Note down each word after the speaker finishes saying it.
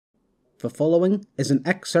The following is an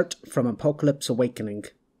excerpt from Apocalypse Awakening.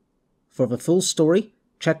 For the full story,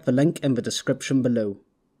 check the link in the description below.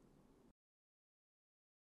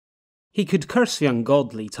 He could curse the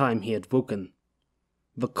ungodly time he had woken.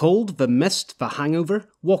 The cold, the mist, the hangover,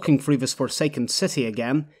 walking through this forsaken city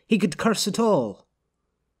again, he could curse it all.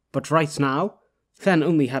 But right now, Fen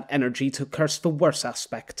only had energy to curse the worst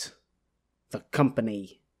aspect. The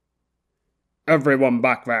company. Everyone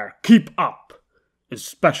back there, keep up!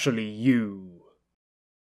 Especially you.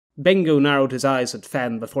 Bingo narrowed his eyes at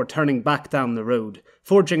Fen before turning back down the road,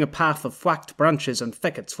 forging a path of thwacked branches and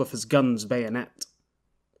thickets with his gun's bayonet.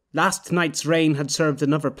 Last night's rain had served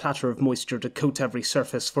another platter of moisture to coat every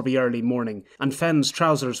surface for the early morning, and Fen's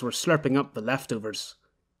trousers were slurping up the leftovers,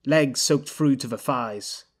 legs soaked through to the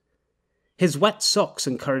thighs. His wet socks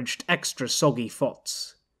encouraged extra soggy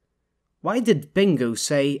thoughts. Why did Bingo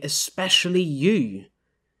say, especially you?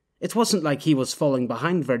 It wasn't like he was falling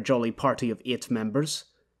behind their jolly party of 8 members.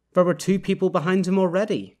 There were 2 people behind him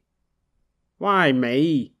already. Why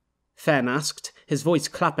me? Fen asked, his voice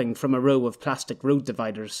clapping from a row of plastic road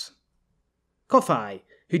dividers. Kofi,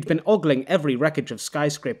 who'd been ogling every wreckage of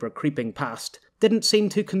skyscraper creeping past, didn't seem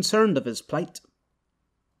too concerned of his plight.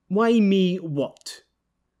 Why me what?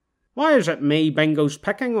 Why is it me Bingo's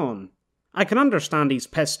picking on? I can understand he's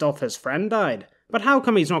pissed off his friend died, but how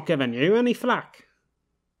come he's not giving you any flack?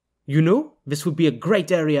 You know, this would be a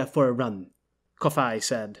great area for a run, Kofi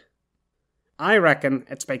said. I reckon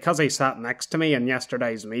it's because he sat next to me in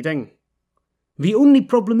yesterday's meeting. The only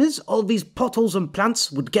problem is all these potholes and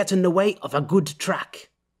plants would get in the way of a good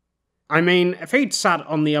track. I mean, if he'd sat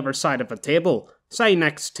on the other side of the table, say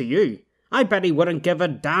next to you, I bet he wouldn't give a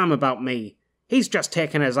damn about me. He's just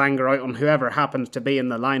taking his anger out on whoever happens to be in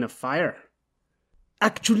the line of fire.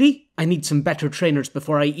 Actually, I need some better trainers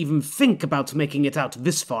before I even think about making it out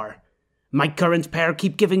this far. My current pair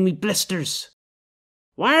keep giving me blisters.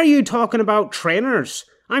 Why are you talking about trainers?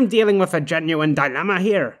 I'm dealing with a genuine dilemma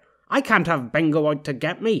here. I can't have Bingo out to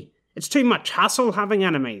get me. It's too much hassle having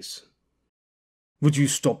enemies. Would you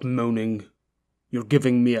stop moaning? You're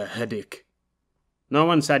giving me a headache. No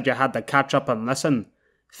one said you had to catch up and listen.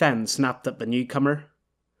 Fen snapped at the newcomer.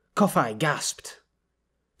 Kofi gasped.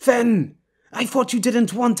 Fen! I thought you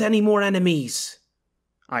didn't want any more enemies.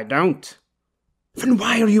 I don't. Then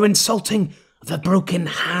why are you insulting the broken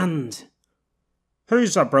hand?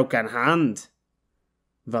 Who's a broken hand?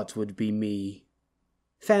 That would be me.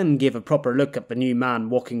 Fen gave a proper look at the new man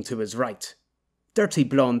walking to his right. Dirty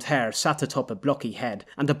blonde hair sat atop a blocky head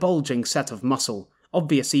and a bulging set of muscle,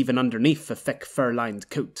 obvious even underneath the thick fur-lined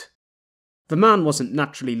coat. The man wasn't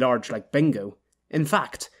naturally large like Bingo. In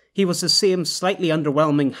fact, he was the same slightly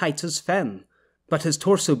underwhelming height as Fen, but his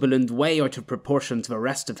torso ballooned way out of proportion to the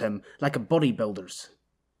rest of him, like a bodybuilder's.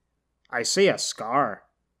 I see a scar.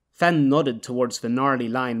 Fen nodded towards the gnarly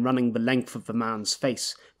line running the length of the man's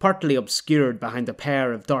face, partly obscured behind a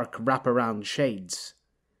pair of dark wraparound shades.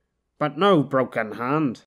 But no broken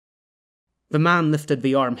hand. The man lifted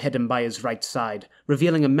the arm hidden by his right side,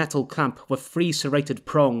 revealing a metal clamp with 3 serrated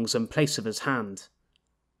prongs in place of his hand.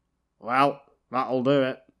 Well, that'll do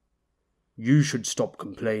it. You should stop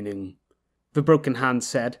complaining, the broken hand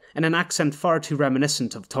said, in an accent far too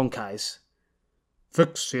reminiscent of Tonkai's.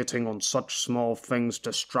 Fixating on such small things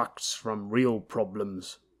distracts from real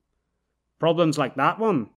problems. Problems like that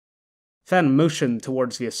one? Fen motioned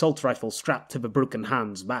towards the assault rifle strapped to the broken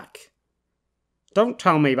hand's back. Don't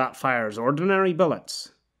tell me that fires ordinary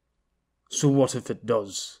bullets. So what if it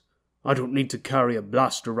does? I don't need to carry a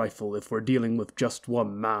blaster rifle if we're dealing with just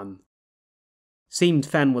one man. Seemed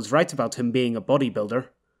Fen was right about him being a bodybuilder.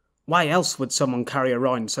 Why else would someone carry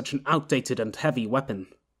around such an outdated and heavy weapon?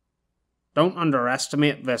 Don't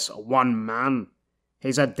underestimate this one man.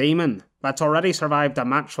 He's a demon that's already survived a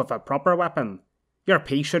match with a proper weapon. Your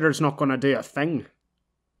pea shooter's not going to do a thing.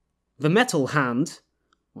 The metal hand,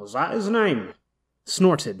 was that his name?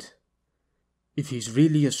 Snorted. If he's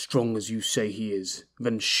really as strong as you say he is,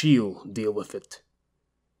 then she'll deal with it.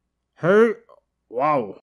 Who?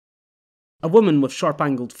 Wow. A woman with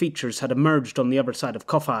sharp-angled features had emerged on the other side of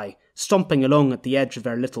Kofi, stomping along at the edge of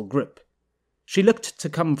their little group. She looked to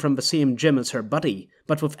come from the same gym as her buddy,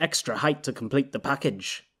 but with extra height to complete the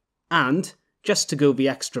package. And, just to go the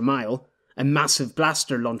extra mile, a massive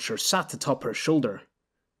blaster launcher sat atop her shoulder.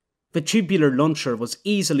 The tubular launcher was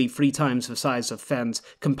easily 3 times the size of Fen's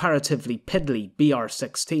comparatively piddly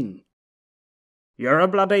BR-16. You're a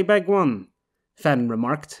bloody big one, Fen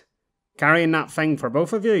remarked. Carrying that thing for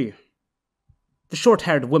both of you. The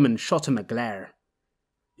short-haired woman shot him a glare.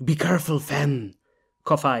 Be careful, Fen,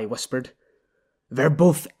 Kofi whispered. They're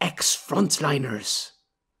both ex-frontliners.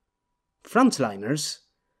 Frontliners?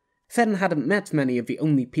 Fen hadn't met many of the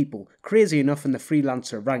only people crazy enough in the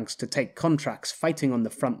freelancer ranks to take contracts fighting on the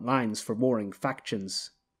front lines for warring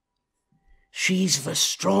factions. "She's the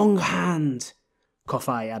strong hand,"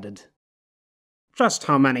 Kofi added. "Just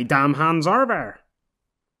how many damn hands are there?"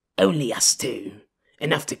 "Only us two.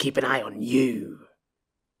 Enough to keep an eye on you."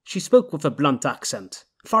 She spoke with a blunt accent,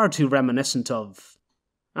 far too reminiscent of...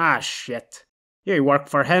 "Ah, shit. You work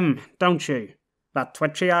for him, don't you? That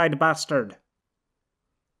twitchy-eyed bastard."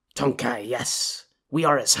 "Tonkai, yes. We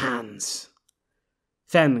are his hands."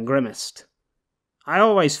 Fen grimaced. "I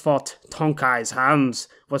always thought Tonkai's hands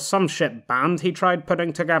was some shit band he tried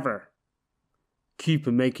putting together." "Keep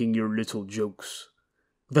making your little jokes."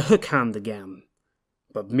 The hook hand again.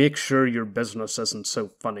 "But make sure your business isn't so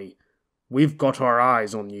funny. We've got our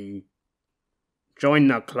eyes on you." "Join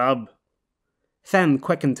the club." Fen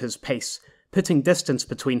quickened his pace, putting distance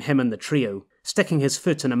between him and the trio, sticking his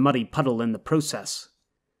foot in a muddy puddle in the process.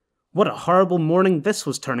 What a horrible morning this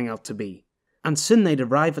was turning out to be, and soon they'd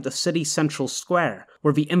arrive at the city's central square,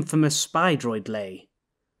 where the infamous Spi-Droid lay.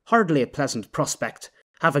 Hardly a pleasant prospect,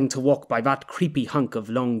 having to walk by that creepy hunk of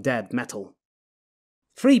long-dead metal.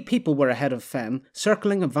 3 people were ahead of Fen,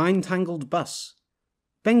 circling a vine-tangled bus.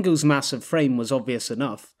 Bengo's massive frame was obvious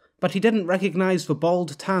enough, but he didn't recognise the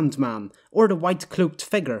bald-tanned man or the white-cloaked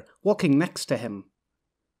figure walking next to him.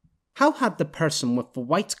 How had the person with the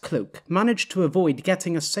white cloak managed to avoid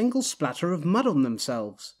getting a single splatter of mud on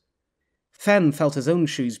themselves? Fen felt his own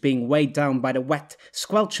shoes being weighed down by the wet,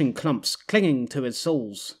 squelching clumps clinging to his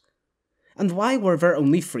soles. And why were there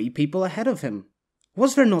only 3 people ahead of him?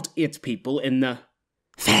 Was there not 8 people in the...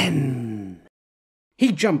 "Fen!"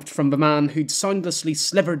 He jumped from the man who'd soundlessly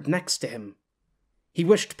slivered next to him. He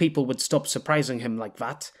wished people would stop surprising him like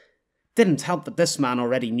that. Didn't help that this man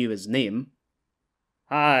already knew his name.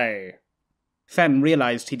 "Hi." Fen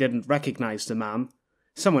realised he didn't recognise the man.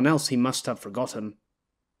 Someone else he must have forgotten.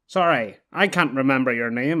 "Sorry, I can't remember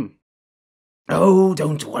your name." "Oh,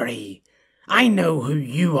 don't worry. I know who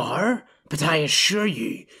you are, but I assure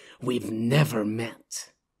you, we've never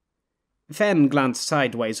met." Fen glanced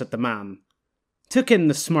sideways at the man. Took in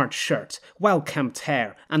the smart shirt, well-kempt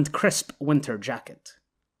hair, and crisp winter jacket.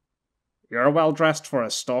 "You're well dressed for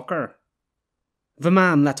a stalker." The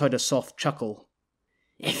man let out a soft chuckle.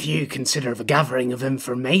 "If you consider the gathering of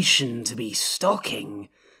information to be stalking,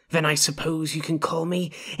 then I suppose you can call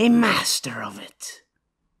me a master of it."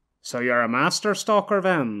 "So you're a master stalker,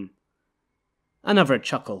 then?" Another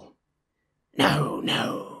chuckle. No.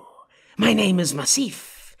 My name is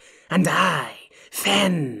Massif, and I,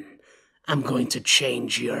 Fen, am going to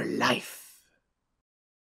change your life."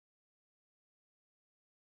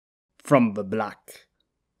 From the black,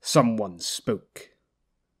 someone spoke.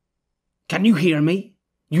 "Can you hear me?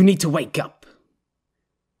 You need to wake up."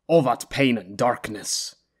 All that pain and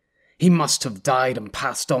darkness. He must have died and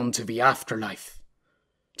passed on to the afterlife.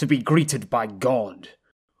 To be greeted by God,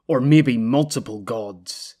 or maybe multiple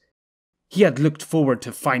gods. He had looked forward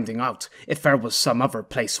to finding out if there was some other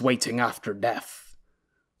place waiting after death.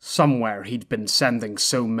 Somewhere he'd been sending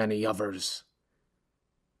so many others.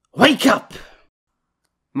 "Wake up!"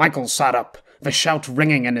 Michael sat up, the shout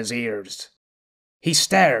ringing in his ears. He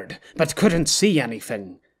stared, but couldn't see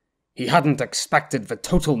anything. He hadn't expected the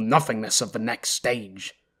total nothingness of the next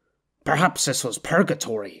stage. Perhaps this was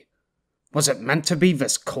purgatory. Was it meant to be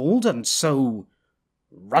this cold and so...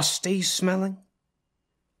 rusty smelling?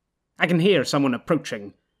 I can hear someone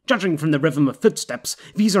approaching. Judging from the rhythm of footsteps,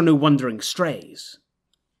 these are no wandering strays.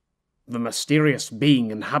 The mysterious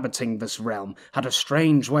being inhabiting this realm had a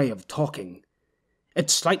strange way of talking. It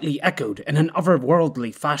slightly echoed in an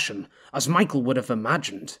otherworldly fashion, as Michael would have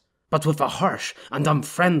imagined, but with a harsh and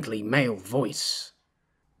unfriendly male voice.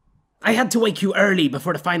 "I had to wake you early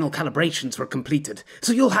before the final calibrations were completed,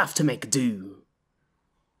 so you'll have to make do."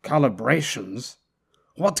 Calibrations?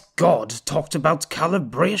 What god talked about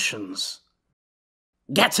calibrations?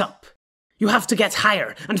 "Get up! You have to get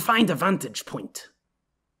higher and find a vantage point."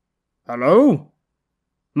 "Hello?"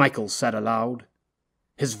 Michael said aloud.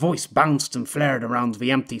 His voice bounced and flared around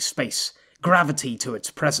the empty space, gravity to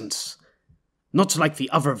its presence. Not like the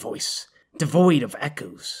other voice, devoid of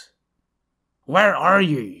echoes. "Where are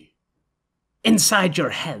you?" "Inside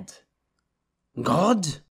your head."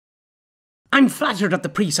 "God?" "I'm flattered at the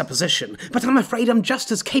presupposition, but I'm afraid I'm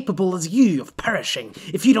just as capable as you of perishing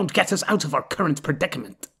if you don't get us out of our current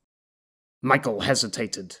predicament." Michael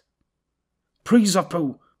hesitated.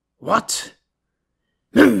 What?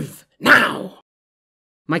 "Move, now!"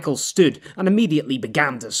 Michael stood and immediately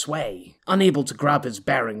began to sway, unable to grab his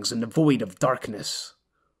bearings in the void of darkness.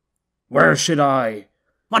 "Where should I—"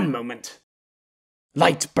 "One moment."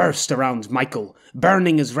 Light burst around Michael,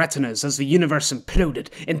 burning his retinas as the universe imploded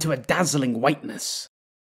into a dazzling whiteness.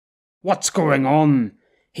 "What's going on?"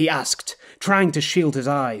 he asked, trying to shield his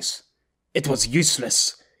eyes. It was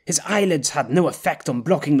useless. His eyelids had no effect on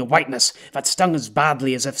blocking the whiteness that stung as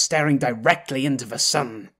badly as if staring directly into the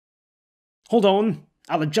sun. "Hold on,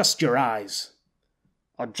 I'll adjust your eyes."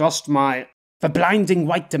 "Adjust my—" The blinding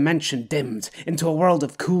white dimension dimmed into a world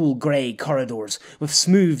of cool grey corridors with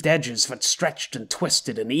smoothed edges that stretched and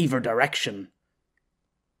twisted in either direction.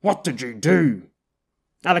 "What did you do?"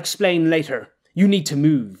 "I'll explain later. You need to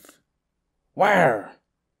move." "Where?"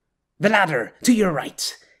 "The ladder, to your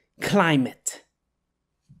right. Climb it."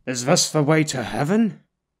 "Is this the way to heaven?"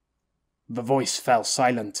 The voice fell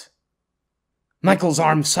silent. Michael's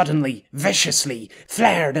arm suddenly, viciously,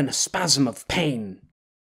 flared in a spasm of pain.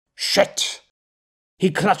 "Shit!" He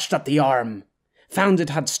clutched at the arm, found it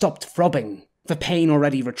had stopped throbbing, the pain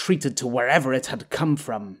already retreated to wherever it had come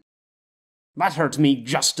from. "That hurt me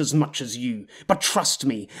just as much as you, but trust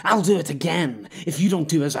me, I'll do it again, if you don't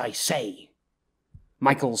do as I say."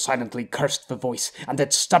 Michael silently cursed the voice and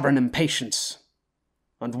its stubborn impatience.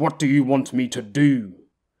 "And what do you want me to do?"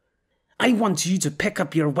 "I want you to pick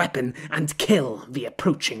up your weapon and kill the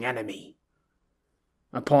approaching enemy."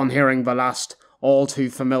 Upon hearing the last, all too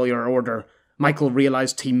familiar order, Michael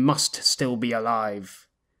realized he must still be alive.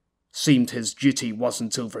 Seemed his duty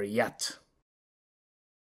wasn't over yet.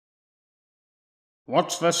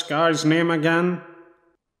 "What's this guy's name again?"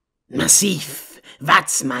 Massif,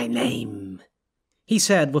 that's my name," he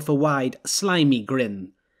said with a wide, slimy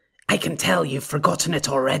grin. "I can tell you've forgotten it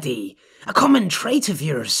already. A common trait of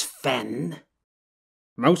yours, Fen."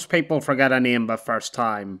 "Most people forget a name the first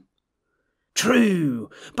time." "True,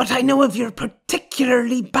 but I know of your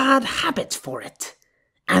particularly bad habit for it.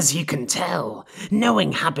 As you can tell,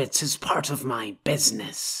 knowing habits is part of my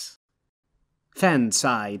business." Fen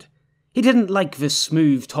sighed. He didn't like this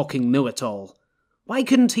smooth-talking know-it-all. Why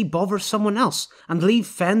couldn't he bother someone else and leave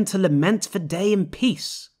Fen to lament the day in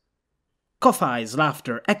peace? Coffeye's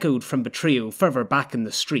laughter echoed from the trio further back in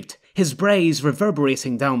the street, his brays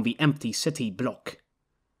reverberating down the empty city block.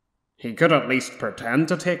 "He could at least pretend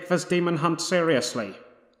to take this demon hunt seriously."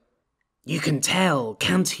 "You can tell,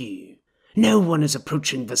 can't you? No one is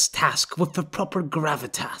approaching this task with the proper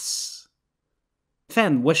gravitas."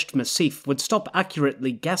 Fen wished Massif would stop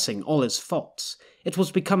accurately guessing all his thoughts. It was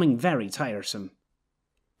becoming very tiresome.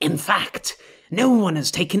 "In fact, no one has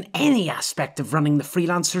taken any aspect of running the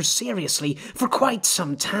freelancers seriously for quite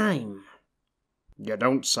some time." "You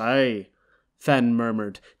don't say," Fen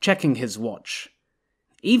murmured, checking his watch.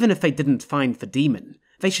 Even if they didn't find the demon,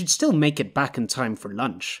 they should still make it back in time for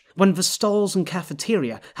lunch, when the stalls and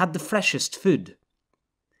cafeteria had the freshest food.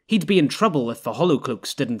 He'd be in trouble if the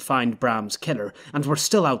Holocloaks didn't find Bram's killer and were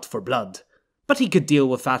still out for blood, but he could deal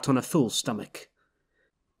with that on a full stomach.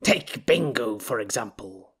 Take Bingo, for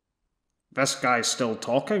example. "This guy's still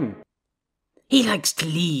talking?" "He likes to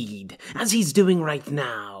lead, as he's doing right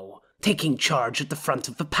now, taking charge at the front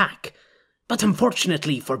of the pack. But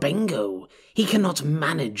unfortunately for Bingo, he cannot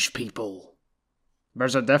manage people."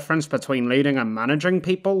 "There's a difference between leading and managing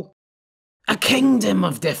people?" "A kingdom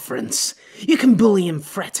of difference. You can bully and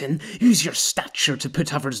threaten, use your stature to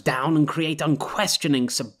put others down and create unquestioning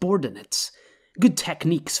subordinates. Good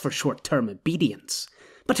techniques for short-term obedience.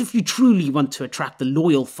 But if you truly want to attract a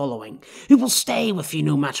loyal following, who will stay with you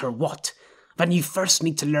no matter what, then you first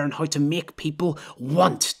need to learn how to make people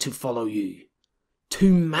want to follow you.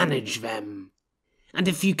 To manage them. And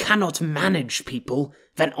if you cannot manage people,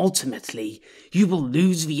 then ultimately you will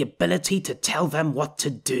lose the ability to tell them what to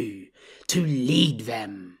do, to lead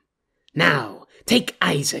them. Now, take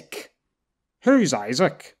Isaac." "Who's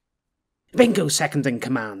Isaac?" "Bingo's second in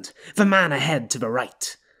command, the man ahead to the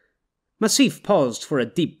right." Massif paused for a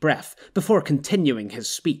deep breath before continuing his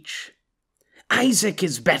speech. "Isaac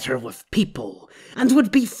is better with people, and would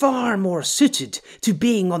be far more suited to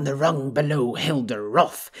being on the rung below Hilder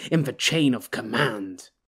Roth in the chain of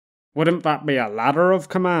command." "Wouldn't that be a ladder of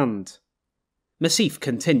command?" Massif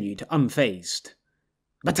continued, unfazed.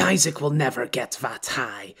 "But Isaac will never get that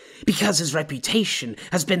high, because his reputation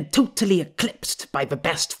has been totally eclipsed by the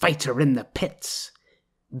best fighter in the pits,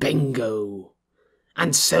 Bingo.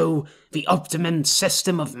 And so, the optimum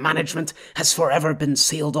system of management has forever been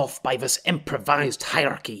sealed off by this improvised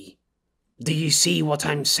hierarchy. Do you see what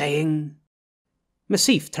I'm saying?"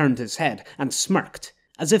 Massif turned his head and smirked,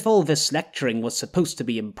 as if all this lecturing was supposed to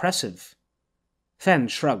be impressive. Fen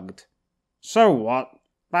shrugged. "So what?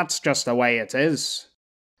 That's just the way it is."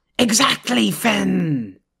 "Exactly,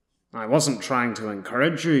 Fen!" "I wasn't trying to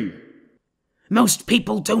encourage you." "Most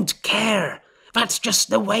people don't care. That's just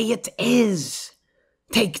the way it is."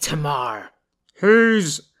 Take Tamar.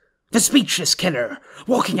 Who's... The speechless killer,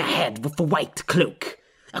 walking ahead with the white cloak.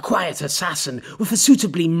 A quiet assassin with a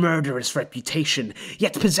suitably murderous reputation,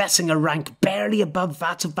 yet possessing a rank barely above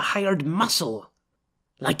that of the hired muscle.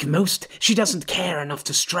 Like most, she doesn't care enough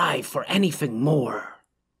to strive for anything more.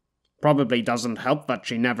 Probably doesn't help that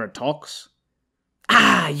she never talks.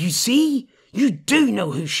 Ah, you see? You do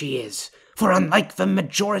know who she is. For unlike the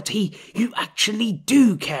majority, you actually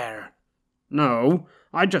do care. No,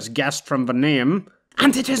 I just guessed from the name.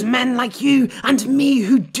 And it is men like you and me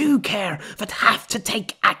who do care that have to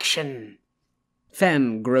take action.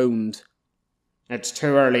 Fen groaned. It's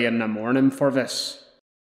too early in the morning for this.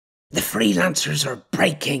 The freelancers are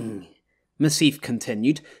breaking, Massif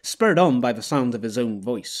continued, spurred on by the sound of his own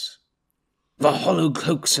voice. The hollow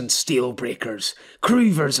cloaks and steel breakers,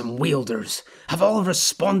 Creuvers and wielders, have all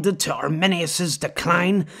responded to Arminius's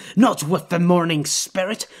decline, not with the mourning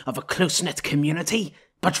spirit of a close-knit community,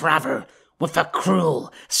 but rather with a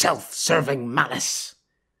cruel, self-serving malice.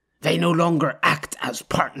 They no longer act as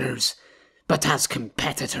partners, but as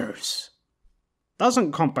competitors.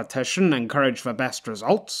 Doesn't competition encourage the best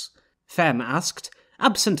results? Fen asked,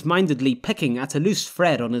 absent-mindedly picking at a loose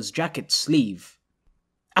thread on his jacket sleeve.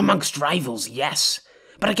 Amongst rivals, yes,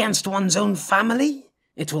 but against one's own family?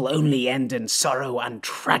 It will only end in sorrow and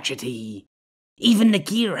tragedy. Even the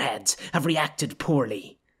gearheads have reacted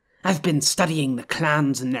poorly. I've been studying the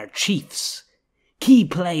clans and their chiefs. Key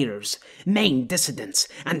players, main dissidents,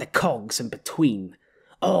 and the cogs in between,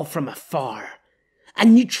 all from afar. A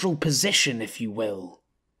neutral position, if you will.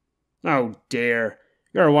 Oh dear,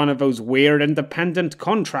 you're one of those weird independent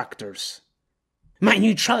contractors. My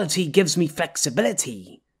neutrality gives me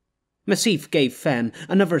flexibility. Massif gave Fen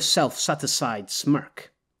another self-satisfied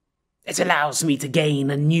smirk. It allows me to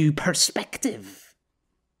gain a new perspective.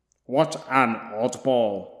 What an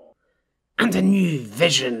oddball. And a new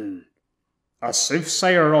vision. A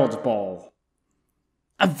soothsayer oddball.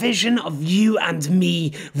 A vision of you and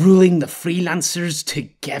me ruling the freelancers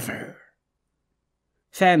together.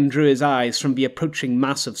 Fen drew his eyes from the approaching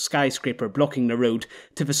massive skyscraper blocking the road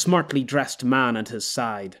to the smartly dressed man at his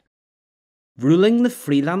side. Ruling the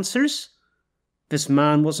freelancers? This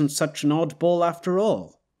man wasn't such an oddball after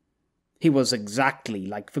all. He was exactly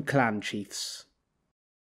like the clan chiefs.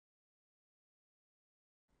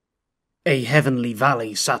 A heavenly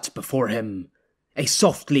valley sat before him, a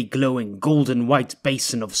softly glowing golden white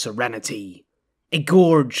basin of serenity, a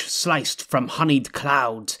gorge sliced from honeyed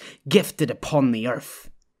clouds gifted upon the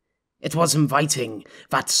earth. It was inviting,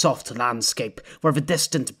 that soft landscape where the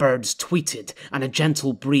distant birds tweeted and a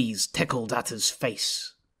gentle breeze tickled at his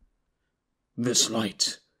face. This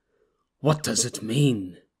light, what does it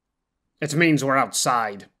mean? It means we're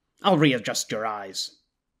outside. I'll readjust your eyes.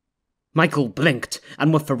 Michael blinked,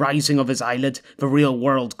 and with the rising of his eyelid, the real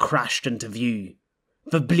world crashed into view.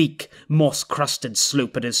 The bleak, moss-crusted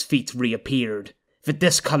slope at his feet reappeared. The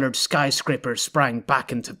discoloured skyscraper sprang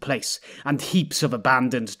back into place, and heaps of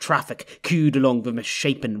abandoned traffic queued along the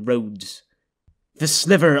misshapen roads. The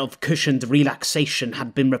sliver of cushioned relaxation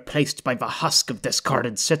had been replaced by the husk of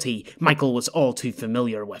discarded city Michael was all too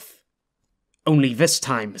familiar with. Only this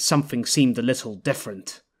time, something seemed a little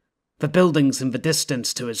different. The buildings in the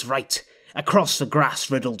distance to his right, across the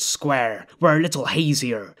grass-riddled square, were a little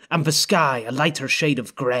hazier, and the sky a lighter shade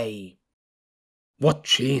of grey. What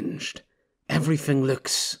changed? Everything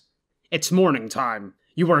looks... It's morning time.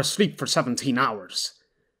 You were asleep for 17 hours.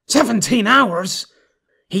 17 hours?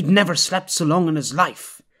 He'd never slept so long in his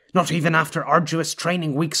life, not even after arduous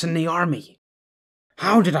training weeks in the army.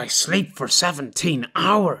 How did I sleep for 17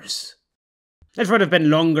 hours? It would have been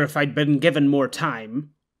longer if I'd been given more time.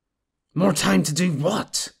 More time to do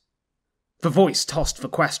what? The voice tossed the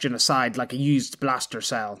question aside like a used blaster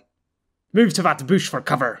cell. Move to that bush for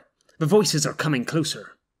cover. The voices are coming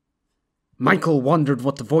closer. Michael wondered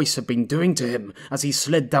what the voice had been doing to him as he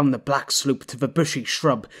slid down the black slope to the bushy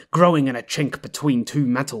shrub growing in a chink between two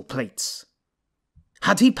metal plates.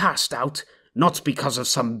 Had he passed out, not because of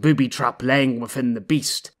some booby trap laying within the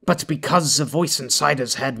beast, but because the voice inside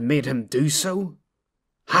his head made him do so?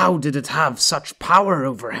 How did it have such power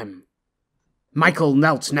over him? Michael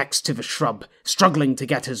knelt next to the shrub, struggling to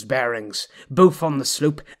get his bearings, both on the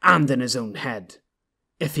slope and in his own head.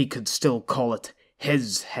 If he could still call it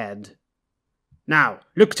his head. Now,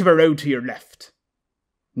 look to the road to your left.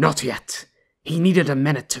 Not yet. He needed a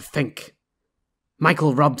minute to think.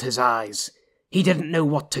 Michael rubbed his eyes. He didn't know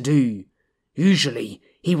what to do. Usually,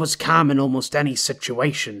 he was calm in almost any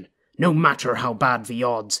situation. No matter how bad the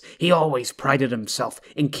odds, he always prided himself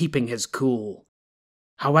in keeping his cool.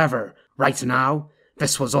 However, right now,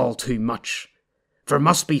 this was all too much. There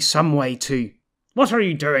must be some way to... What are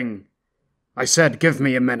you doing? I said give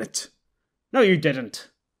me a minute. No, you didn't.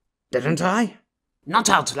 Didn't I? Not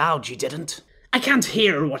out loud, you didn't. I can't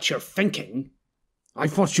hear what you're thinking. I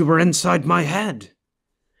thought you were inside my head.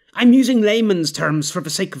 I'm using layman's terms for the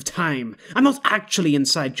sake of time. I'm not actually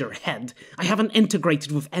inside your head. I haven't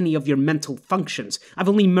integrated with any of your mental functions. I've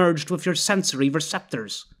only merged with your sensory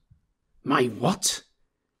receptors. My what?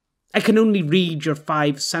 I can only read your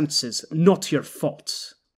 5 senses, not your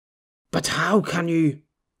thoughts. But how can you...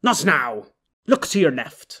 Not now. Look to your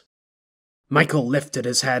left. Michael lifted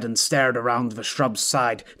his head and stared around the shrub's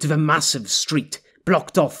side to the massive street,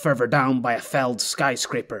 blocked off further down by a felled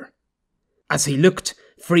skyscraper. As he looked,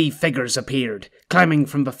 3 figures appeared, climbing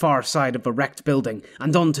from the far side of a wrecked building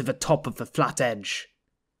and onto the top of the flat edge.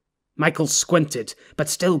 Michael squinted, but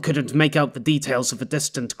still couldn't make out the details of a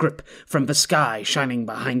distant group from the sky shining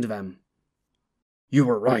behind them. You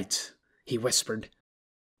were right, he whispered.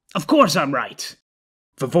 Of course I'm right.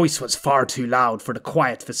 The voice was far too loud for the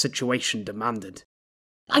quiet the situation demanded.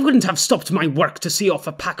 I wouldn't have stopped my work to see off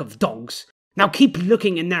a pack of dogs. Now keep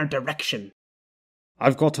looking in their direction.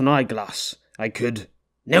 I've got an eyeglass. I could...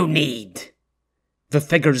 No need. The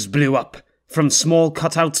figures blew up, from small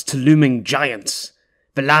cutouts to looming giants.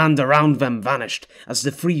 The land around them vanished as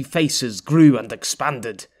the 3 faces grew and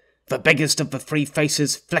expanded. The biggest of the 3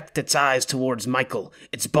 faces flicked its eyes towards Michael,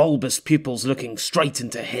 its bulbous pupils looking straight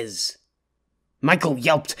into his. Michael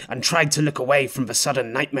yelped and tried to look away from the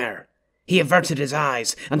sudden nightmare. He averted his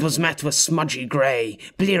eyes and was met with smudgy grey,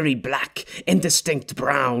 bleary black, indistinct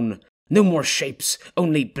brown. No more shapes,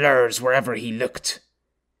 only blurs wherever he looked.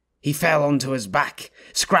 He fell onto his back,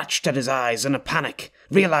 scratched at his eyes in a panic,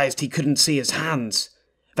 realised he couldn't see his hands.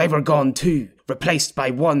 They were gone too, replaced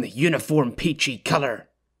by one uniform peachy colour.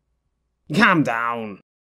 Calm down.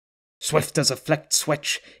 Swift as a flicked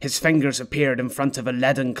switch, his fingers appeared in front of a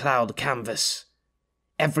leaden cloud canvas.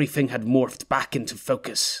 Everything had morphed back into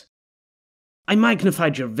focus. I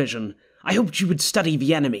magnified your vision. I hoped you would study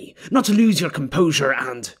the enemy, not lose your composure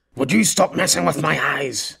and... Would you stop messing with my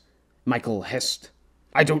eyes? Michael hissed.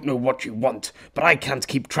 I don't know what you want, but I can't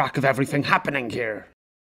keep track of everything happening here.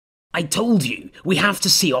 I told you, we have to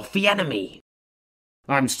see off the enemy.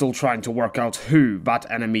 I'm still trying to work out who that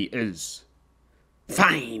enemy is.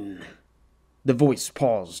 Fine. The voice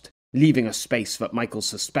paused, leaving a space that Michael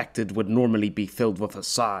suspected would normally be filled with a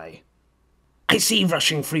sigh. I see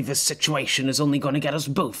rushing through this situation is only going to get us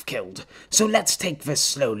both killed, so let's take this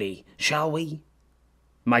slowly, shall we?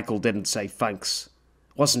 Michael didn't say thanks.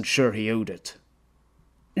 Wasn't sure he owed it.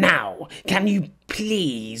 Now, can you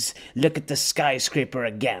please look at the skyscraper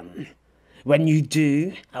again? When you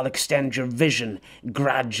do, I'll extend your vision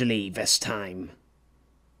gradually this time.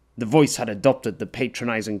 The voice had adopted the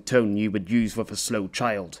patronizing tone you would use with a slow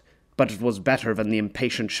child, but it was better than the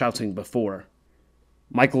impatient shouting before.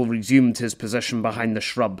 Michael resumed his position behind the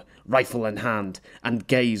shrub, rifle in hand, and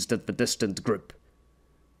gazed at the distant group.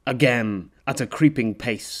 Again, at a creeping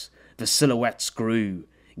pace, the silhouettes grew,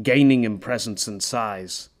 gaining in presence and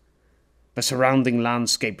size. The surrounding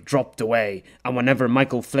landscape dropped away, and whenever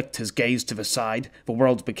Michael flicked his gaze to the side, the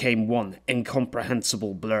world became one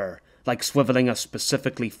incomprehensible blur, like swiveling a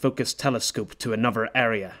specifically focused telescope to another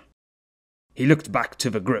area. He looked back to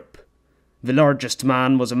the group. The largest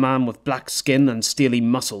man was a man with black skin and steely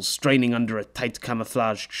muscles straining under a tight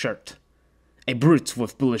camouflaged shirt. A brute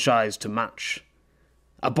with bullish eyes to match.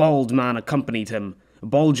 A bald man accompanied him,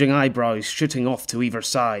 bulging eyebrows shooting off to either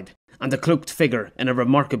side, and a cloaked figure in a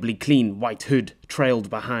remarkably clean white hood trailed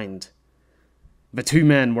behind. The 2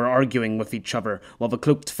 men were arguing with each other while the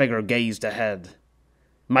cloaked figure gazed ahead.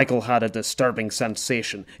 Michael had a disturbing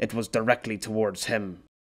sensation it was directly towards him.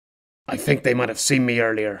 I think they might have seen me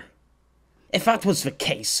earlier. If that was the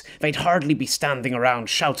case, they'd hardly be standing around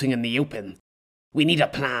shouting in the open. We need a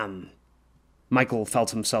plan. Michael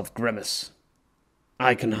felt himself grimace.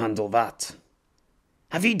 I can handle that.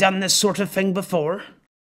 Have you done this sort of thing before?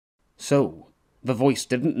 So, the voice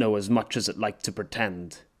didn't know as much as it liked to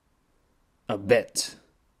pretend. A bit.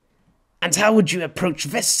 And how would you approach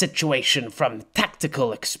this situation from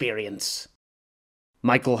tactical experience?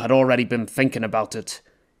 Michael had already been thinking about it.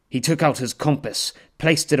 He took out his compass,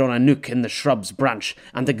 placed it on a nook in the shrub's branch,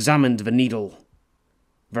 and examined the needle.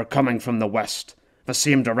 They're coming from the west, the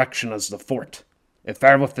same direction as the fort. If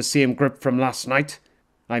they're with the same group from last night,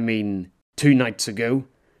 2 nights ago,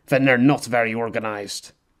 then they're not very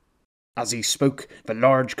organised. As he spoke, the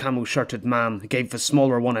large camo-shirted man gave the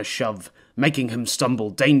smaller one a shove, making him stumble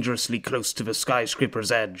dangerously close to the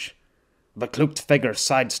skyscraper's edge. The cloaked figure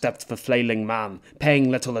sidestepped the flailing man, paying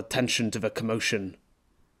little attention to the commotion.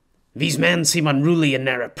 These men seem unruly in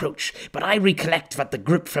their approach, but I recollect that the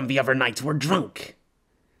group from the other night were drunk.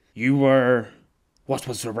 You were... what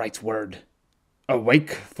was the right word?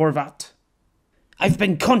 Awake for that? I've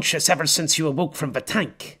been conscious ever since you awoke from the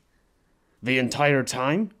tank. The entire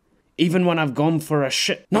time? Even when I've gone for a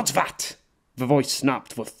shit? Not that! The voice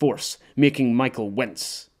snapped with force, making Michael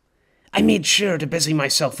wince. I made sure to busy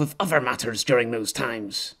myself with other matters during those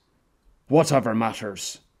times. What other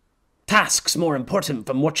matters? Tasks more important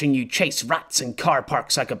than watching you chase rats in car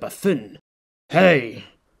parks like a buffoon. Hey!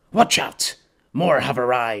 Watch out! More have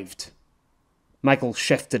arrived. Michael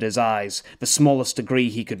shifted his eyes, the smallest degree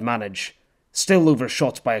he could manage, still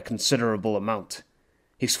overshot by a considerable amount.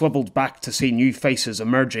 He swiveled back to see new faces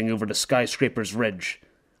emerging over the skyscraper's ridge,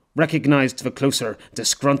 recognized the closer,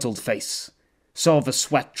 disgruntled face, saw the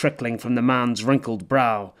sweat trickling from the man's wrinkled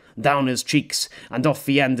brow, down his cheeks, and off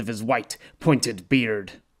the end of his white, pointed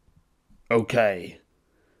beard. Okay,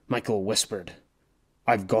 Michael whispered.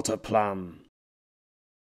 I've got a plan.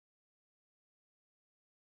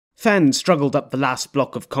 Fenn struggled up the last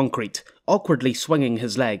block of concrete, awkwardly swinging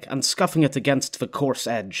his leg and scuffing it against the coarse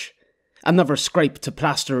edge. Another scrape to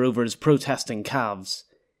plaster over his protesting calves.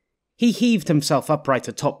 He heaved himself upright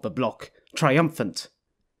atop the block, triumphant.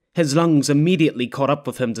 His lungs immediately caught up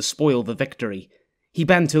with him to spoil the victory. He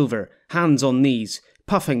bent over, hands on knees,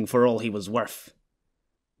 puffing for all he was worth.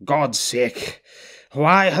 God's sake,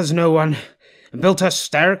 why has no one built a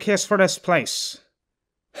staircase for this place?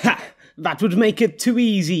 Ha! That would make it too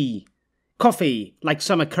easy. Coffee, like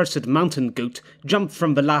some accursed mountain goat, jumped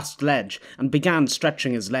from the last ledge and began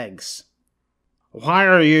stretching his legs. Why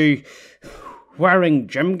are you wearing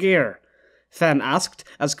gym gear? Fenn asked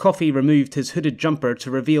as Coffee removed his hooded jumper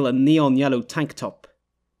to reveal a neon yellow tank top.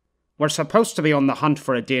 We're supposed to be on the hunt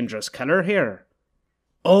for a dangerous killer here.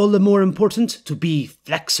 All the more important to be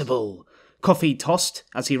flexible, Coffee tossed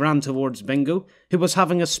as he ran towards Bingo, who was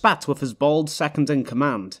having a spat with his bald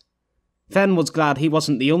second-in-command. Fenn was glad he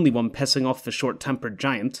wasn't the only one pissing off the short-tempered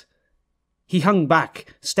giant. He hung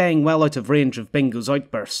back, staying well out of range of Bingo's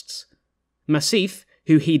outbursts. Massif,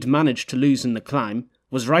 who he'd managed to lose in the climb,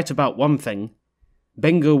 was right about one thing.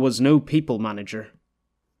 Bingo was no people manager.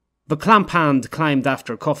 The clamp hand climbed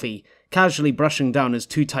after Coffee, casually brushing down his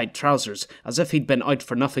too tight trousers as if he'd been out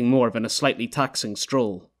for nothing more than a slightly taxing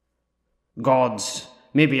stroll. Gods,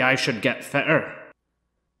 maybe I should get fitter.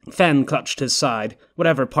 Fenn clutched his side,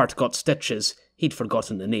 whatever part got stitches, he'd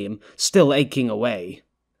forgotten the name, still aching away.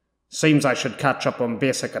 Seems I should catch up on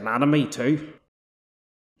basic anatomy too.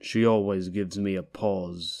 She always gives me a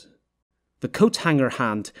pause. The coat-hanger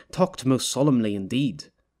hand talked most solemnly indeed.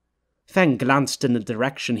 Fenn glanced in the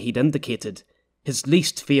direction he'd indicated, his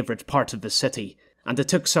least favourite part of the city, and it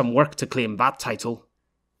took some work to claim that title.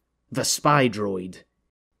 The Spi-Droid.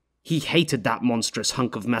 He hated that monstrous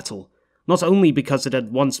hunk of metal, not only because it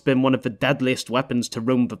had once been one of the deadliest weapons to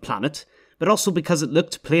roam the planet, but also because it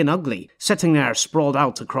looked plain ugly, sitting there sprawled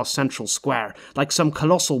out across Central Square like some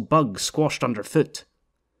colossal bug squashed underfoot.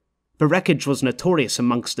 The wreckage was notorious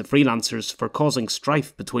amongst the freelancers for causing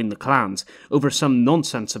strife between the clans over some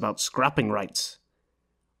nonsense about scrapping rights.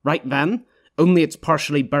 Right then, only its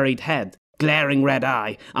partially buried head, glaring red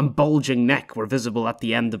eye, and bulging neck were visible at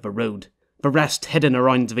the end of the road, the rest hidden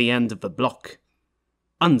around the end of the block.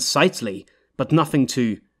 Unsightly, but nothing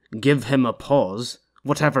to give him a pause,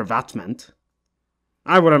 whatever that meant.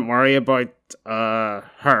 I wouldn't worry about,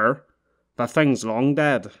 her. The thing's long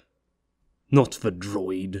dead. Not the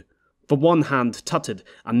droid. The one hand tutted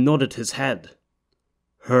and nodded his head.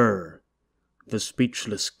 Her. The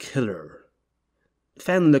speechless killer.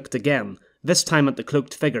 Fenn looked again, this time at the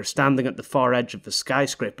cloaked figure standing at the far edge of the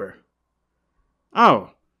skyscraper.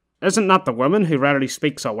 Oh, isn't that the woman who rarely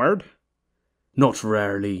speaks a word? Not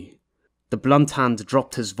rarely. The blunt hand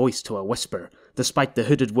dropped his voice to a whisper, despite the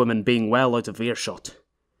hooded woman being well out of earshot.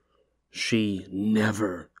 She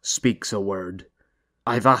never speaks a word.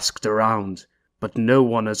 I've asked around, but no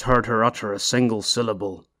one has heard her utter a single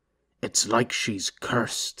syllable. It's like she's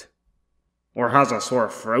cursed. Or has a sore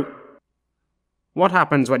throat. What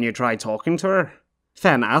happens when you try talking to her?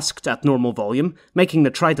 Fenn asked at normal volume, making the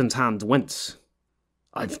trident hand wince.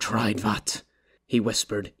 I've tried that, he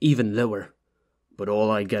whispered, even lower. But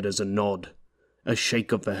all I get is a nod, a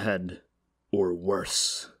shake of the head, or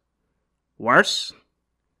worse. Worse?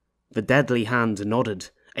 The deadly hand nodded,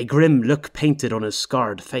 a grim look painted on his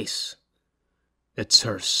scarred face. It's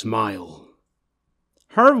her smile.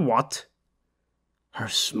 Her what? Her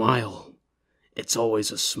smile. It's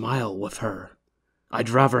always a smile with her. I'd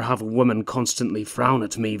rather have a woman constantly frown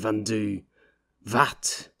at me than do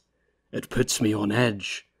that. It puts me on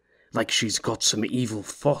edge, like she's got some evil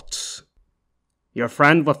thoughts. Your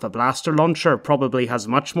friend with the blaster launcher probably has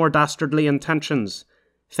much more dastardly intentions,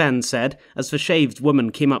 Fen said as the shaved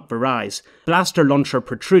woman came up the rise, blaster launcher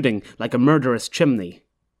protruding like a murderous chimney.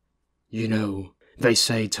 You know, they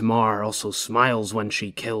say Tamar also smiles when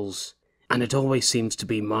she kills, and it always seems to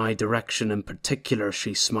be my direction in particular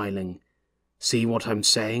she's smiling. See what I'm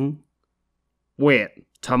saying? Wait,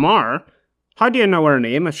 Tamar? How do you know her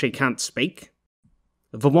name if she can't speak?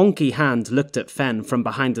 The wonky hand looked at Fen from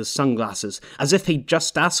behind his sunglasses, as if he'd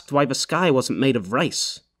just asked why the sky wasn't made of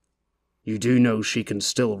rice. You do know she can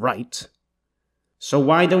still write. So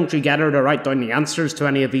why don't you get her to write down the answers to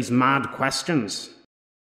any of these mad questions?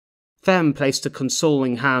 Fen placed a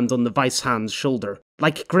consoling hand on the vice hand's shoulder,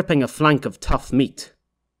 like gripping a flank of tough meat.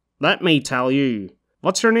 Let me tell you.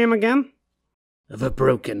 What's your name again? The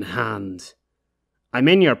Broken Hand. I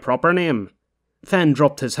mean your proper name. Fen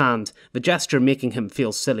dropped his hand, the gesture making him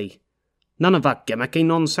feel silly. None of that gimmicky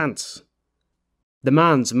nonsense. The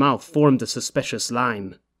man's mouth formed a suspicious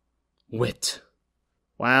line. Wit.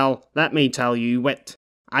 Well, let me tell you, Wit.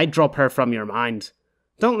 I'd drop her from your mind.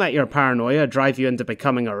 Don't let your paranoia drive you into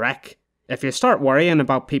becoming a wreck. If you start worrying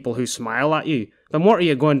about people who smile at you, then what are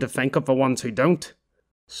you going to think of the ones who don't?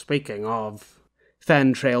 Speaking of...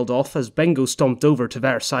 Fen trailed off as Bingo stomped over to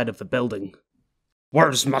their side of the building.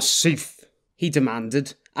 Where's Massif? He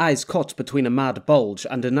demanded, eyes caught between a mad bulge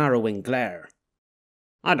and a narrowing glare.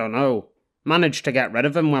 I don't know. Managed to get rid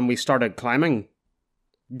of him when we started climbing.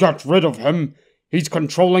 Get rid of him? He's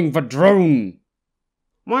controlling the drone!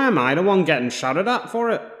 Why am I the one getting shouted at for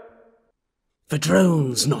it? The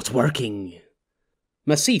drone's not working.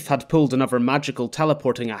 Massif had pulled another magical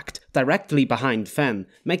teleporting act directly behind Fen,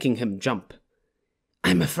 making him jump.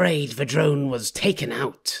 I'm afraid the drone was taken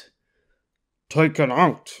out. Taken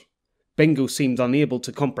out? Bingo seemed unable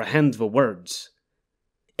to comprehend the words.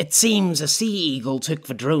 It seems a sea eagle took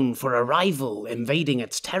the drone for a rival invading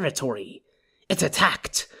its territory. It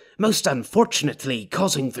attacked, most unfortunately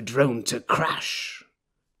causing the drone to crash.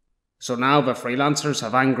 So now the freelancers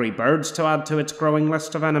have angry birds to add to its growing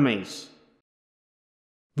list of enemies.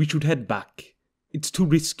 We should head back. It's too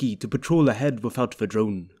risky to patrol ahead without the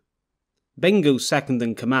drone. Bingo's second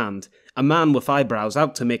in command, a man with eyebrows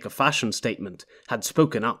out to make a fashion statement, had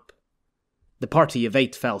spoken up. The party of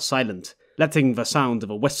 8 fell silent, letting the sound of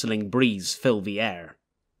a whistling breeze fill the air.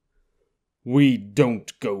 We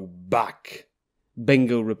don't go back,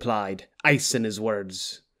 Bingo replied, ice in his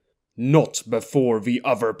words. Not before the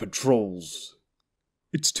other patrols.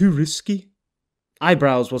 It's too risky.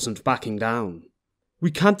 Eyebrows wasn't backing down.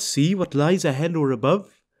 We can't see what lies ahead or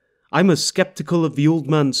above. I'm as skeptical of the old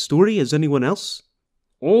man's story as anyone else.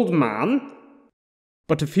 Old man?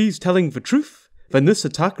 But if he's telling the truth, then this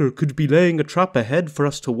attacker could be laying a trap ahead for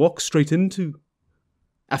us to walk straight into.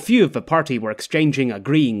 A few of the party were exchanging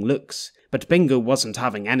agreeing looks, but Bingo wasn't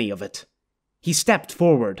having any of it. He stepped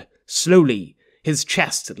forward, slowly, his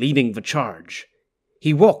chest leading the charge.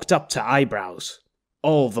 He walked up to Eyebrows,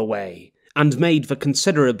 all the way, and made the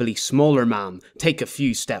considerably smaller man take a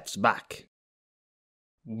few steps back.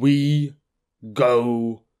 We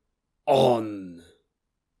go on.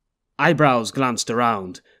 Eyebrows glanced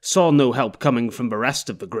around, saw no help coming from the rest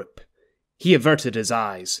of the group. He averted his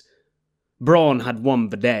eyes. Brawn had won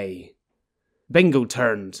the day. Bingo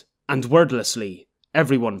turned, and wordlessly,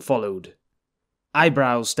 everyone followed.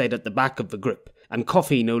 Eyebrows stayed at the back of the group, and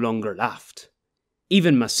Coffee no longer laughed.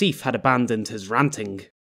 Even Massif had abandoned his ranting.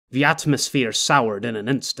 The atmosphere soured in an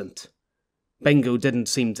instant. Bingo didn't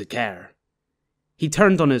seem to care. He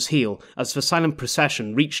turned on his heel as the silent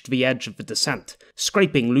procession reached the edge of the descent,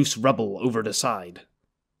 scraping loose rubble over the side.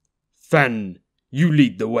 Fen, you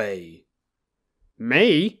lead the way.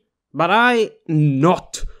 Me? But I...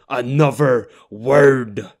 Not another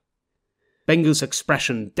word. Bingo's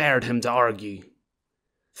expression dared him to argue.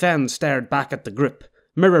 Fen stared back at the group,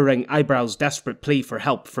 mirroring Eyebrows' desperate plea for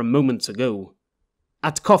help from moments ago.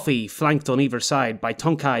 At Coffee, flanked on either side by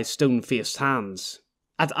Tonkai's stone-faced hands.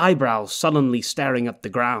 At Eyebrows sullenly staring at the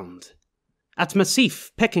ground. At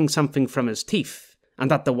Massif picking something from his teeth,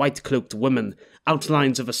 and at the white-cloaked woman,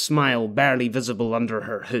 outlines of a smile barely visible under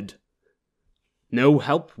her hood. No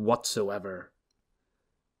help whatsoever.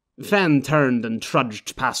 Fen turned and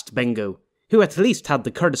trudged past Bingo, who at least had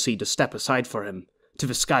the courtesy to step aside for him, to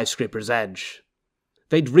the skyscraper's edge.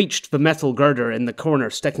 They'd reached the metal girder in the corner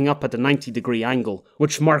sticking up at a 90-degree angle,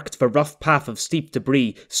 which marked the rough path of steep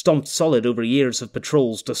debris stomped solid over years of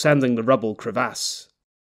patrols descending the rubble crevasse.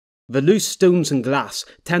 The loose stones and glass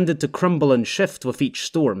tended to crumble and shift with each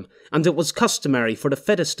storm, and it was customary for the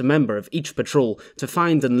fittest member of each patrol to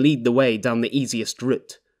find and lead the way down the easiest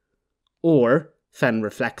route. Or, Fen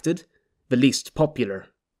reflected, the least popular.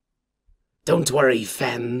 Don't worry,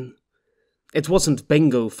 Fen. It wasn't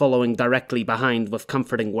Bingo following directly behind with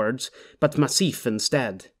comforting words, but Massif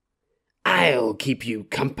instead. I'll keep you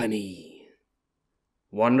company.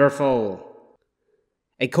 Wonderful.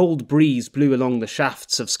 A cold breeze blew along the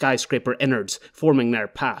shafts of skyscraper innards, forming their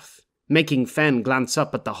path, making Fen glance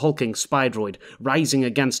up at the hulking Spi-Droid rising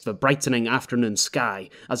against the brightening afternoon sky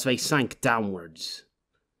as they sank downwards.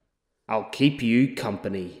 I'll keep you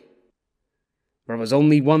company. There was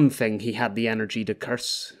only one thing he had the energy to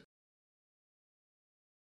curse.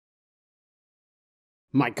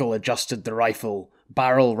 Michael adjusted the rifle,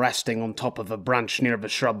 barrel resting on top of a branch near the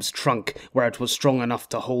shrub's trunk where it was strong enough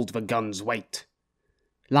to hold the gun's weight.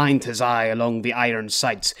 Lined his eye along the iron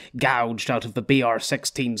sights gouged out of the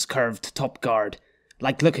BR-16's curved top guard,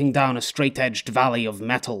 like looking down a straight-edged valley of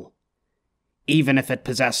metal. Even if it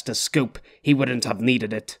possessed a scope, he wouldn't have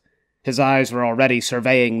needed it. His eyes were already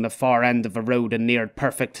surveying the far end of the road in near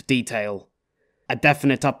perfect detail. A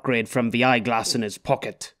definite upgrade from the eyeglass in his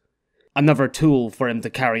pocket. Another tool for him to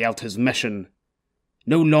carry out his mission.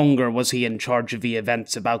 No longer was he in charge of the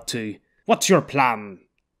events about to. What's your plan?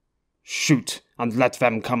 Shoot, and let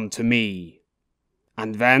them come to me.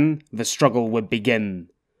 And then the struggle would begin.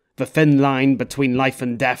 The thin line between life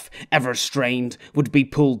and death, ever strained, would be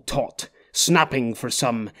pulled taut, snapping for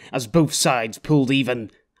some, as both sides pulled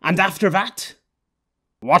even. And after that?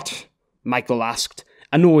 What? Michael asked,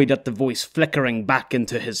 annoyed at the voice flickering back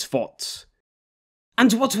into his thoughts.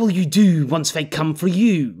 And what will you do once they come for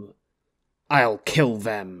you? I'll kill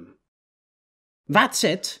them. That's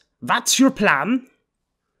it? That's your plan?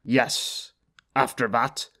 Yes. After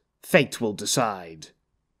that, fate will decide.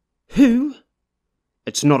 Who?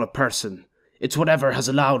 It's not a person. It's whatever has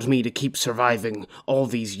allowed me to keep surviving all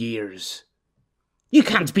these years. You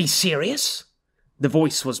can't be serious. The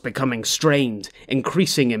voice was becoming strained,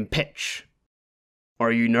 increasing in pitch.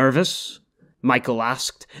 Are you nervous? Michael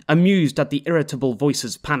asked, amused at the irritable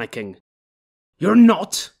voice's panicking. You're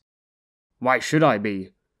not. Why should I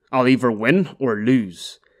be? I'll either win or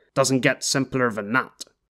lose. Doesn't get simpler than that.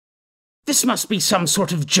 This must be some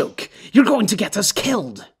sort of joke. You're going to get us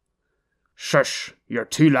killed. Shush, you're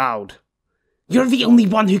too loud. You're the only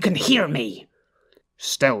one who can hear me.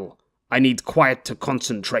 Still, I need quiet to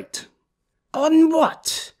concentrate. On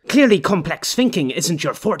what? Clearly complex thinking isn't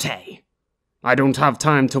your forte. I don't have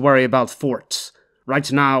time to worry about forts.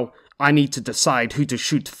 Right now, I need to decide who to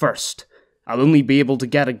shoot first. I'll only be able to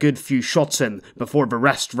get a good few shots in before the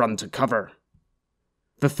rest run to cover.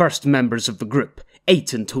 The first members of the group,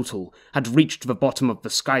 8 in total, had reached the bottom of the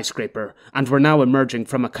skyscraper and were now emerging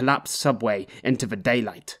from a collapsed subway into the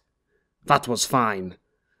daylight. That was fine.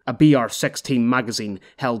 A BR-16 magazine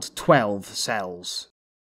held 12 cells.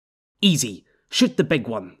 Easy. Shoot the big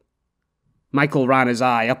one. Michael ran his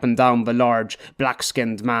eye up and down the large,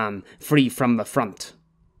 black-skinned man, free from the front.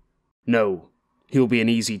 No, he'll be an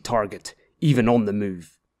easy target, even on the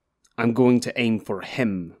move. I'm going to aim for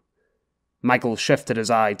him. Michael shifted his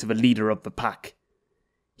eye to the leader of the pack.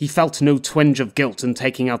 He felt no twinge of guilt in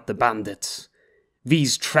taking out the bandits.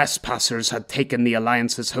 These trespassers had taken the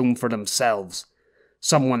Alliance's home for themselves.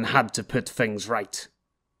 Someone had to put things right.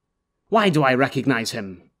 Why do I recognize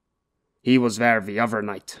him? He was there the other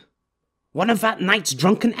night. One of that night's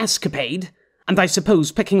drunken escapade? And I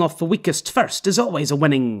suppose picking off the weakest first is always a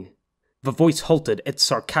winning... The voice halted its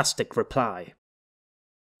sarcastic reply.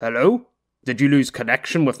 Hello? Did you lose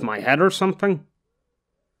connection with my head or something?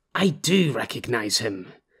 I do recognize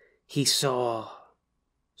him. He saw...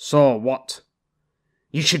 Saw what?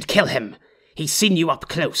 You should kill him. He's seen you up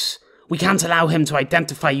close. We can't allow him to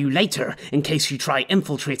identify you later in case you try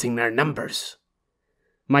infiltrating their numbers.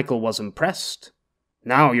 Michael was impressed.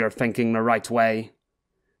 Now you're thinking the right way.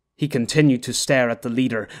 He continued to stare at the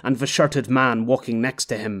leader and the shirted man walking next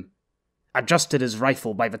to him. Adjusted his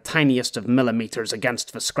rifle by the tiniest of millimeters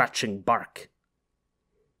against the scratching bark.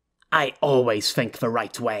 I always think the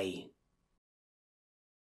right way.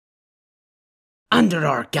 Under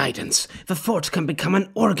our guidance, the fort can become an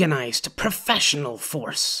organized, professional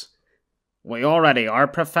force. We already are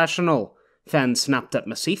professional, Fen snapped at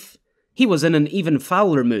Massif. He was in an even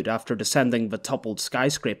fouler mood after descending the toppled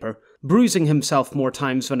skyscraper, bruising himself more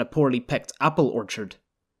times than a poorly picked apple orchard.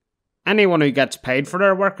 Anyone who gets paid for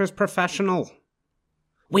their work is professional.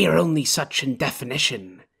 We are only such in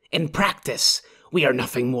definition. In practice, we are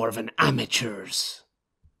nothing more than amateurs.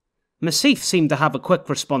 Massif seemed to have a quick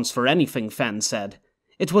response for anything Fen said.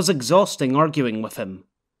 It was exhausting arguing with him.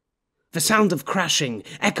 The sound of crashing,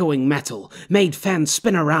 echoing metal made Fen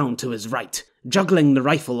spin around to his right, juggling the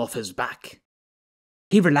rifle off his back.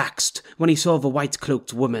 He relaxed when he saw the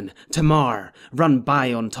white-cloaked woman, Tamar, run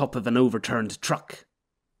by on top of an overturned truck.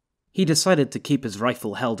 He decided to keep his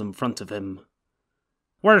rifle held in front of him.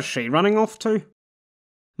 Where's she running off to?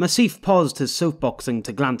 Massif paused his soapboxing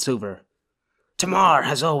to glance over. Tamar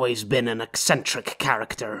has always been an eccentric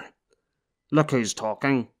character. Look who's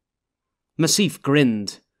talking. Massif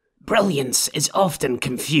grinned. Brilliance is often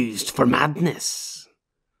confused for madness.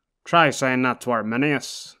 Try saying that to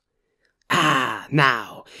Arminius.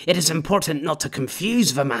 Now, it is important not to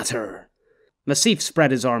confuse the matter. Massif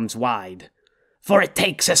spread his arms wide. For it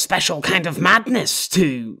takes a special kind of madness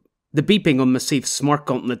to... The beeping on Massif's smart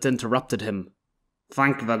gauntlet interrupted him.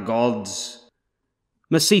 Thank the gods.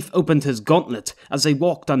 Massif opened his gauntlet as they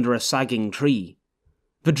walked under a sagging tree.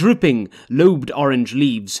 The drooping, lobed orange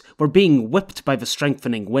leaves were being whipped by the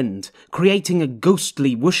strengthening wind, creating a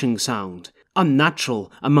ghostly whooshing sound,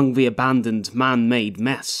 unnatural among the abandoned man-made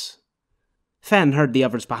mess. Fen heard the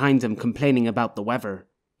others behind him complaining about the weather.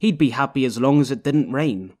 He'd be happy as long as it didn't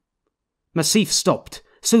rain. Massif stopped,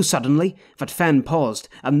 so suddenly that Fen paused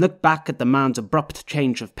and looked back at the man's abrupt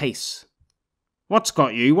change of pace. What's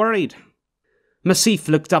got you worried? Massif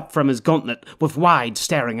looked up from his gauntlet with wide,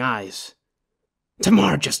 staring eyes.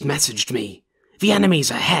 Tamar just messaged me. The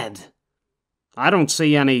enemy's ahead. I don't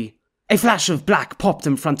see any... A flash of black popped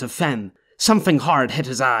in front of Fen. Something hard hit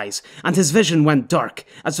his eyes, and his vision went dark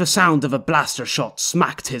as the sound of a blaster shot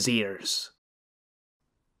smacked his ears.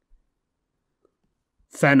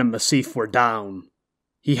 Fen and Massif were down.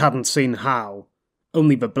 He hadn't seen how.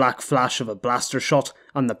 Only the black flash of a blaster shot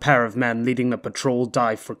and the pair of men leading the patrol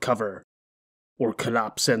dive for cover. Or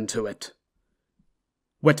collapse into it.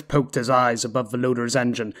 Wit poked his eyes above the loader's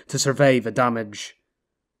engine to survey the damage.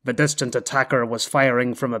 The distant attacker was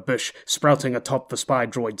firing from a bush sprouting atop the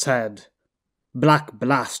Spi-Droid's head. Black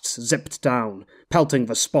blasts zipped down, pelting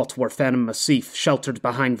the spot where Fen and Massif sheltered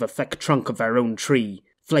behind the thick trunk of their own tree,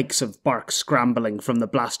 flakes of bark scrambling from the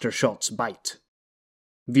blaster shot's bite.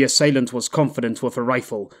 The assailant was confident with a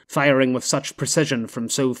rifle, firing with such precision from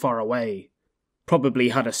so far away. Probably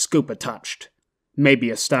had a scope attached. Maybe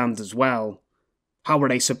a stand as well. How were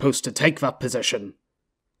they supposed to take that position?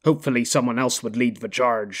 Hopefully someone else would lead the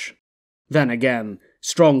charge. Then again,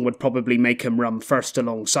 Strong would probably make him run first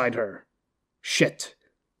alongside her. Shit.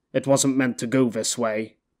 It wasn't meant to go this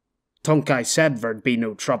way. Tonkai said there'd be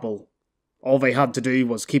no trouble. All they had to do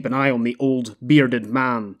was keep an eye on the old, bearded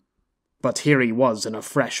man. But here he was in a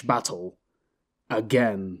fresh battle.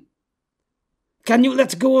 Again. Can you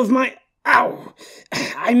let go of my... Ow!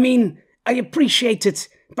 I mean, I appreciate it,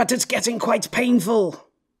 but it's getting quite painful.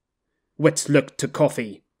 Wit looked to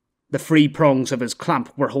Coffee. The free prongs of his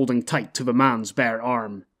clamp were holding tight to the man's bare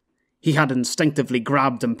arm. He had instinctively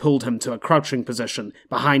grabbed and pulled him to a crouching position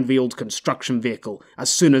behind the old construction vehicle as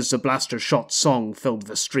soon as the blaster shot song filled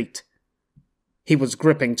the street. He was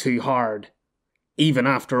gripping too hard. Even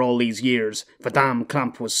after all these years, the damn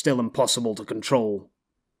clamp was still impossible to control.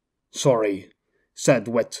 Sorry, said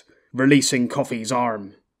Wit, releasing Coffee's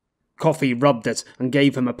arm. Coffee rubbed it and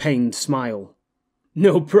gave him a pained smile.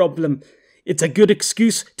 No problem. It's a good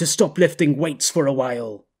excuse to stop lifting weights for a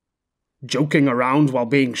while. Joking around while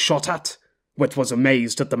being shot at? Wit was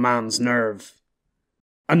amazed at the man's nerve.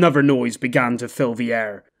 Another noise began to fill the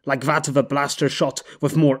air, like that of a blaster shot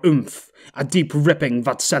with more oomph, a deep ripping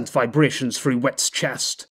that sent vibrations through Wit's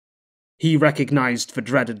chest. He recognized the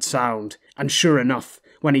dreaded sound, and sure enough,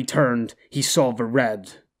 when he turned, he saw the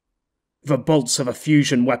red. The bolts of a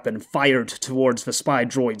fusion weapon fired towards the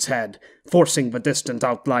Spi-Droid's head, forcing the distant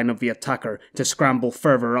outline of the attacker to scramble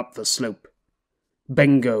further up the slope.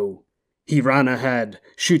 Bingo! He ran ahead,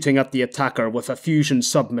 shooting at the attacker with a fusion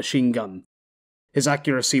submachine gun. His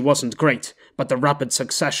accuracy wasn't great, but the rapid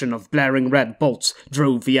succession of blaring red bolts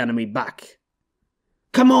drove the enemy back.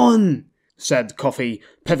 Come on, said Coffee,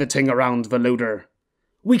 pivoting around the loader.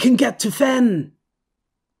 We can get to Fen.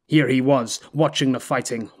 Here he was, watching the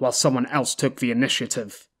fighting while someone else took the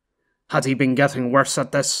initiative. Had he been getting worse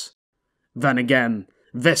at this? Then again,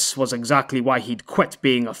 this was exactly why he'd quit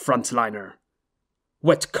being a frontliner.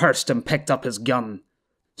 Wit cursed and picked up his gun.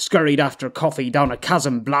 Scurried after Coffee down a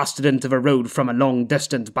chasm blasted into the road from a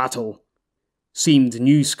long-distant battle. Seemed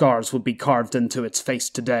new scars would be carved into its face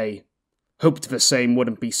today. Hoped the same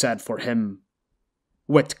wouldn't be said for him.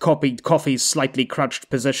 Wit copied Coffee's slightly crouched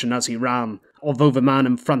position as he ran, although the man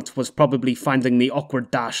in front was probably finding the awkward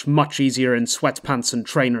dash much easier in sweatpants and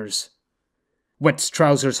trainers. Wit's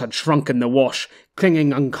trousers had shrunk in the wash,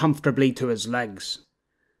 clinging uncomfortably to his legs.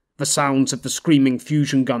 The sounds of the screaming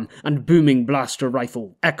fusion gun and booming blaster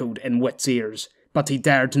rifle echoed in Wit's ears, but he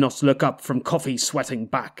dared not look up from Coffee sweating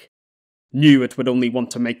back. Knew it would only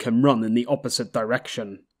want to make him run in the opposite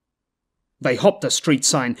direction. They hopped a street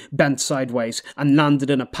sign, bent sideways, and landed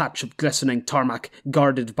in a patch of glistening tarmac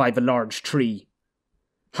guarded by the large tree.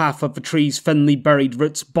 Half of the tree's thinly buried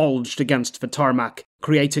roots bulged against the tarmac,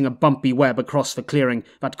 creating a bumpy web across the clearing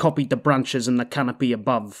that copied the branches in the canopy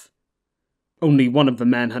above. Only one of the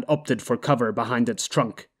men had opted for cover behind its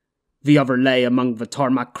trunk. The other lay among the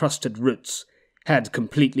tarmac-crusted roots, head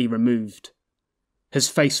completely removed. His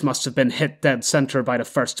face must have been hit dead center by the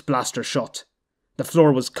first blaster shot. The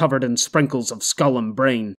floor was covered in sprinkles of skull and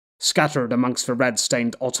brain, scattered amongst the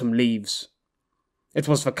red-stained autumn leaves. It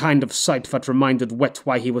was the kind of sight that reminded Wit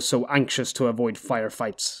why he was so anxious to avoid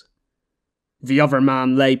firefights. The other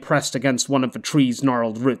man lay pressed against one of the tree's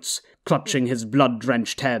gnarled roots, clutching his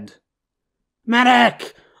blood-drenched head.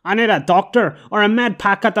 "Medic! I need a doctor, or a med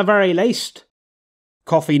pack at the very least."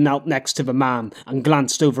 Coffee knelt next to the man and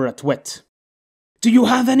glanced over at Wit. "Do you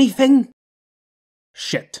have anything?"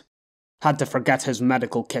 Shit. Had to forget his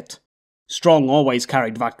medical kit. Strong always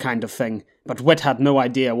carried that kind of thing, but Wit had no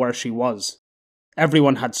idea where she was.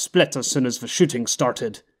 Everyone had split as soon as the shooting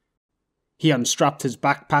started. He unstrapped his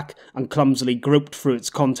backpack and clumsily groped through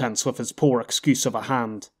its contents with his poor excuse of a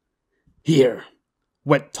hand. Here.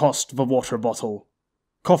 Wit tossed the water bottle.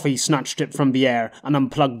 Coffee snatched it from the air and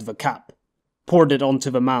unplugged the cap. Poured it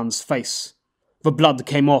onto the man's face. The blood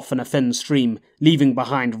came off in a thin stream, leaving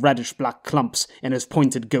behind reddish-black clumps in his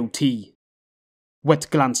pointed goatee. Wit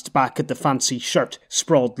glanced back at the fancy shirt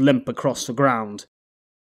sprawled limp across the ground.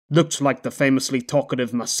 Looked like the famously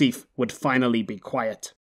talkative Massif would finally be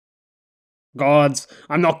quiet. "Gods,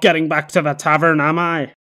 I'm not getting back to the tavern, am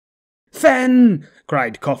I?" "Fen!"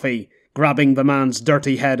 cried Coffee, grabbing the man's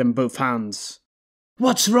dirty head in both hands.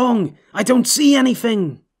 "What's wrong? I don't see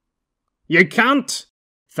anything." "You can't!"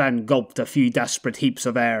 Fen gulped a few desperate heaps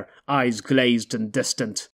of air, eyes glazed and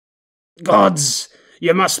distant. "Gods,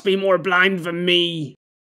 you must be more blind than me."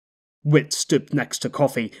 Wit stooped next to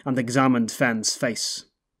Coffee and examined Fen's face.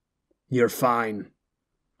 "You're fine."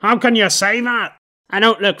 "How can you say that? I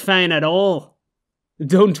don't look fine at all."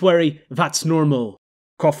 "Don't worry, that's normal,"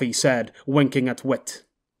 Coffee said, winking at Wit.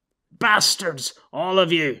 "Bastards, all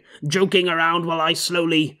of you, joking around while I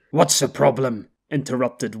slowly—" "What's the problem?"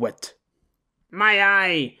 interrupted Wit. "My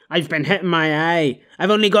eye! I've been hitting my eye. I've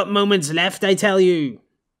only got moments left, I tell you."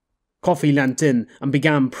 Coffee leant in and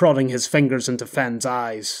began prodding his fingers into Fen's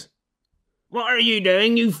eyes. "What are you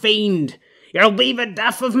doing, you fiend? You'll be the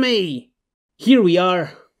death of me." "Here we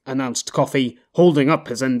are," announced Coffee, holding up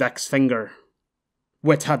his index finger.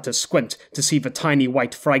 Wit had to squint to see the tiny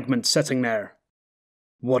white fragment sitting there.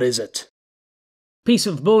 "What is it?" "Piece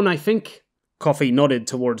of bone, I think." Coffee nodded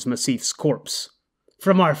towards Massif's corpse.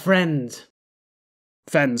 "From our friend."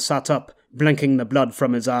 Fen sat up, blinking the blood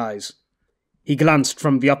from his eyes. He glanced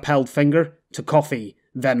from the upheld finger to Coffee,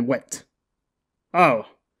 then Wit. "Oh,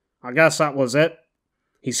 I guess that was it."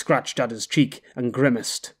 He scratched at his cheek and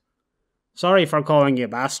grimaced. "Sorry for calling you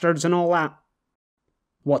bastards and all that."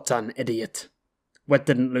 What an idiot. Wit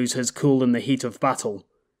didn't lose his cool in the heat of battle.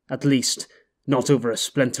 At least, not over a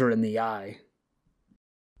splinter in the eye.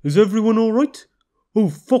 "Is everyone all right? Oh,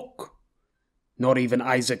 fuck." Not even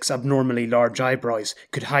Isaac's abnormally large eyebrows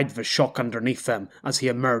could hide the shock underneath them as he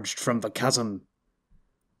emerged from the chasm.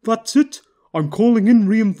 "That's it. I'm calling in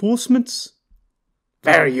reinforcements."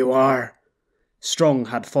 "There you are." Strong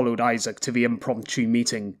had followed Isaac to the impromptu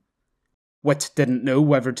meeting. Wit didn't know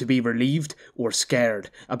whether to be relieved or scared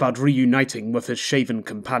about reuniting with his shaven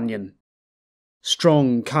companion.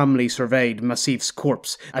 Strong calmly surveyed Massif's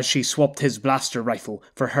corpse as she swapped his blaster rifle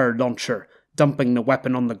for her launcher, dumping the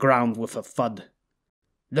weapon on the ground with a thud.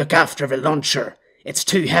 "Look after the launcher. It's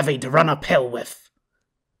too heavy to run uphill with."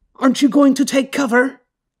 "Aren't you going to take cover?"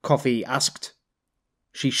 Coffee asked.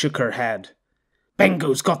 She shook her head.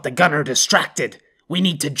 "Bengo's got the gunner distracted. We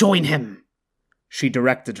need to join him." She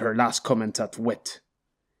directed her last comment at Wit.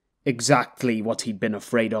 Exactly what he'd been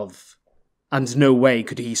afraid of. And no way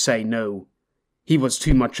could he say no. He was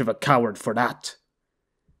too much of a coward for that.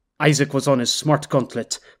 Isaac was on his smart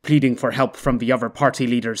gauntlet, pleading for help from the other party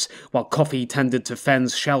leaders, while Coffee tended to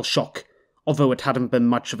Fen's shell shock, although it hadn't been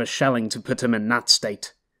much of a shelling to put him in that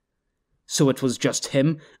state. So it was just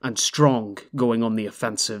him and Strong going on the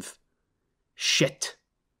offensive. Shit.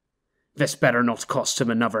 This better not cost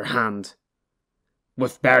him another hand.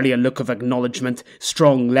 With barely a look of acknowledgement,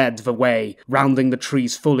 Strong led the way, rounding the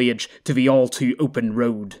tree's foliage to the all-too-open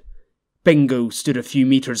road. Bingo stood a few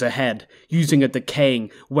meters ahead, using a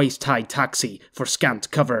decaying, waist-high taxi for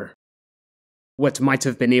scant cover. Wit might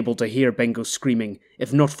have been able to hear Bingo screaming,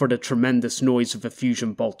 if not for the tremendous noise of the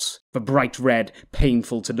fusion bolts, the bright red,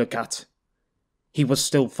 painful to look at. He was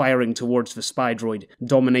still firing towards the Spi-Droid,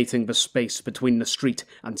 dominating the space between the street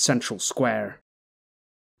and Central Square.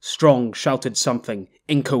 Strong shouted something,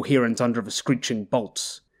 incoherent under the screeching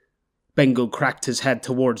bolts. Bingo cracked his head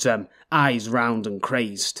towards them, eyes round and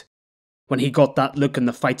crazed. When he got that look in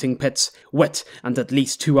the fighting pits, Wit and at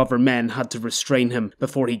least 2 other men had to restrain him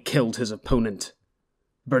before he killed his opponent.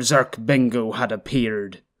 Berserk Bingo had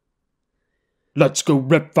appeared. "Let's go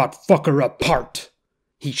rip that fucker apart!"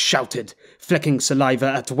 he shouted, flicking saliva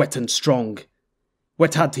at Wit and Strong.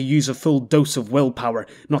 Wit had to use a full dose of willpower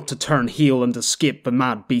not to turn heel and escape the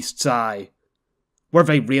mad beast's eye. Were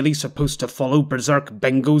they really supposed to follow Berserk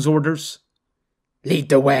Bingo's orders? "Lead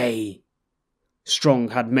the way." Strong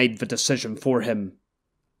had made the decision for him.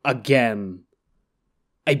 Again.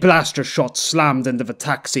 A blaster shot slammed into the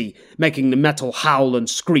taxi, making the metal howl and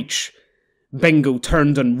screech. Bingo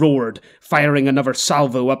turned and roared, firing another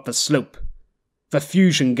salvo up the slope. The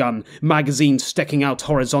fusion gun, magazine sticking out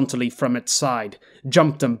horizontally from its side,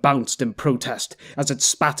 jumped and bounced in protest as it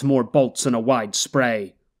spat more bolts in a wide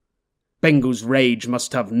spray. Bingo's rage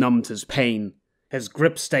must have numbed his pain. His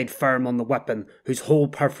grip stayed firm on the weapon, whose whole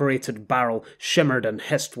perforated barrel shimmered and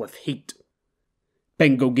hissed with heat.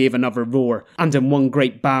 Bingo gave another roar, and in one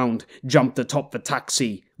great bound jumped atop the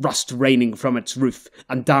taxi, rust raining from its roof,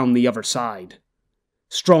 and down the other side.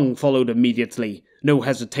 Strong followed immediately, no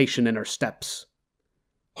hesitation in her steps.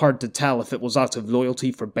 Hard to tell if it was out of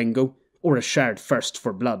loyalty for Bingo, or a shared thirst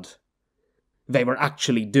for blood. They were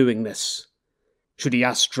actually doing this. Should he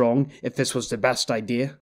ask Strong if this was the best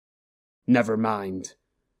idea? Never mind.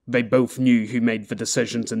 They both knew who made the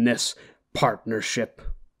decisions in this partnership.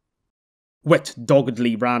 Wit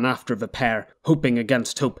doggedly ran after the pair, hoping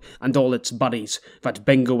against hope and all its buddies that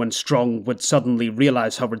Bingo and Strong would suddenly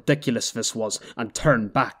realize how ridiculous this was and turn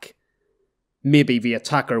back. Maybe the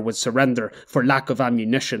attacker would surrender for lack of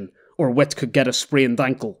ammunition, or Wit could get a sprained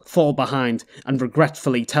ankle, fall behind, and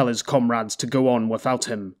regretfully tell his comrades to go on without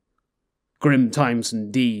him. Grim times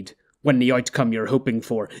indeed, when the outcome you're hoping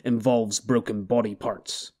for involves broken body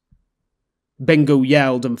parts. Bingo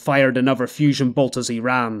yelled and fired another fusion bolt as he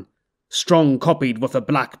ran. Strong copied with a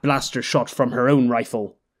black blaster shot from her own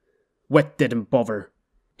rifle. Wit didn't bother.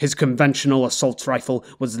 His conventional assault rifle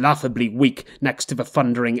was laughably weak next to the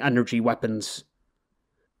thundering energy weapons.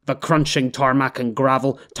 The crunching tarmac and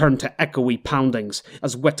gravel turned to echoey poundings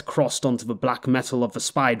as Wit crossed onto the black metal of the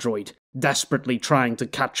Spi-Droid, desperately trying to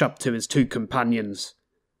catch up to his 2 companions.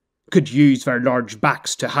 Could use their large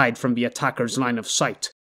backs to hide from the attacker's line of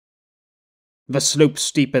sight. The slope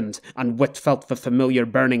steepened, and Wit felt the familiar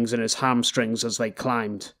burnings in his hamstrings as they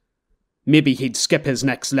climbed. Maybe he'd skip his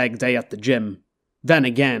next leg day at the gym. Then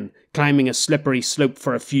again, climbing a slippery slope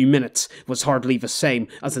for a few minutes was hardly the same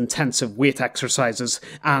as intensive weight exercises,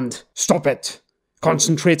 and— "Stop it!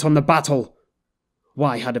 Concentrate on the battle!"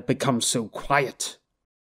 Why had it become so quiet?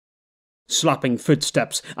 Slapping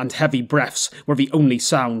footsteps and heavy breaths were the only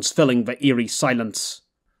sounds filling the eerie silence.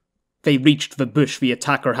 They reached the bush the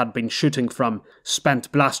attacker had been shooting from,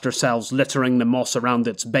 spent blaster cells littering the moss around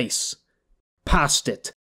its base. Past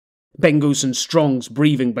it. Bingo's and Strong's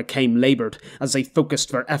breathing became laboured as they focused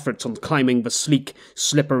their efforts on climbing the sleek,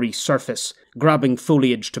 slippery surface, grabbing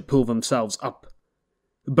foliage to pull themselves up.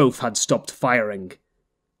 Both had stopped firing,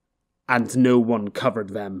 and no one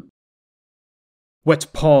covered them. Wit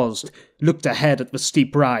paused, looked ahead at the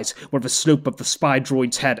steep rise where the slope of the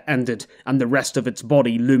Spi-Droid's head ended and the rest of its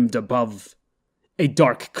body loomed above. A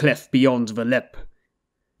dark cliff beyond the lip.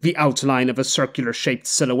 The outline of a circular-shaped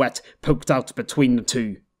silhouette poked out between the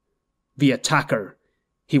two. The attacker,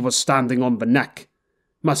 he was standing on the neck,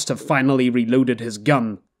 must have finally reloaded his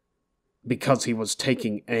gun, because he was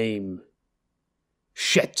taking aim.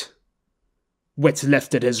 Shit! Wit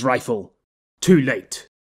lifted his rifle. Too late.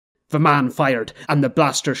 The man fired, and the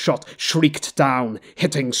blaster shot shrieked down,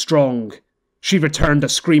 hitting Strong. She returned a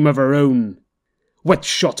scream of her own. Wit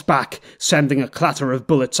shot back, sending a clatter of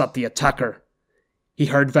bullets at the attacker. He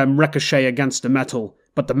heard them ricochet against the metal,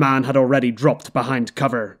 but the man had already dropped behind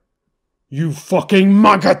cover. "You fucking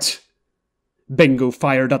maggot!" Bingo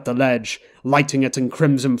fired at the ledge, lighting it in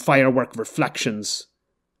crimson firework reflections.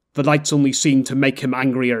 The lights only seemed to make him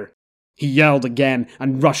angrier. He yelled again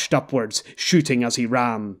and rushed upwards, shooting as he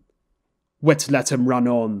ran. Wit let him run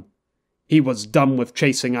on. He was done with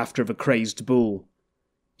chasing after the crazed bull.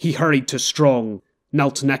 He hurried to Strong,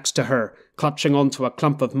 knelt next to her, clutching onto a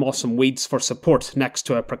clump of moss and weeds for support next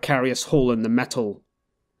to a precarious hole in the metal.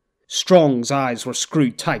 Strong's eyes were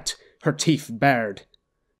screwed tight, her teeth bared.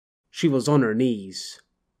 She was on her knees,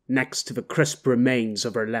 next to the crisp remains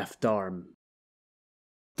of her left arm.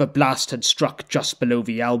 The blast had struck just below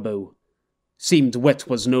the elbow. Seemed Wit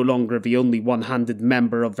was no longer the only one-handed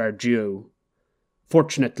member of their duo.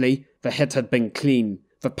 Fortunately, the hit had been clean,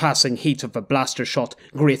 the passing heat of the blaster shot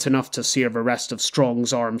great enough to sear the rest of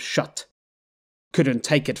Strong's arm shut. Couldn't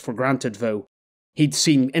take it for granted, though. He'd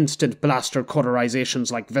seen instant blaster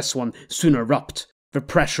cauterizations like this one soon erupt, the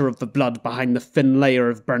pressure of the blood behind the thin layer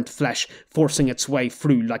of burnt flesh forcing its way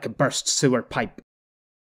through like a burst sewer pipe.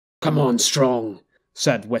 "Come on, Strong,"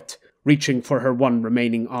 said Wit, reaching for her one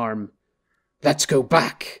remaining arm. "Let's go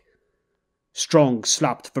back." Strong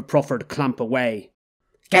slapped the proffered clamp away.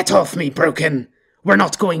 "Get off me, Broken! We're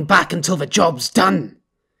not going back until the job's done."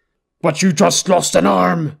 "But you just lost an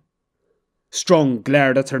arm!" Strong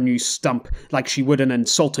glared at her new stump like she would an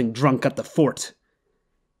insulting drunk at the fort.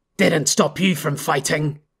 "Didn't stop you from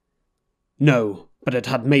fighting." No, but it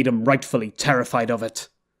had made him rightfully terrified of it.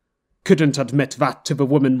 Couldn't admit that to the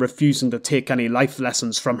woman refusing to take any life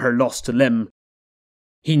lessons from her lost limb.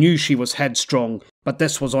 He knew she was headstrong, but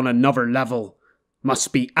this was on another level.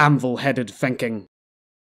 Must be anvil-headed thinking.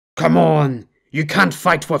 "Come on, you can't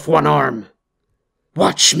fight with one arm.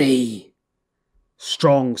 Watch me."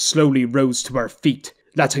 Strong slowly rose to her feet,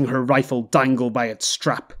 letting her rifle dangle by its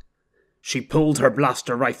strap. She pulled her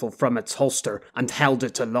blaster rifle from its holster and held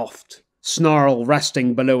it aloft, snarl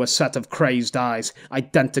resting below a set of crazed eyes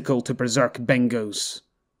identical to Berserk Bingo's.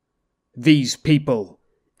 These people,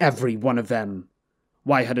 every one of them.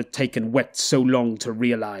 Why had it taken Wit so long to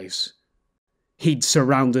realize? He'd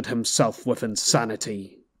surrounded himself with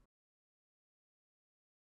insanity.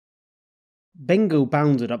 Bingo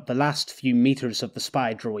bounded up the last few meters of the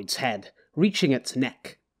Spi-Droid's head, reaching its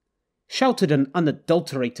neck. Shouted an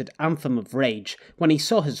unadulterated anthem of rage when he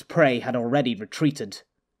saw his prey had already retreated.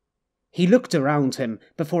 He looked around him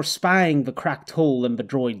before spying the cracked hole in the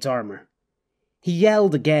droid's armor. He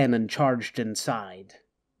yelled again and charged inside.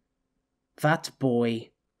 That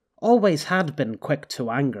boy always had been quick to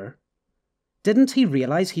anger. Didn't he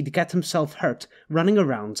realize he'd get himself hurt running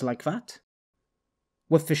around like that?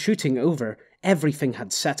 With the shooting over, everything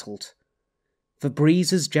had settled. The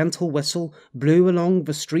breeze's gentle whistle blew along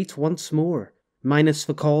the street once more, minus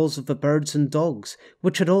the calls of the birds and dogs,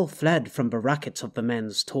 which had all fled from the racket of the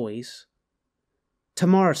men's toys.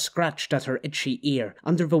 Tamar scratched at her itchy ear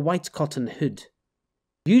under the white cotton hood.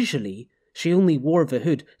 Usually, she only wore the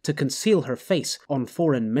hood to conceal her face on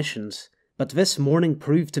foreign missions, but this morning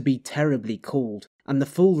proved to be terribly cold, and the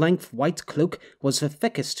full-length white cloak was the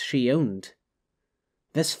thickest she owned.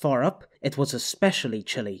 This far up, it was especially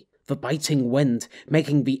chilly, the biting wind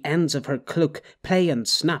making the ends of her cloak play and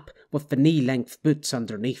snap with the knee-length boots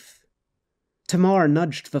underneath. Tamar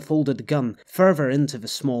nudged the folded gun further into the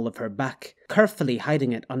small of her back, carefully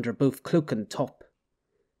hiding it under both cloak and top.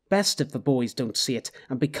 Best if the boys don't see it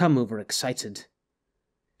and become overexcited.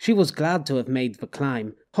 She was glad to have made the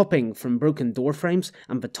climb, hopping from broken doorframes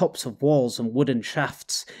and the tops of walls and wooden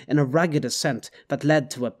shafts in a ragged ascent that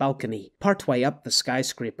led to a balcony partway up the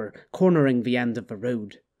skyscraper, cornering the end of the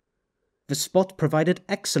road. The spot provided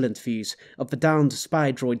excellent views of the downed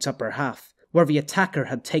Spi-Droid's upper half, where the attacker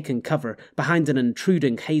had taken cover behind an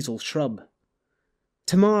intruding hazel shrub.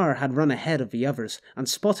 Tamar had run ahead of the others and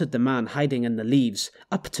spotted the man hiding in the leaves,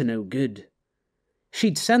 up to no good.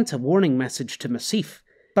 She'd sent a warning message to Massif,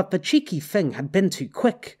 but the cheeky thing had been too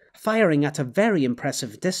quick, firing at a very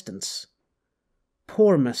impressive distance.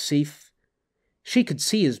 Poor Massif. She could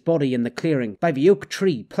see his body in the clearing by the oak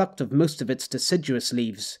tree plucked of most of its deciduous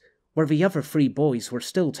leaves, where the other 3 boys were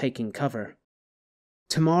still taking cover.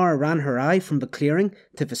 Tamar ran her eye from the clearing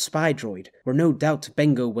to the Spi-Droid, where no doubt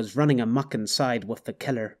Bingo was running amok inside with the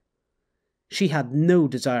killer. She had no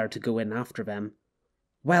desire to go in after them.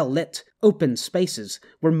 Well-lit, open spaces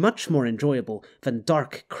were much more enjoyable than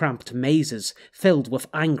dark, cramped mazes filled with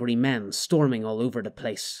angry men storming all over the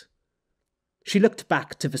place. She looked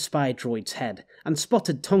back to the Spi-Droid's head and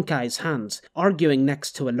spotted Tonkai's hands arguing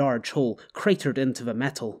next to a large hole cratered into the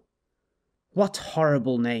metal. What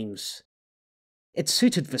horrible names! It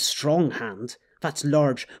suited the strong hand, that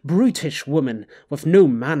large, brutish woman with no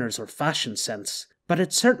manners or fashion sense, but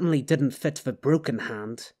it certainly didn't fit the broken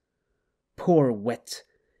hand. Poor Wit,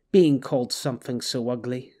 being called something so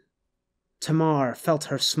ugly. Tamar felt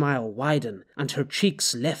her smile widen and her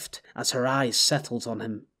cheeks lift as her eyes settled on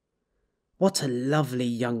him. What a lovely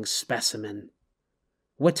young specimen.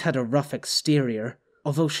 Wit had a rough exterior,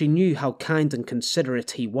 although she knew how kind and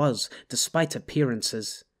considerate he was despite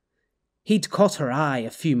appearances. He'd caught her eye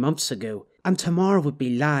a few months ago, and Tamar would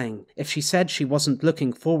be lying if she said she wasn't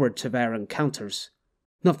looking forward to their encounters.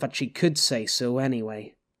 Not that she could say so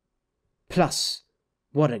anyway. Plus,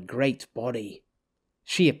 what a great body.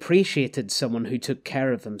 She appreciated someone who took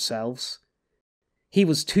care of themselves. He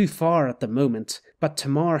was too far at the moment, but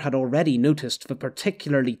Tamar had already noticed the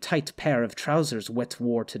particularly tight pair of trousers Wit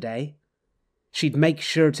wore today. She'd make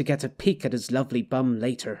sure to get a peek at his lovely bum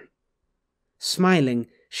later. Smiling,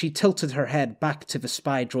 she tilted her head back to the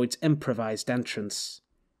Spi-Droid's improvised entrance.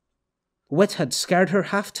 Wit had scared her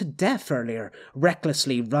half to death earlier,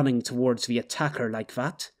 recklessly running towards the attacker like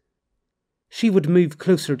that. She would move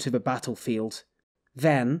closer to the battlefield.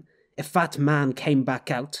 Then, if that man came back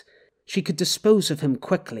out, she could dispose of him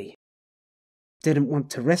quickly. Didn't want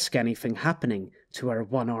to risk anything happening to her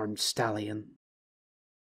one-armed stallion.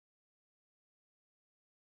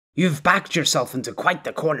 You've backed yourself into quite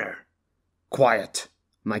the corner. Quiet,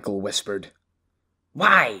 Michael whispered.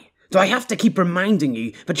 Why? Do I have to keep reminding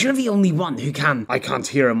you that you're the only one who can— I can't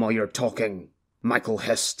hear him while you're talking, Michael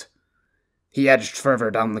hissed. He edged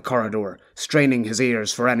further down the corridor, straining his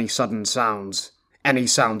ears for any sudden sounds. Any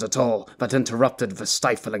sound at all that interrupted the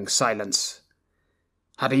stifling silence.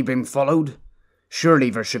 Had he been followed? Surely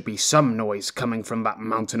there should be some noise coming from that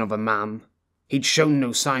mountain of a man. He'd shown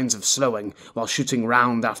no signs of slowing while shooting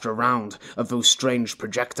round after round of those strange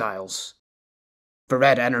projectiles. The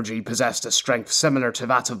red energy possessed a strength similar to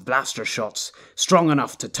that of blaster shots, strong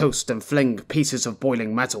enough to toast and fling pieces of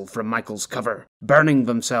boiling metal from Michael's cover, burning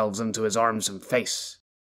themselves into his arms and face.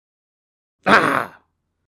 Ah!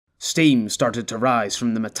 Steam started to rise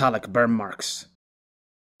from the metallic burn marks.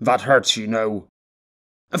 That hurts, you know.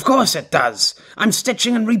 Of course it does. I'm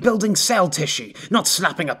stitching and rebuilding cell tissue, not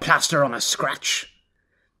slapping a plaster on a scratch.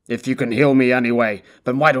 If you can heal me anyway,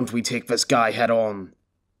 then why don't we take this guy head on?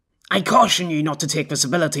 I caution you not to take this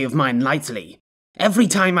ability of mine lightly. Every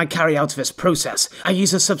time I carry out this process, I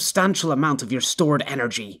use a substantial amount of your stored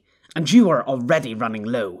energy, and you are already running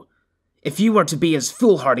low. If you were to be as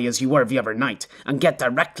foolhardy as you were the other night, and get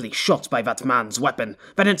directly shot by that man's weapon,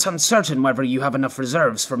 then it's uncertain whether you have enough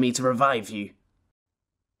reserves for me to revive you.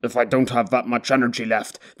 If I don't have that much energy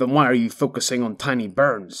left, then why are you focusing on tiny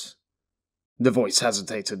burns? The voice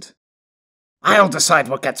hesitated. I'll decide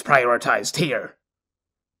what gets prioritized here.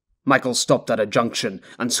 Michael stopped at a junction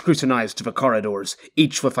and scrutinized the corridors,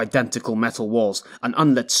 each with identical metal walls and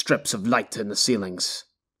unlit strips of light in the ceilings.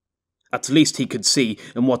 At least he could see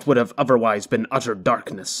in what would have otherwise been utter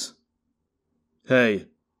darkness. Hey,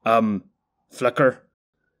 Flicker?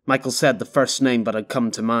 Michael said the first name that had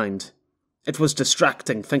come to mind. It was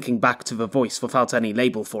distracting thinking back to the voice without any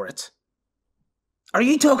label for it. Are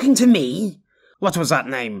you talking to me? What was that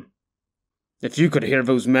name? If you could hear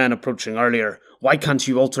those men approaching earlier, why can't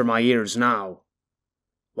you alter my ears now?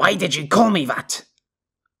 Why did you call me that?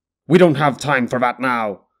 We don't have time for that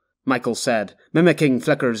now, Michael said, mimicking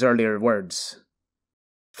Flicker's earlier words.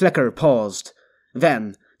 Flicker paused,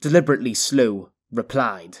 then, deliberately slow,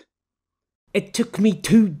 replied. It took me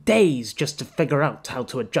 2 days just to figure out how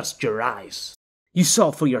to adjust your eyes. You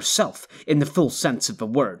saw for yourself, in the full sense of the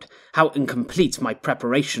word, how incomplete my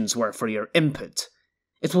preparations were for your input.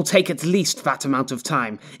 It will take at least that amount of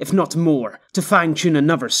time, if not more, to fine-tune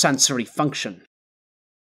another sensory function.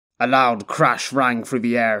 A loud crash rang through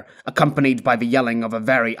the air, accompanied by the yelling of a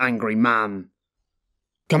very angry man.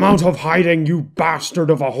 Come out of hiding, you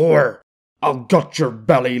bastard of a whore! I'll gut your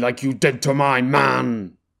belly like you did to my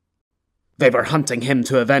man! They were hunting him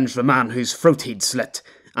to avenge the man whose throat he'd slit,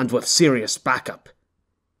 and with serious backup.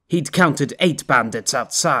 He'd counted 8 bandits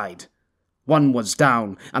outside. 1 was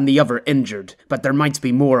down, and the other injured, but there might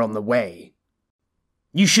be more on the way.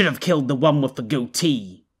 You should have killed the one with the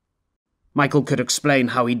goatee. Michael could explain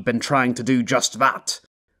how he'd been trying to do just that.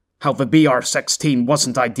 How the BR-16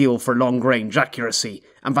 wasn't ideal for long-range accuracy,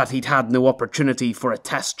 and that he'd had no opportunity for a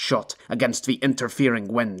test shot against the interfering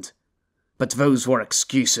wind. But those were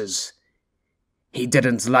excuses. He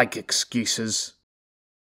didn't like excuses.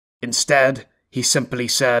 Instead, he simply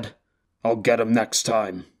said, I'll get him next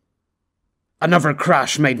time. Another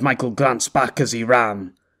crash made Michael glance back as he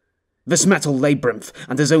ran. This metal labyrinth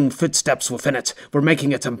and his own footsteps within it were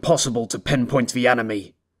making it impossible to pinpoint the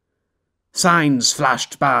enemy. Signs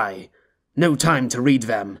flashed by. No time to read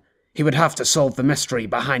them. He would have to solve the mystery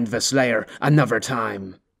behind this layer another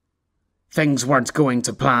time. Things weren't going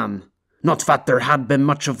to plan. Not that there had been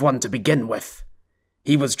much of one to begin with.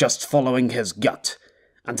 He was just following his gut,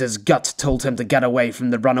 and his gut told him to get away from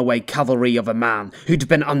the runaway cavalry of a man who'd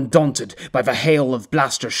been undaunted by the hail of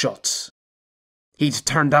blaster shots. He'd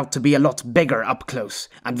turned out to be a lot bigger up close,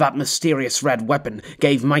 and that mysterious red weapon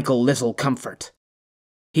gave Michael little comfort.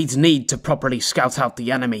 He'd need to properly scout out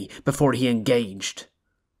the enemy before he engaged.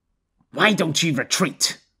 Why don't you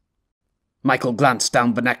retreat? Michael glanced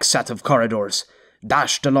down the next set of corridors,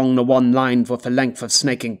 dashed along the one lined with a length of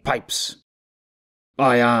snaking pipes.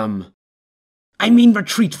 I mean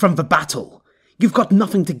retreat from the battle. You've got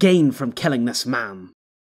nothing to gain from killing this man.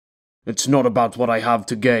 It's not about what I have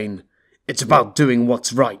to gain. It's about doing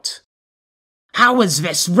what's right. How is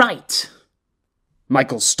this right?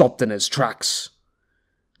 Michael stopped in his tracks.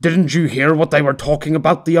 Didn't you hear what they were talking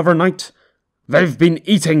about the other night? They've been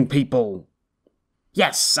eating people.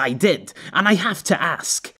 Yes, I did, and I have to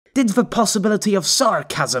ask, did the possibility of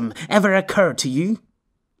sarcasm ever occur to you?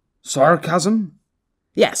 Sarcasm?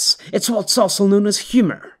 Yes, it's what's also known as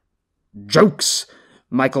humour. Jokes?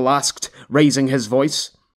 Michael asked, raising his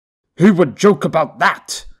voice. Who would joke about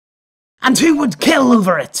that? And who would kill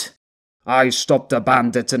over it? I stopped a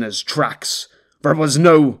bandit in his tracks. There was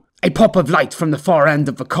no... A pop of light from the far end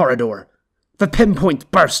of the corridor. The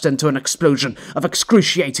pinpoint burst into an explosion of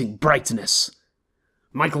excruciating brightness.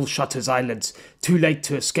 Michael shut his eyelids, too late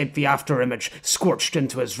to escape the afterimage scorched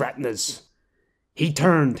into his retinas. He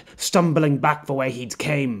turned, stumbling back the way he'd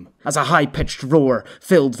came, as a high-pitched roar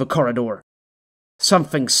filled the corridor.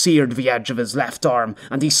 Something seared the edge of his left arm,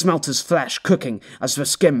 and he smelt his flesh cooking as the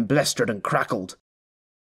skin blistered and crackled.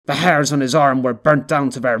 The hairs on his arm were burnt down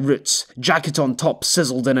to their roots, jacket on top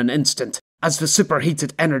sizzled in an instant, as the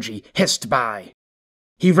superheated energy hissed by.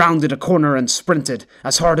 He rounded a corner and sprinted,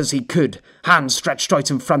 as hard as he could, hands stretched out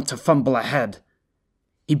in front to fumble ahead.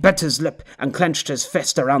 He bit his lip and clenched his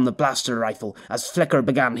fist around the blaster rifle as flicker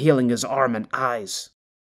began healing his arm and eyes.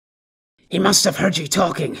 He must have heard you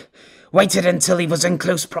talking. Waited until he was in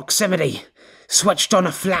close proximity. Switched on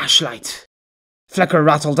a flashlight. Flicker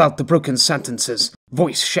rattled out the broken sentences,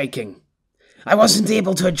 voice shaking. I wasn't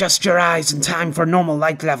able to adjust your eyes in time for normal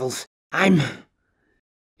light levels.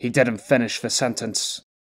 He didn't finish the sentence.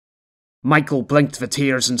 Michael blinked the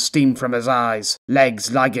tears and steam from his eyes,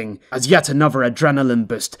 legs lagging, as yet another adrenaline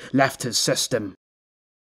boost left his system.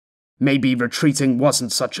 Maybe retreating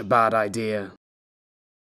wasn't such a bad idea.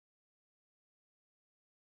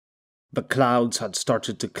 The clouds had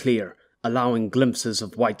started to clear, allowing glimpses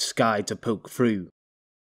of white sky to poke through.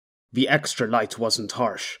 The extra light wasn't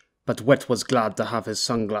harsh, but Whit was glad to have his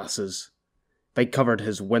sunglasses. They covered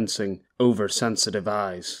his wincing, oversensitive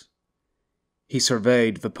eyes. He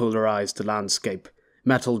surveyed the polarized landscape,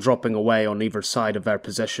 metal dropping away on either side of their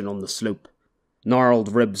position on the slope,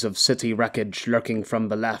 gnarled ribs of city wreckage lurking from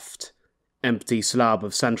the left, empty slab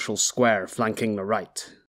of central square flanking the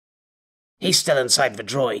right. He's still inside the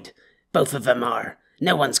droid. Both of them are.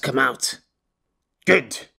 No one's come out.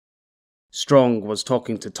 Good. Strong was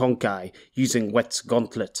talking to Tonkai, using Whit's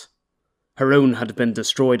gauntlet. Her own had been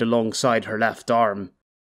destroyed alongside her left arm.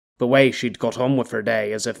 The way she'd got on with her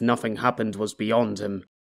day as if nothing happened was beyond him.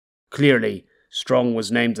 Clearly, Strong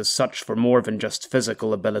was named as such for more than just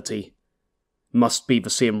physical ability. Must be the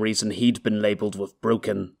same reason he'd been labelled with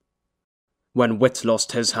broken. When Whit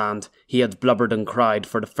lost his hand, he had blubbered and cried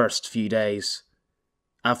for the first few days.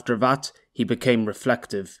 After that, he became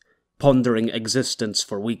reflective, pondering existence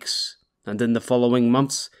for weeks, and in the following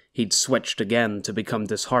months, he'd switched again to become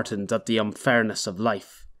disheartened at the unfairness of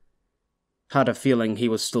life. Had a feeling he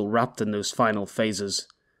was still wrapped in those final phases,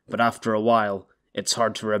 but after a while, it's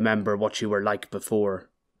hard to remember what you were like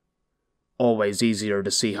before. Always easier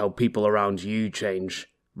to see how people around you change,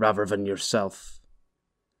 rather than yourself.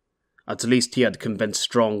 At least he had convinced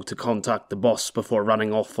Strong to contact the boss before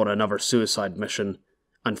running off on another suicide mission,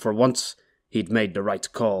 and for once, he'd made the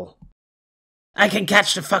right call. I can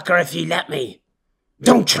catch the fucker if you let me.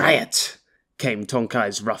 Don't try it, came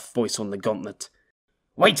Tonkai's rough voice on the gauntlet.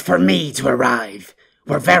 Wait for me to arrive.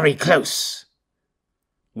 We're very close.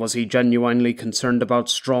 Was he genuinely concerned about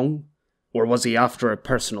Strong? Or was he after a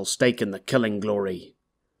personal stake in the killing glory?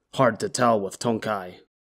 Hard to tell with Tonkai.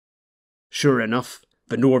 Sure enough,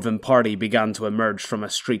 the Northern Party began to emerge from a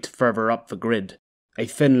street further up the grid, a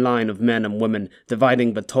thin line of men and women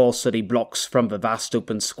dividing the tall city blocks from the vast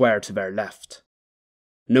open square to their left.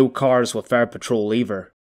 No cars with air patrol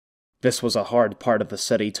either. This was a hard part of the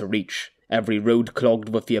city to reach, every road clogged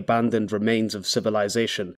with the abandoned remains of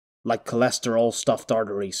civilization, like cholesterol-stuffed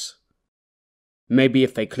arteries. Maybe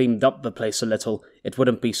if they cleaned up the place a little, it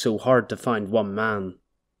wouldn't be so hard to find one man.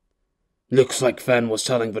 Looks like Fen was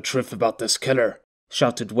telling the truth about this killer,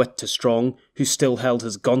 shouted Whit to Strong, who still held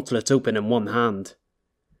his gauntlet open in one hand.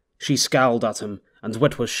 She scowled at him, and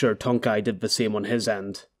Whit was sure Tonkai did the same on his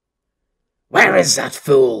end. Where is that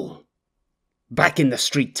fool? Back in the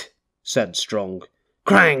street, said Strong,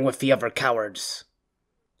 crying with the other cowards.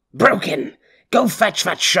 Broken! Go fetch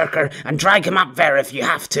that shirker and drag him up there if you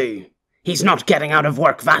have to. He's not getting out of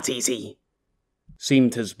work that easy.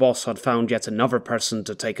 Seemed his boss had found yet another person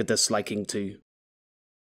to take a disliking to.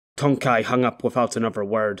 Tonkai hung up without another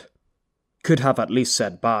word. Could have at least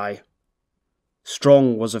said bye.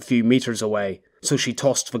 Strong was a few meters away, so she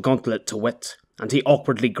tossed the gauntlet to Wit, and he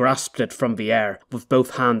awkwardly grasped it from the air with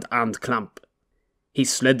both hand and clamp. He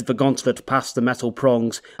slid the gauntlet past the metal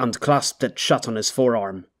prongs and clasped it shut on his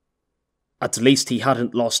forearm. At least he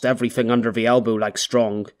hadn't lost everything under the elbow like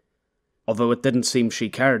Strong, although it didn't seem she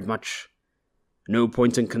cared much. No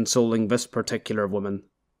point in consoling this particular woman.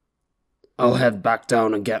 "I'll head back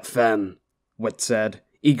down and get Fen," Wit said,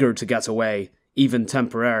 eager to get away, even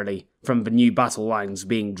temporarily, from the new battle lines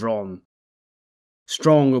being drawn.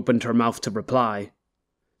 Strong opened her mouth to reply,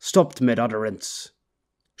 stopped mid-utterance.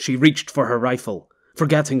 She reached for her rifle,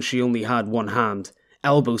 forgetting she only had one hand,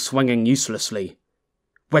 elbow swinging uselessly.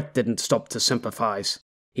 Wit didn't stop to sympathize.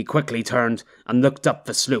 He quickly turned and looked up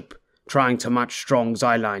the slope, trying to match Strong's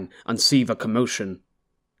eyeline and see the commotion.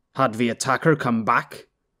 Had the attacker come back?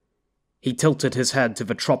 He tilted his head to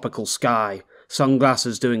the tropical sky,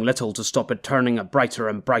 sunglasses doing little to stop it turning a brighter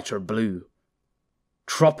and brighter blue.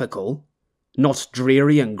 Tropical? Not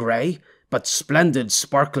dreary and grey, but splendid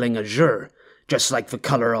sparkling azure, just like the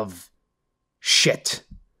colour of... shit.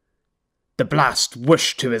 The blast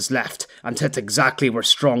whooshed to his left and hit exactly where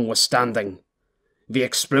Strong was standing. The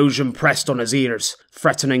explosion pressed on his ears,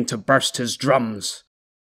 threatening to burst his drums.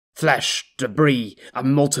 Flesh, debris,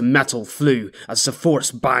 and molten metal flew as the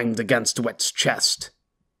force banged against Wit's chest.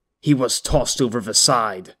 He was tossed over the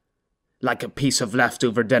side, like a piece of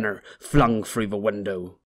leftover dinner flung through the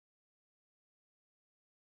window.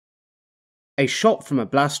 A shot from a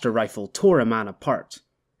blaster rifle tore a man apart,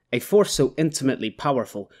 a force so intimately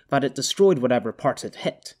powerful that it destroyed whatever part it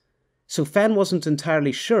hit, so Fen wasn't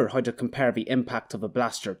entirely sure how to compare the impact of a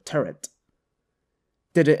blaster turret.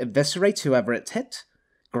 Did it eviscerate whoever it hit,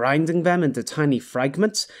 grinding them into tiny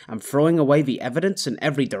fragments and throwing away the evidence in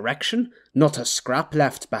every direction, not a scrap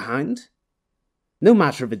left behind? No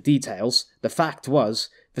matter the details, the fact was,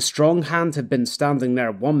 the strong hand had been standing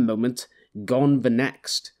there one moment, gone the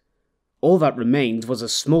next. All that remained was a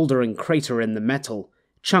smouldering crater in the metal,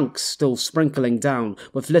 chunks still sprinkling down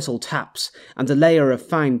with little taps, and a layer of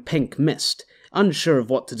fine pink mist, unsure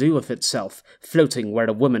of what to do with itself, floating where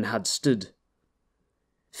the woman had stood.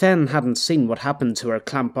 Fen hadn't seen what happened to her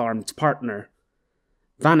clamp-armed partner.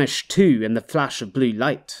 Vanished too in the flash of blue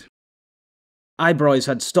light. Eyebrows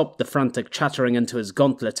had stopped the frantic chattering into his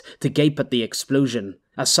gauntlet to gape at the explosion,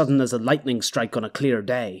 as sudden as a lightning strike on a clear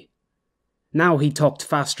day. Now he talked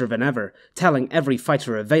faster than ever, telling every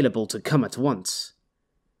fighter available to come at once.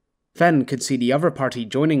 Fen could see the other party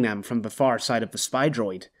joining them from the far side of the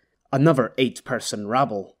Spi-Droid, another 8-person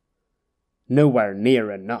rabble. Nowhere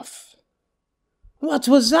near enough. "What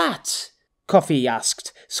was that?" Coffee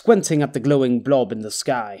asked, squinting at the glowing blob in the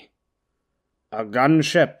sky. "A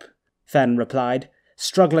gunship," Fen replied,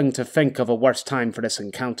 struggling to think of a worse time for this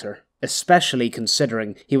encounter, especially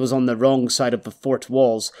considering he was on the wrong side of the fort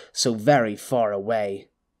walls so very far away.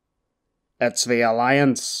 "It's the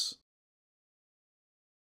Alliance."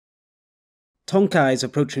 Tonkai's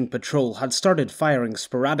approaching patrol had started firing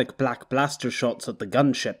sporadic black blaster shots at the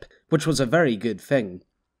gunship, which was a very good thing.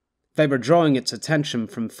 They were drawing its attention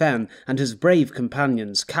from Fen and his brave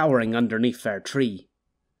companions cowering underneath their tree.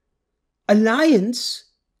 "Alliance?"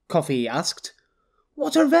 Coffee asked.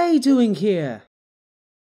 "What are they doing here?"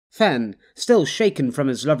 Fen, still shaken from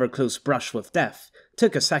his lover-close brush with death,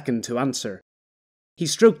 took a second to answer. He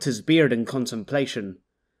stroked his beard in contemplation,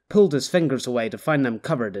 pulled his fingers away to find them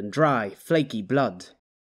covered in dry, flaky blood.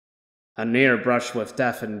 "A near brush with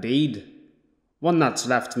death indeed. One that's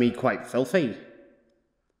left me quite filthy."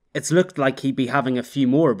 It looked like he'd be having a few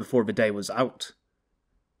more before the day was out.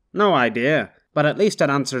 "No idea, but at least it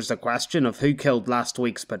answers the question of who killed last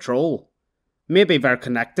week's patrol. Maybe they're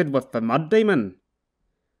connected with the Mud Demon."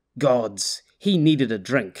 Gods, he needed a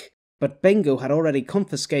drink, but Bingo had already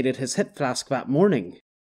confiscated his hip flask that morning.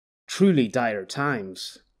 Truly dire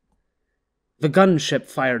times. The gunship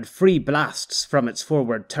fired 3 blasts from its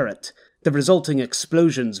forward turret, the resulting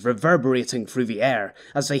explosions reverberating through the air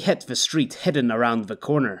as they hit the street hidden around the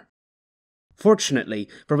corner. Fortunately,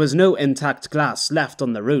 there was no intact glass left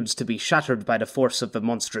on the roads to be shattered by the force of the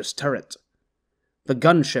monstrous turret. The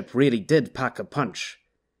gunship really did pack a punch.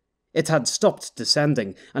 It had stopped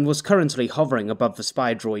descending and was currently hovering above the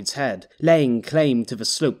Spi-Droid's head, laying claim to the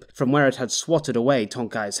slope from where it had swatted away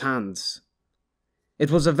Tonkai's hands.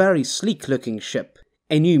 It was a very sleek-looking ship,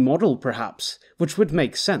 a new model perhaps, which would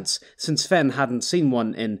make sense since Fen hadn't seen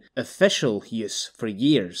one in official use for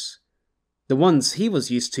years. The ones he was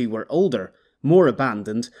used to were older, more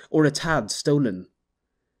abandoned, or a tad stolen.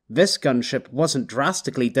 This gunship wasn't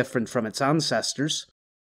drastically different from its ancestors.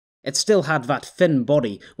 It still had that thin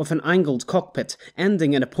body with an angled cockpit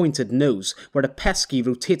ending in a pointed nose where a pesky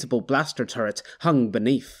rotatable blaster turret hung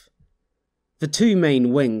beneath. The two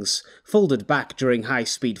main wings, folded back during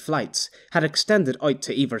high-speed flights, had extended out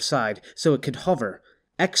to either side so it could hover,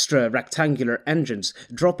 extra rectangular engines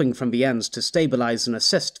dropping from the ends to stabilize and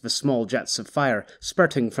assist the small jets of fire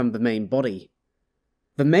spurting from the main body.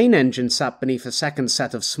 The main engine sat beneath a second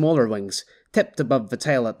set of smaller wings, tipped above the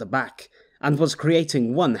tail at the back, and was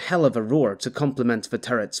creating one hell of a roar to complement the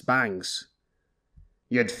turret's bangs.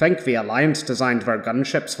 You'd think the Alliance designed their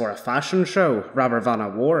gunships for a fashion show rather than a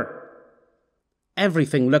war.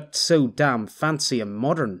 Everything looked so damn fancy and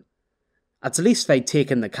modern. At least they'd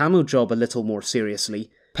taken the camo job a little more seriously,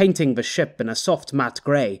 painting the ship in a soft matte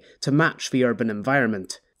grey to match the urban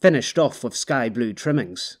environment, finished off with sky blue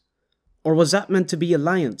trimmings. Or was that meant to be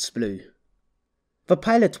Alliance blue? The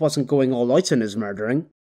pilot wasn't going all out in his murdering.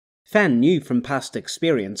 Fen knew from past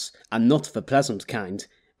experience, and not the pleasant kind,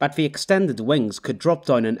 that the extended wings could drop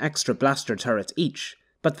down an extra blaster turret each,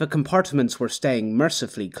 but the compartments were staying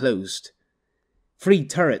mercifully closed. 3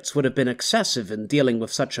 turrets would have been excessive in dealing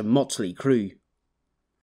with such a motley crew.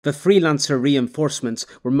 The freelancer reinforcements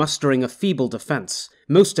were mustering a feeble defence,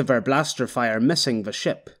 most of their blaster fire missing the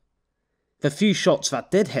ship. The few shots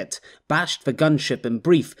that did hit bashed the gunship in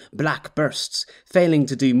brief, black bursts, failing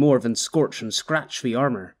to do more than scorch and scratch the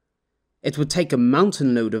armour. It would take a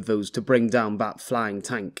mountain load of those to bring down that flying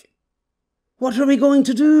tank. "What are we going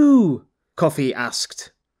to do?" Coffee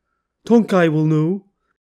asked. Tonkai will know.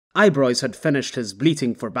 Eyebrows had finished his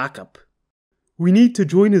bleating for backup. We need to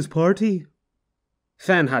join his party.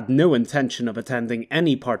 Fen had no intention of attending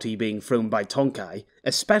any party being thrown by Tonkai,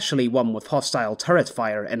 especially one with hostile turret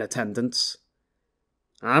fire in attendance.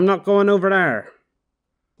 I'm not going over there.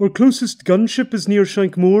 Our closest gunship is near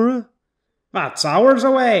Shankmora. That's hours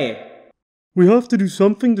away. We have to do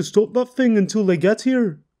something to stop that thing until they get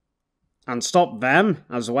here. And stop them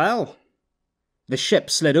as well. The ship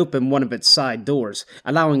slid open one of its side doors,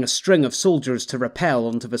 allowing a string of soldiers to rappel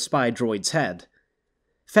onto the Spi-Droid's head.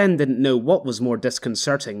 Fen didn't know what was more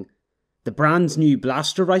disconcerting, the brand new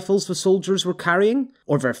blaster rifles the soldiers were carrying,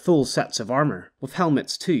 or their full sets of armour, with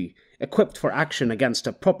helmets too, equipped for action against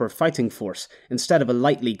a proper fighting force instead of a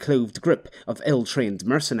lightly clothed group of ill-trained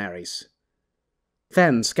mercenaries.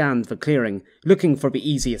 Fen scanned the clearing, looking for the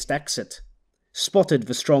easiest exit. Spotted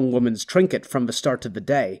the strong woman's trinket from the start of the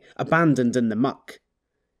day, abandoned in the muck.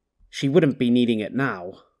 She wouldn't be needing it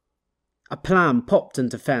now. A plan popped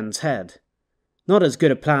into Fen's head. Not as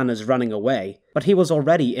good a plan as running away, but he was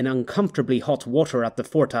already in uncomfortably hot water at the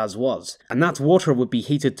fort as was, and that water would be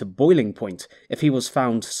heated to boiling point if he was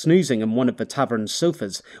found snoozing in one of the tavern's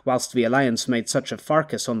sofas whilst the Alliance made such a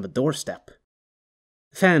fracas on the doorstep.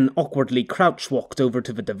 Fen awkwardly crouch-walked over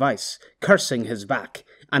to the device, cursing his back,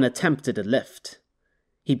 and attempted a lift.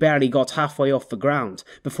 He barely got halfway off the ground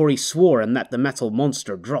before he swore and let the metal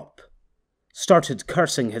monster drop. Started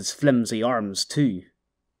cursing his flimsy arms too.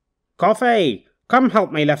 "Coffee! Come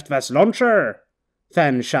help me lift this launcher!"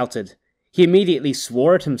 Fen shouted. He immediately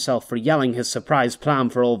swore at himself for yelling his surprise plan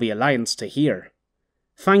for all the Alliance to hear.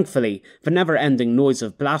 Thankfully, the never-ending noise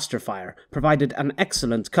of blaster fire provided an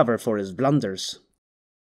excellent cover for his blunders.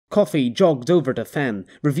 Coffee jogged over to Fen,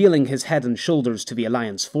 revealing his head and shoulders to the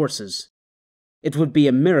Alliance forces. It would be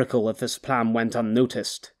a miracle if this plan went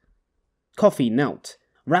unnoticed. Coffee knelt,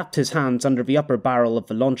 wrapped his hands under the upper barrel of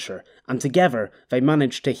the launcher, and together they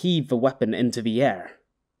managed to heave the weapon into the air.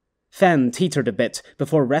 Fen teetered a bit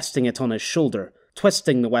before resting it on his shoulder,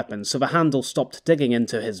 twisting the weapon so the handle stopped digging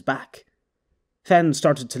into his back. Fen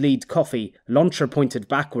started to lead Coffee, launcher pointed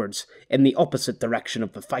backwards, in the opposite direction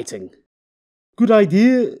of the fighting. Good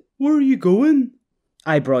idea. Where are you going?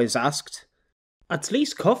 Eyebrows asked. At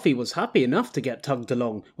least Coffee was happy enough to get tugged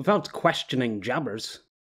along without questioning jabbers.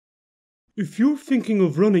 If you're thinking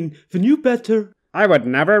of running, then you better... I would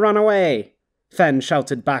never run away, Fen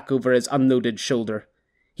shouted back over his unloaded shoulder.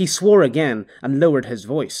 He swore again and lowered his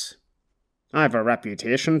voice. I've a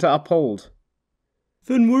reputation to uphold.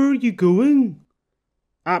 Then where are you going?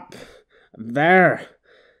 Up there.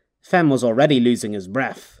 Fen was already losing his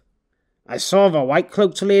breath. I saw the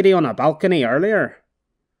white-cloaked lady on a balcony earlier.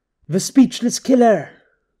 The speechless killer,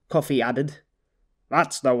 Coffee added.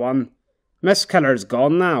 That's the one. Miss Killer's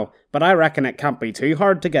gone now, but I reckon it can't be too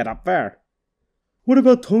hard to get up there. What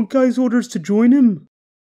about Tonkai's orders to join him?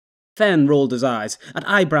 Fen rolled his eyes at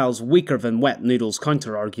Eyebrows' weaker than wet noodles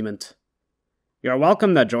counter-argument. You're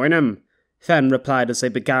welcome to join him, Fen replied as they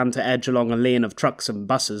began to edge along a lane of trucks and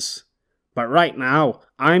buses. But right now,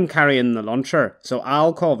 I'm carrying the launcher, so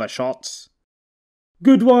I'll call the shots.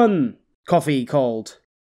 Good one, Coffee called.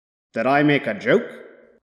 Did I make a joke?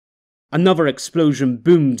 Another explosion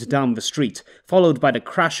boomed down the street, followed by the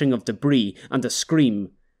crashing of debris and a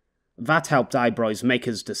scream. That helped Eyebrows make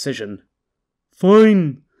his decision.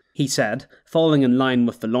 Fine, he said, falling in line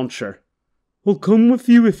with the launcher. I'll come with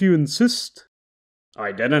you if you insist.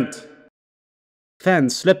 I didn't. Fen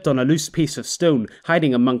slipped on a loose piece of stone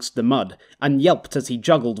hiding amongst the mud, and yelped as he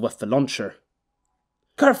juggled with the launcher.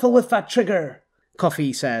 Careful with that trigger,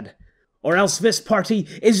 Coffee said, or else this party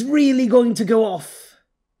is really going to go off.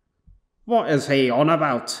 What is he on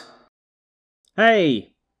about?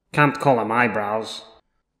 Hey! Can't call him Eyebrows.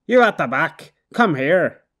 You at the back. Come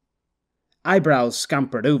here. Eyebrows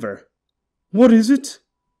scampered over. What is it?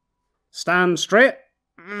 Stand straight.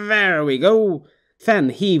 There we go. Fen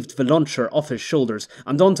heaved the launcher off his shoulders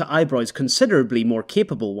and onto Eyebrows' considerably more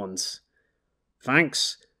capable ones.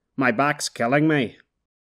 Thanks. My back's killing me.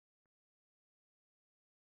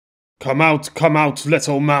 Come out,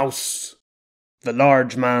 little mouse! The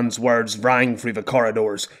large man's words rang through the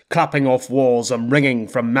corridors, clapping off walls and ringing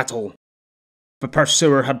from metal. The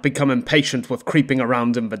pursuer had become impatient with creeping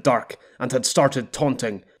around in the dark, and had started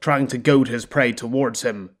taunting, trying to goad his prey towards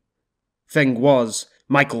him. Thing was,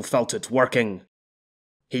 Michael felt it working.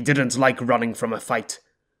 He didn't like running from a fight,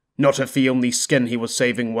 not if the only skin he was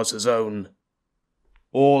saving was his own.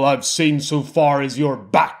 All I've seen so far is your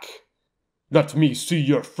back. Let me see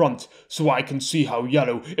your front, so I can see how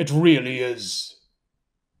yellow it really is.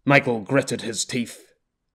 Michael gritted his teeth.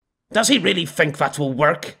 Does he really think that will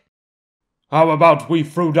work? How about we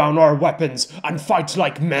throw down our weapons and fight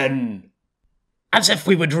like men? As if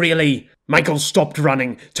we would really... Michael stopped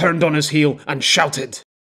running, turned on his heel, and shouted.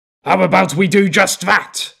 How about we do just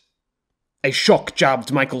that? A shock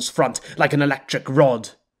jabbed Michael's front like an electric rod.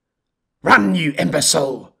 Run, you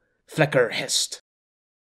imbecile! Flicker hissed.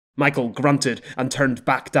 Michael grunted and turned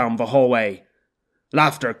back down the hallway.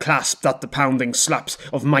 Laughter clasped at the pounding slaps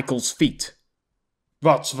of Michael's feet.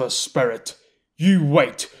 That's the spirit. You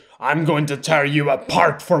wait. I'm going to tear you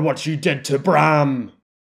apart for what you did to Bram.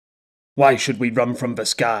 Why should we run from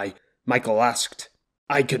this guy? Michael asked.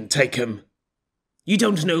 I can take him. You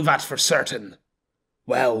don't know that for certain.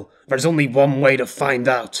 Well, there's only one way to find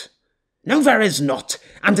out. No, there is not.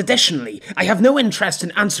 And additionally, I have no interest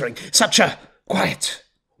in answering such a... Quiet.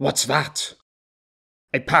 What's that?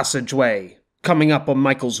 A passageway, coming up on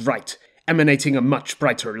Michael's right, emanating a much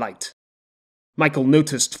brighter light. Michael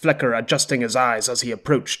noticed Flicker adjusting his eyes as he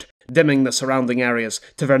approached, dimming the surrounding areas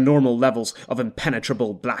to their normal levels of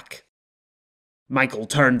impenetrable black. Michael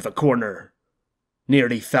turned the corner.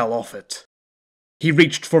 Nearly fell off it. He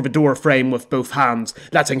reached for the door frame with both hands,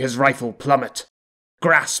 letting his rifle plummet.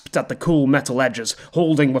 Grasped at the cool metal edges,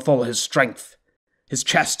 holding with all his strength. His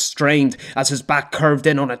chest strained as his back curved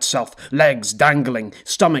in on itself, legs dangling,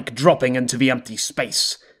 stomach dropping into the empty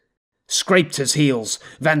space. Scraped his heels,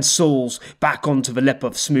 then soles, back onto the lip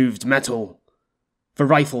of smoothed metal. The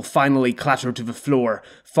rifle finally clattered to the floor,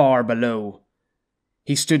 far below.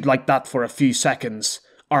 He stood like that for a few seconds,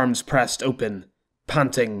 arms pressed open,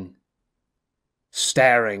 panting,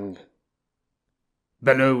 staring.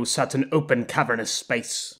 Below sat an open cavernous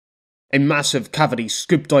space. A massive cavity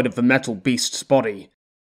scooped out of the metal beast's body.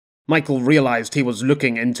 Michael realized he was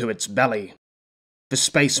looking into its belly. The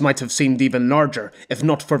space might have seemed even larger, if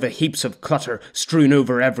not for the heaps of clutter strewn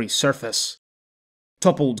over every surface.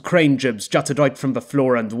 Toppled crane jibs jutted out from the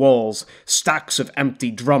floor and walls, stacks of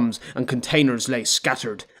empty drums and containers lay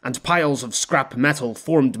scattered, and piles of scrap metal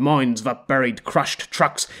formed mounds that buried crushed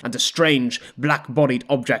trucks and a strange, black-bodied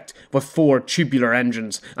object with 4 tubular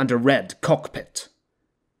engines and a red cockpit.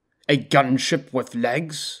 A gunship with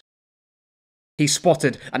legs? He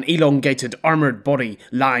spotted an elongated armoured body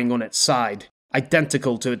lying on its side,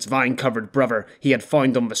 identical to its vine-covered brother he had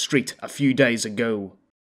found on the street a few days ago.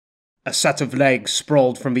 A set of legs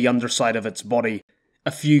sprawled from the underside of its body,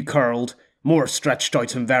 a few curled, more stretched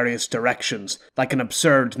out in various directions, like an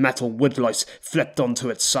absurd metal woodlouse flipped onto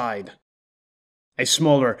its side. A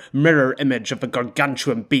smaller, mirror image of the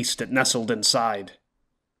gargantuan beast it nestled inside.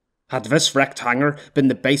 Had this wrecked hangar been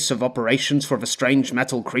the base of operations for the strange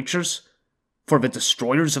metal creatures? For the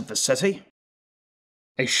destroyers of the city?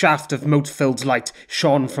 A shaft of mote-filled light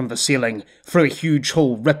shone from the ceiling, through a huge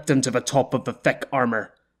hole ripped into the top of the thick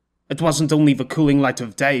armour. It wasn't only the cooling light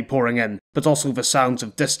of day pouring in, but also the sounds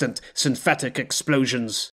of distant, synthetic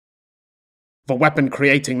explosions. The weapon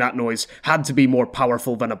creating that noise had to be more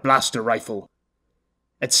powerful than a blaster rifle.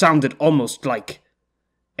 It sounded almost like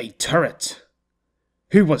a turret.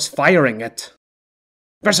 Who was firing it?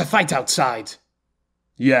 There's a fight outside.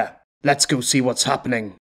 Yeah, let's go see what's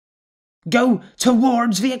happening. Go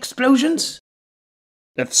towards the explosions?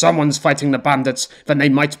 If someone's fighting the bandits, then they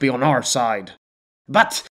might be on our side.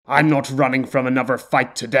 But I'm not running from another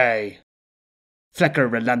fight today. Flicker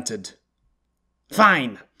relented.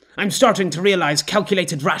 Fine. I'm starting to realize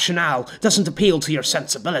calculated rationale doesn't appeal to your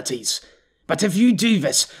sensibilities. But if you do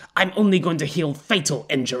this, I'm only going to heal fatal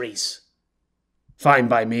injuries. Fine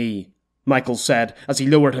by me, Michael said as he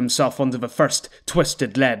lowered himself onto the first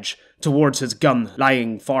twisted ledge towards his gun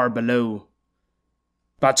lying far below.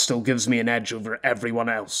 That still gives me an edge over everyone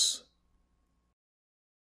else.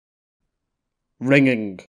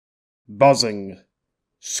 Ringing, buzzing,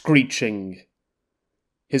 screeching.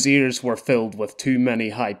 His ears were filled with too many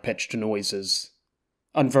high-pitched noises,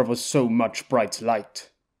 and there was so much bright light.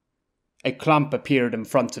 A clamp appeared in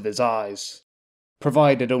front of his eyes,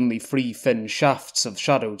 provided only 3 thin shafts of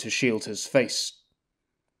shadow to shield his face.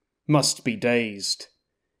 Must be dazed.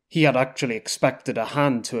 He had actually expected a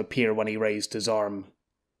hand to appear when he raised his arm.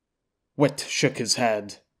 Wit shook his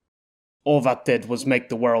head. All that did was make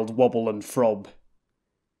the world wobble and throb.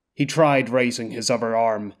 He tried raising his other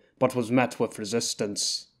arm, but was met with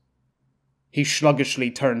resistance. He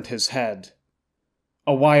sluggishly turned his head.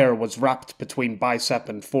 A wire was wrapped between bicep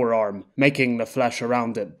and forearm, making the flesh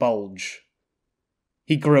around it bulge.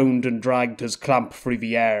 He groaned and dragged his clamp through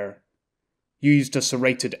the air, used a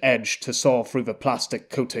serrated edge to saw through the plastic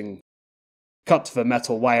coating, cut the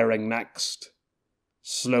metal wiring next.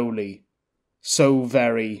 Slowly, so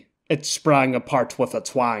very, it sprang apart with a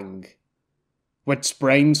twang. Wit's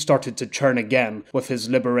brain started to churn again with his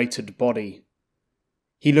liberated body.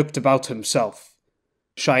 He looked about himself.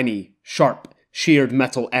 Shiny, sharp, sheared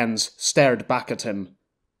metal ends stared back at him.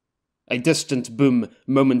 A distant boom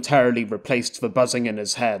momentarily replaced the buzzing in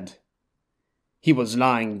his head. He was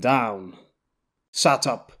lying down. Sat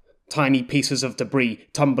up, tiny pieces of debris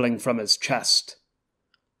tumbling from his chest.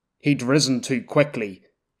 He'd risen too quickly.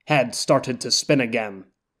 Head started to spin again.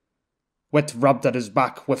 Wit rubbed at his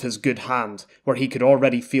back with his good hand, where he could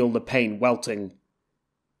already feel the pain welting.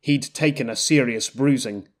 He'd taken a serious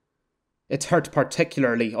bruising. It hurt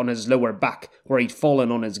particularly on his lower back, where he'd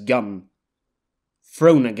fallen on his gun.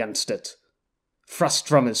 Thrown against it. Thrust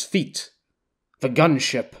from his feet. The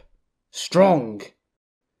gunship. Strong.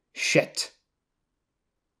 Shit.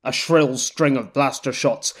 A shrill string of blaster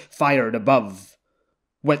shots fired above.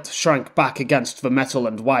 Wit shrank back against the metal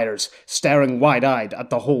and wires, staring wide-eyed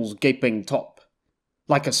at the hole's gaping top.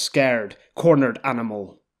 Like a scared, cornered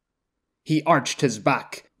animal. He arched his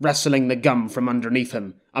back, wrestling the gun from underneath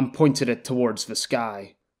him, and pointed it towards the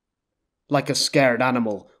sky. Like a scared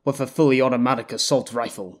animal with a fully automatic assault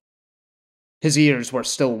rifle. His ears were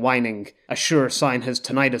still whining, a sure sign his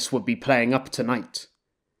tinnitus would be playing up tonight.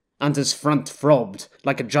 And his front throbbed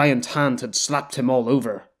like a giant hand had slapped him all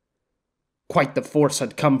over. Quite the force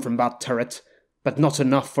had come from that turret, but not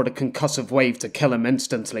enough for the concussive wave to kill him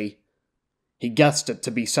instantly. He guessed it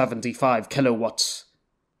to be 75 kilowatts.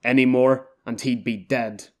 Any more, and he'd be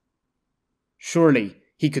dead. Surely,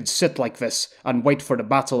 he could sit like this and wait for the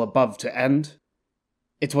battle above to end?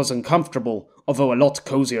 It was uncomfortable, although a lot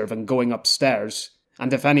cozier than going upstairs,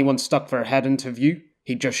 and if anyone stuck their head into view,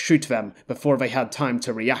 he'd just shoot them before they had time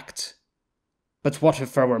to react. But what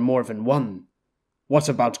if there were more than one? What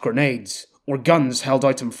about grenades, or guns held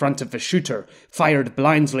out in front of the shooter, fired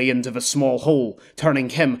blindly into the small hole, turning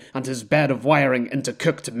him and his bed of wiring into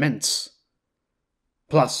cooked mince?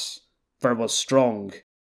 Plus, there was Strong.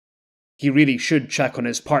 He really should check on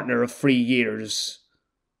his partner of 3 years,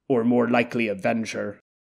 or more likely avenge her.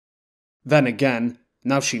 Then again,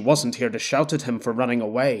 now she wasn't here to shout at him for running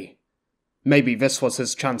away. Maybe this was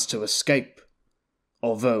his chance to escape.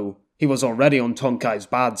 Although, he was already on Tonkai's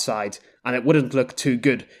bad side, and it wouldn't look too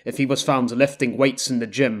good if he was found lifting weights in the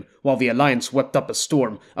gym while the Alliance whipped up a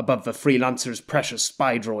storm above the Freelancer's precious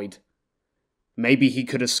Spi-Droid. Maybe he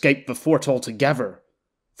could escape the fort altogether,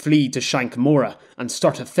 flee to Shank Mora, and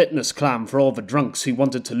start a fitness clam for all the drunks who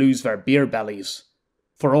wanted to lose their beer bellies.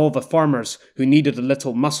 For all the farmers who needed a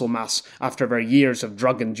little muscle mass after their years of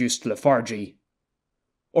drug-induced lethargy.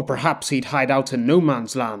 Or perhaps he'd hide out in no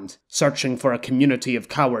man's land, searching for a community of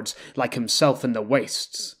cowards like himself in the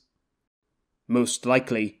wastes. Most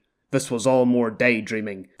likely, this was all more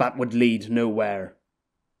daydreaming that would lead nowhere.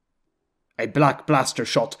 A black blaster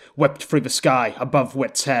shot whipped through the sky above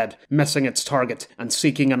Wit's head, missing its target and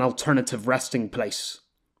seeking an alternative resting place.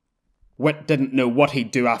 Wit didn't know what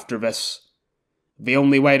he'd do after this. The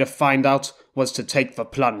only way to find out was to take the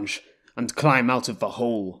plunge and climb out of the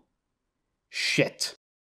hole. Shit.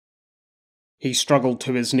 He struggled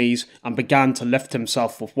to his knees and began to lift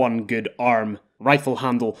himself with one good arm, rifle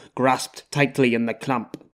handle grasped tightly in the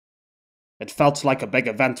clamp. It felt like a big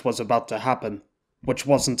event was about to happen, which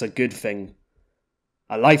wasn't a good thing.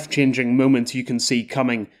 A life-changing moment you can see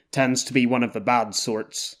coming tends to be one of the bad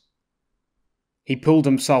sorts. He pulled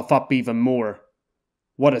himself up even more.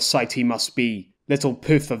 What a sight he must be, little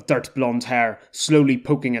poof of dirt blonde hair slowly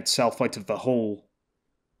poking itself out of the hole.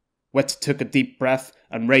 Wit took a deep breath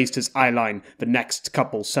and raised his eyeline the next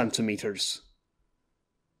couple centimeters.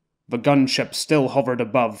 The gunship still hovered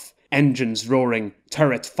above, engines roaring,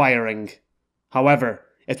 turret firing. However,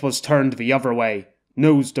 it was turned the other way,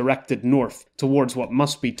 nose directed north towards what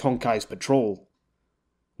must be Tonkai's patrol.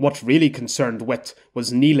 What really concerned Wit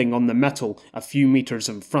was kneeling on the metal a few meters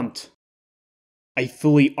in front. A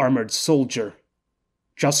fully armoured soldier.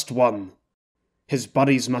 Just one. His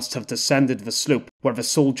buddies must have descended the slope where the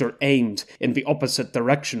soldier aimed in the opposite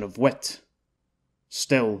direction of Wit.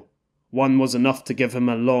 Still, one was enough to give him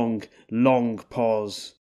a long, long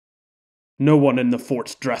pause. No one in the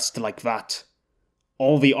fort dressed like that.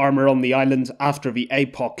 All the armour on the island after the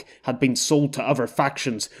epoch had been sold to other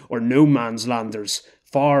factions or no-man's landers,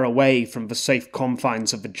 far away from the safe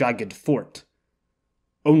confines of the jagged fort.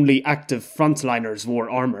 Only active frontliners wore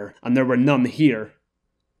armour, and there were none here.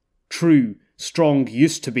 True, Strong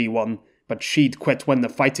used to be one, but she'd quit when the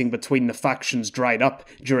fighting between the factions dried up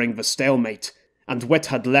during the stalemate, and Wit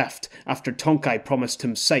had left after Tonkai promised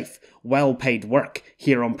him safe, well-paid work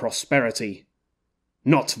here on Prosperity.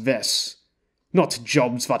 Not this. Not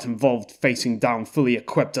jobs that involved facing down fully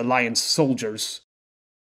equipped Alliance soldiers.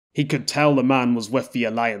 He could tell the man was with the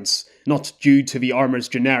Alliance, not due to the armour's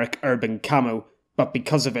generic urban camo, but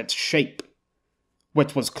because of its shape.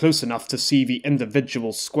 Wit was close enough to see the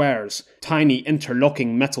individual squares, tiny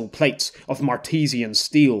interlocking metal plates of Martesian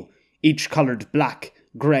steel, each coloured black,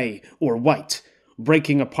 grey, or white,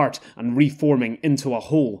 breaking apart and reforming into a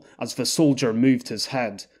whole as the soldier moved his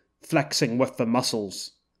head, flexing with the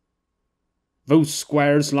muscles. Those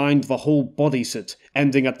squares lined the whole bodysuit,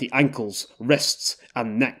 ending at the ankles, wrists,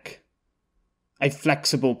 and neck. A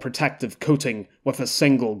flexible protective coating with a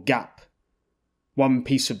single gap. One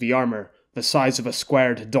piece of the armour, the size of a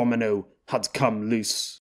squared domino, had come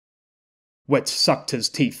loose. Wit sucked his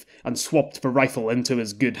teeth and swapped the rifle into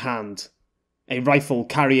his good hand. A rifle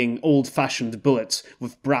carrying old-fashioned bullets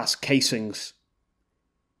with brass casings.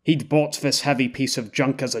 He'd bought this heavy piece of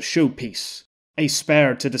junk as a showpiece. A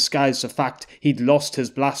spare to disguise the fact he'd lost his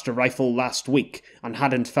blaster rifle last week and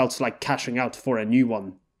hadn't felt like cashing out for a new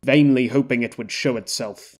one, vainly hoping it would show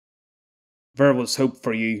itself. There was hope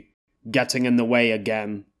for you, getting in the way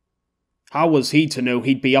again. How was he to know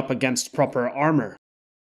he'd be up against proper armour?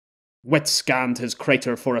 Wit scanned his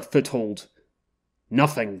crater for a foothold.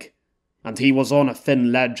 Nothing, and he was on a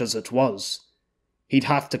thin ledge as it was. He'd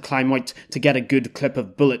have to climb out to get a good clip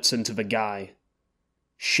of bullets into the guy.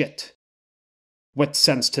 Shit. Wit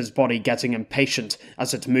sensed his body getting impatient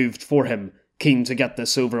as it moved for him, keen to get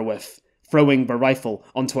this over with, throwing the rifle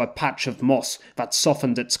onto a patch of moss that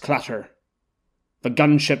softened its clatter. The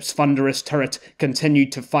gunship's thunderous turret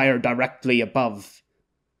continued to fire directly above.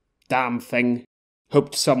 Damn thing.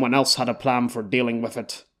 Hoped someone else had a plan for dealing with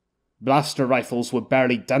it. Blaster rifles would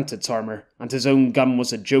barely dent its armour, and his own gun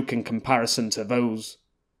was a joke in comparison to those.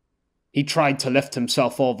 He tried to lift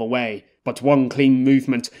himself all the way, but one clean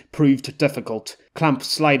movement proved difficult, clamp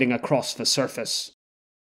sliding across the surface.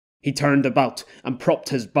 He turned about and propped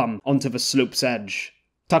his bum onto the slope's edge,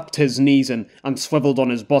 tucked his knees in and swiveled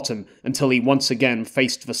on his bottom until he once again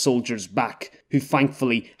faced the soldier's back, who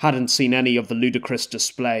thankfully hadn't seen any of the ludicrous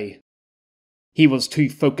display. He was too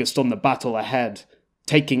focused on the battle ahead,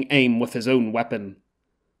 taking aim with his own weapon.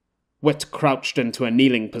 Wit crouched into a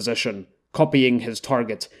kneeling position, copying his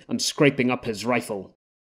target and scraping up his rifle.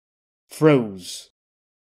 Froze.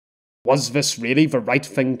 Was this really the right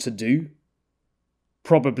thing to do?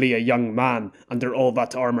 Probably a young man under all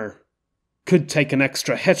that armour. Could take an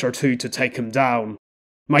extra hit or two to take him down.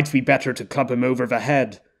 Might be better to club him over the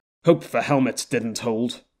head. Hope the helmet didn't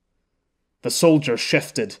hold. The soldier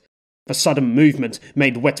shifted. The sudden movement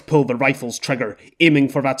made Wit pull the rifle's trigger, aiming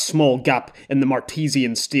for that small gap in the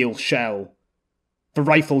Martesian steel shell. The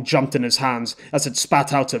rifle jumped in his hands as it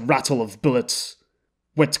spat out a rattle of bullets.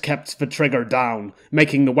 Wit kept the trigger down,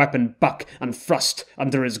 making the weapon buck and thrust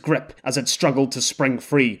under his grip as it struggled to spring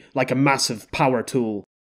free like a massive power tool.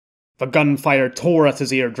 The gunfire tore at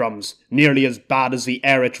his eardrums, nearly as bad as the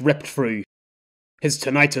air it ripped through. His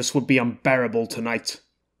tinnitus would be unbearable tonight.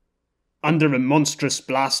 Under a monstrous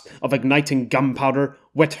blast of igniting gunpowder,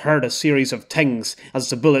 Wit heard a series of tings as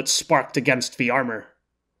the bullets sparked against the armour.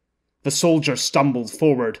 The soldier stumbled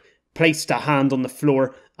forward, placed a hand on the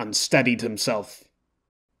floor, and steadied himself.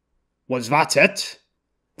 Was that it?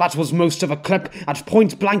 That was most of a clip at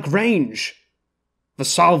point-blank range. The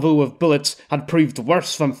salvo of bullets had proved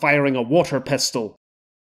worse than firing a water pistol,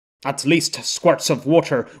 At least squirts of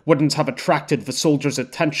water wouldn't have attracted the soldier's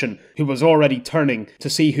attention, who was already turning to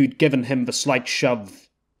see who'd given him the slight shove.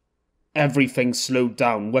 Everything slowed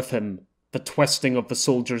down with him, the twisting of the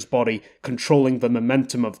soldier's body controlling the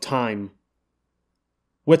momentum of time.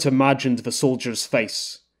 Wit imagined the soldier's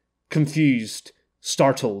face, confused,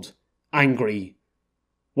 startled, angry.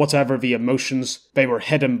 Whatever the emotions, they were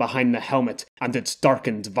hidden behind the helmet and its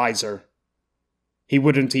darkened visor. He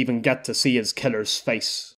wouldn't even get to see his killer's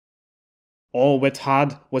face. All Wit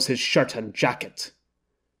had was his shirt and jacket.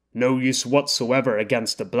 No use whatsoever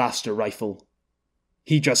against a blaster rifle.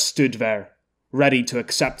 He just stood there, ready to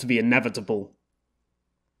accept the inevitable.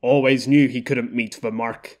 Always knew he couldn't meet the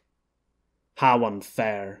mark. How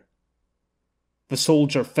unfair. The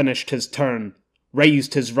soldier finished his turn,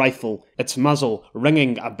 raised his rifle, its muzzle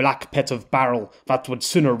ringing a black pit of barrel that would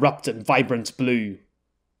soon erupt in vibrant blue.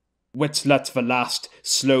 Wit let the last,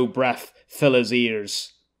 slow breath fill his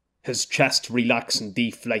ears, his chest relax and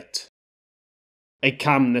deflate. A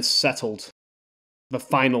calmness settled, the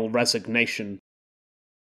final resignation.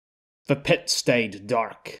 The pit stayed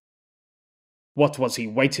dark. What was he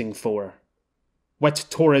waiting for? Wit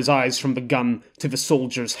tore his eyes from the gun to the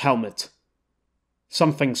soldier's helmet.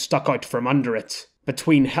 Something stuck out from under it,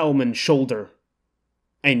 between helm and shoulder.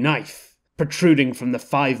 A knife, protruding from the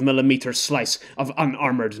 5mm slice of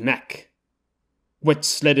unarmoured neck. Wit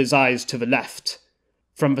slid his eyes to the left,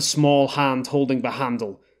 from the small hand holding the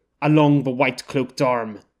handle, along the white-cloaked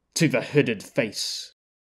arm, to the hooded face.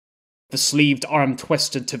 The sleeved arm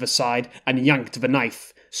twisted to the side and yanked the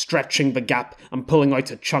knife, stretching the gap and pulling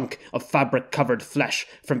out a chunk of fabric-covered flesh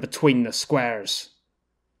from between the squares.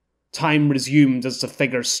 Time resumed as the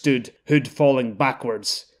figure stood, hood falling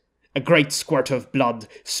backwards. A great squirt of blood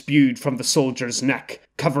spewed from the soldier's neck,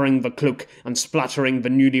 covering the cloak and splattering the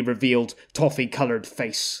newly revealed, toffee-coloured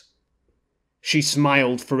face. She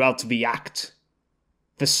smiled throughout the act.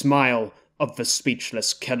 The smile of the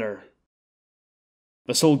speechless killer.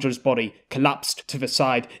 The soldier's body collapsed to the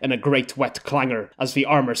side in a great wet clangor as the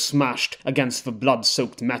armour smashed against the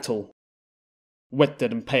blood-soaked metal. Wit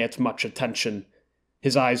didn't pay it much attention.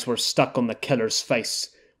 His eyes were stuck on the killer's face,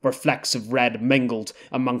 where flecks of red mingled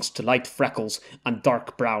amongst light freckles and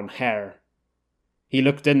dark brown hair. He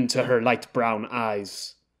looked into her light brown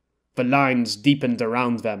eyes. The lines deepened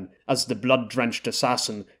around them as the blood-drenched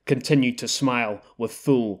assassin continued to smile with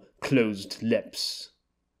full, closed lips.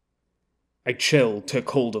 A chill took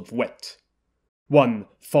hold of Wit, one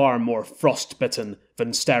far more frostbitten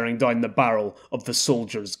than staring down the barrel of the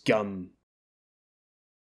soldier's gun.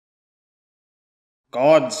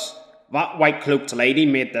 Gods, that white-cloaked lady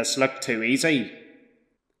made this look too easy.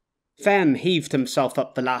 Fen heaved himself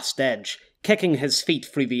up the last edge, kicking his feet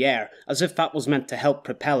through the air as if that was meant to help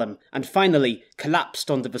propel him, and finally collapsed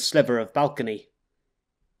onto the sliver of balcony.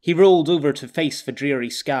 He rolled over to face the dreary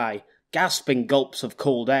sky, gasping gulps of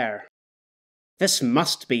cold air. This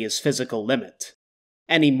must be his physical limit.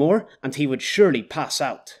 Any more, and he would surely pass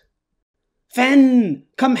out. Fen,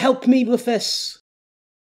 come help me with this!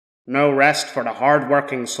 No rest for the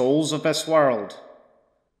hard-working souls of this world.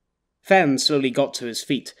 Fen slowly got to his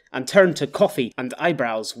feet and turned to Coffee and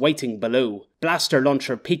Eyebrows waiting below, blaster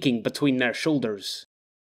launcher peeking between their shoulders.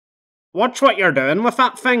 Watch what you're doing with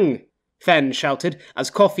that thing! Fen shouted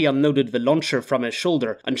as Coffee unloaded the launcher from his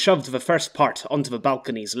shoulder and shoved the first part onto the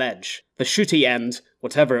balcony's ledge. The shooty end,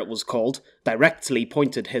 whatever it was called, directly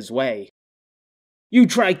pointed his way. You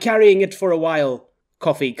try carrying it for a while,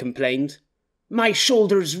 Coffee complained. My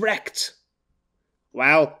shoulder's wrecked.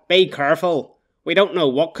 Well, be careful. We don't know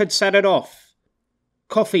what could set it off.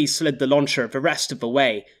 Coffee slid the launcher the rest of the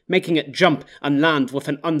way, making it jump and land with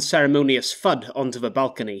an unceremonious thud onto the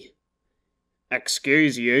balcony.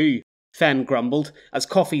 Excuse you, Fen grumbled as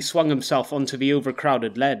Coffee swung himself onto the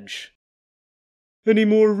overcrowded ledge. Any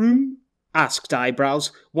more room? Asked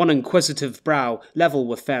Eyebrows, one inquisitive brow level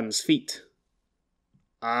with Fen's feet.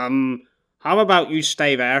 How about you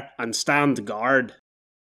stay there and stand guard?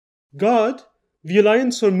 Guard? The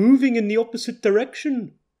Alliance are moving in the opposite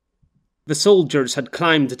direction. The soldiers had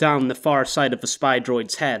climbed down the far side of the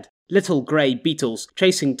Spi-Droid's head, little grey beetles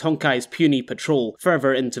chasing Tonkai's puny patrol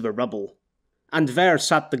further into the rubble. And there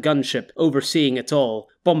sat the gunship overseeing it all,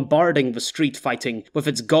 bombarding the street fighting with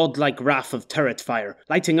its godlike wrath of turret fire,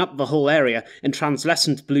 lighting up the whole area in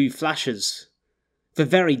translucent blue flashes. The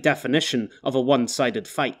very definition of a one-sided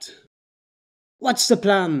fight. What's the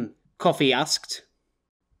plan? Coffee asked.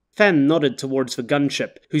 Fen nodded towards the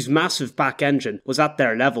gunship, whose massive back engine was at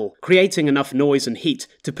their level, creating enough noise and heat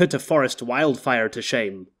to put a forest wildfire to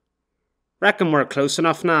shame. Reckon we're close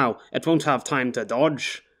enough now, it won't have time to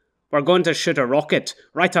dodge. We're going to shoot a rocket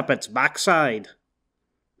right up its backside.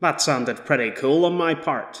 That sounded pretty cool on my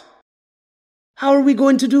part. How are we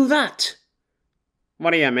going to do that?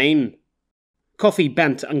 What do you mean? Coffee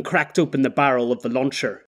bent and cracked open the barrel of the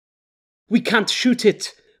launcher. We can't shoot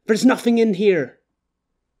it. There's nothing in here.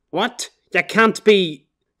 What? You can't be...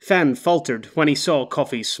 Fen faltered when he saw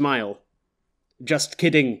Coffee's smile. Just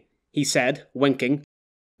kidding, he said, winking.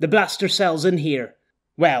 The blaster cell's in here.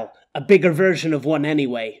 Well, a bigger version of one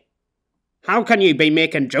anyway. How can you be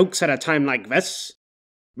making jokes at a time like this?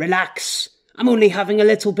 Relax. I'm only having a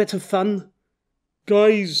little bit of fun.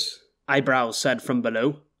 Guys, Eyebrows said from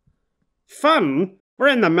below. Fun? We're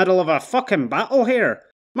in the middle of a fucking battle here.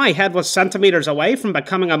 My head was centimetres away from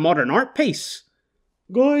becoming a modern art piece.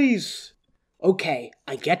 Guys. Okay,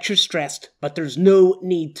 I get you're stressed, but there's no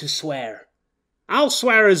need to swear. I'll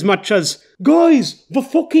swear as much as... Guys, the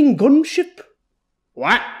fucking gunship.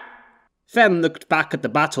 What? Fen looked back at the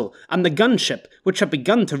battle, and the gunship, which had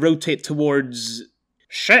begun to rotate towards...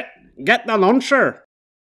 Shit! Get the launcher!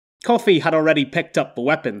 Coffee had already picked up the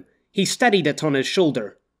weapon. He steadied it on his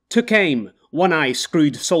shoulder, took aim, one eye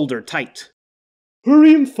screwed solder tight.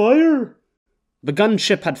 Hurry and fire! The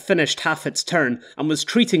gunship had finished half its turn and was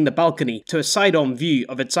treating the balcony to a side-on view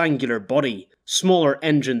of its angular body, smaller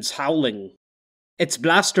engines howling. Its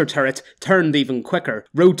blaster turret turned even quicker,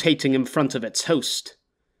 rotating in front of its host.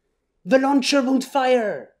 The launcher won't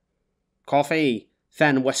fire! Coffee,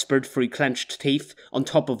 Fen whispered through clenched teeth, on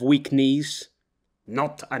top of weak knees.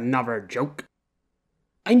 Not another joke.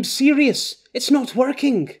 I'm serious, it's not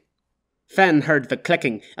working. Fen heard the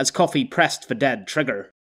clicking as Coffee pressed the dead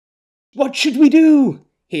trigger. What should we do?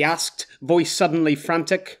 He asked, voice suddenly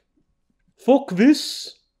frantic. Fuck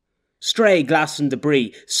this. Stray glass and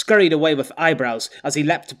debris scurried away with Eyebrows as he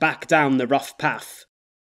leapt back down the rough path.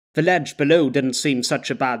 The ledge below didn't seem such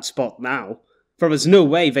a bad spot now. There was no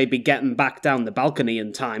way they'd be getting back down the balcony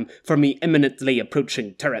in time from the imminently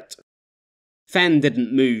approaching turret. Fen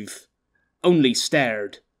didn't move, only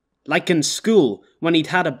stared, like in school when he'd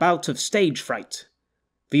had a bout of stage fright.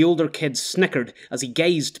 The older kid snickered as he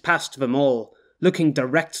gazed past them all, looking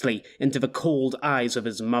directly into the cold eyes of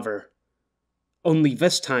his mother. Only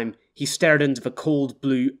this time he stared into the cold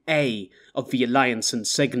blue A of the Alliance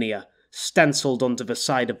insignia, stenciled onto the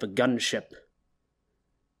side of the gunship.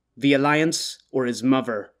 The Alliance or his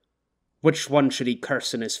mother? Which one should he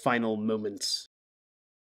curse in his final moments?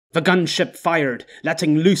 The gunship fired,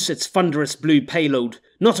 letting loose its thunderous blue payload,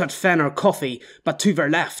 not at Fen or Coffee, but to their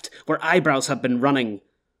left, where Eyebrows had been running.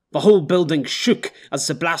 The whole building shook as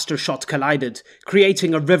the blaster shot collided,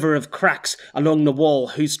 creating a river of cracks along the wall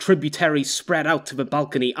whose tributaries spread out to the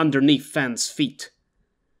balcony underneath Fen's feet.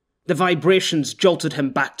 The vibrations jolted him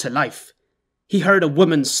back to life. He heard a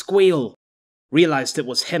woman squeal, realized it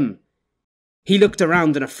was him. He looked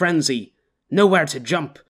around in a frenzy. Nowhere to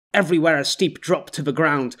jump, everywhere a steep drop to the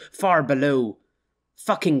ground, far below.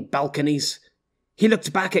 Fucking balconies. He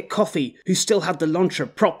looked back at Coffee, who still had the launcher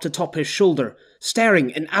propped atop his shoulder, staring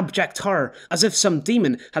in abject horror as if some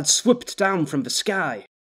demon had swooped down from the sky,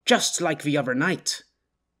 just like the other night.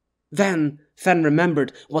 Then Fen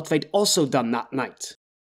remembered what they'd also done that night.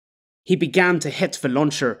 He began to hit the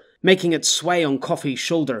launcher, making it sway on Coffee's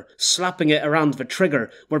shoulder, slapping it around the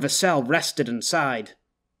trigger where the cell rested inside.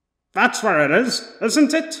 That's where it is,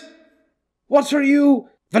 isn't it? What are you?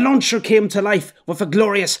 The launcher came to life with a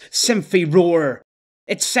glorious synthy roar.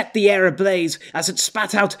 It set the air ablaze as it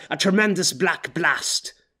spat out a tremendous black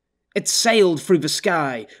blast. It sailed through the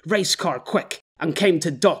sky, race car quick, and came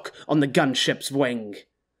to dock on the gunship's wing.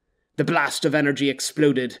 The blast of energy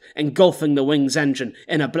exploded, engulfing the wing's engine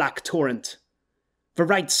in a black torrent. The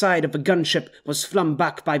right side of the gunship was flung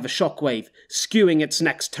back by the shockwave, skewing its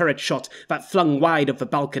next turret shot that flung wide of the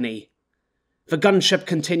balcony. The gunship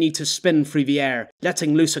continued to spin through the air,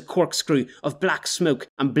 letting loose a corkscrew of black smoke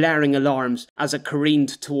and blaring alarms as it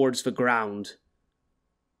careened towards the ground.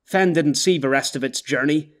 Fen didn't see the rest of its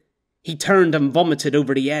journey. He turned and vomited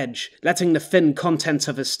over the edge, letting the thin contents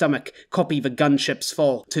of his stomach copy the gunship's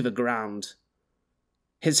fall to the ground.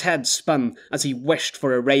 His head spun as he wished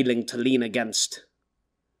for a railing to lean against.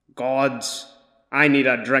 Gods, I need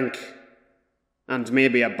a drink. And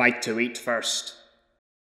maybe a bite to eat first.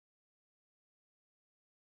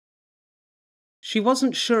 She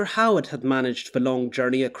wasn't sure how it had managed the long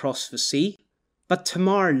journey across the sea, but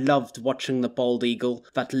Tamar loved watching the bald eagle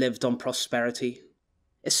that lived on prosperity,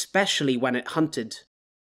 especially when it hunted.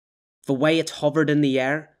 The way it hovered in the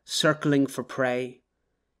air, circling for prey.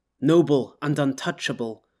 Noble and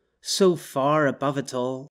untouchable, so far above it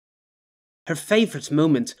all. Her favourite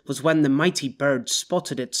moment was when the mighty bird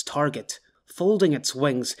spotted its target, folding its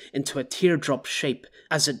wings into a teardrop shape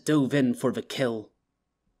as it dove in for the kill.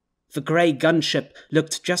 The grey gunship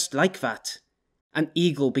looked just like that, an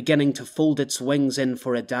eagle beginning to fold its wings in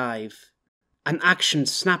for a dive. An action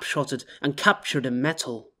snapshotted and captured in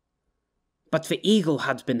metal. But the eagle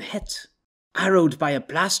had been hit, arrowed by a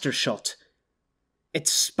blaster shot. It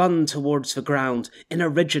spun towards the ground in a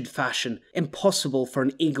rigid fashion impossible for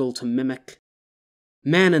an eagle to mimic.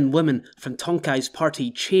 Men and women from Tonkai's party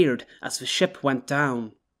cheered as the ship went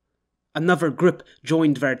down. Another group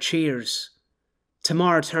joined their cheers.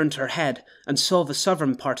 Tamar turned her head and saw the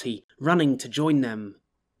southern party running to join them.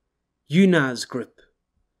 Yuna's group.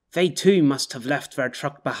 They too must have left their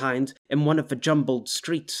truck behind in one of the jumbled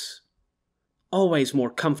streets. Always more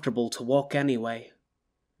comfortable to walk anyway.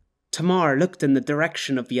 Tamar looked in the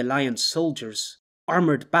direction of the Alliance soldiers,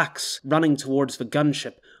 armoured backs running towards the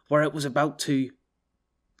gunship where it was about to...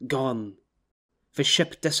 Gone. The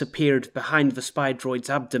ship disappeared behind the Spi-Droid's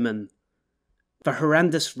abdomen. The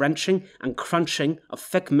horrendous wrenching and crunching of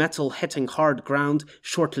thick metal hitting hard ground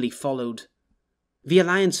shortly followed. The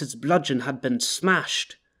Alliance's bludgeon had been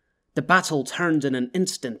smashed. The battle turned in an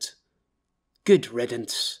instant. Good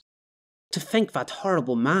riddance. To think that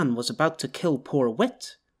horrible man was about to kill poor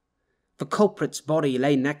Wit. The culprit's body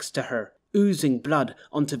lay next to her, oozing blood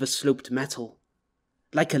onto the sloped metal,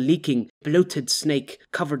 like a leaking, bloated snake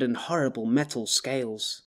covered in horrible metal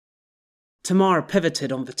scales. Tamar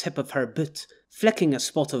pivoted on the tip of her boot, flicking a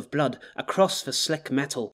spot of blood across the slick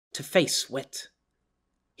metal to face Wit.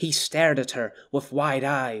 He stared at her with wide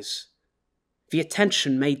eyes. The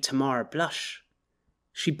attention made Tamar blush.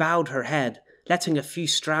 She bowed her head, letting a few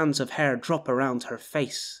strands of hair drop around her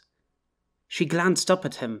face. She glanced up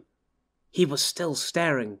at him. He was still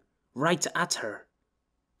staring, right at her.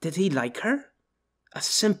 Did he like her? A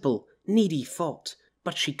simple, needy thought,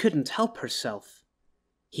 but she couldn't help herself.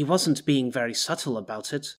 He wasn't being very subtle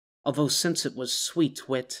about it, although since it was sweet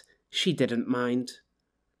Wit, she didn't mind.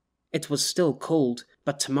 It was still cold,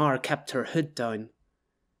 but Tamar kept her hood down.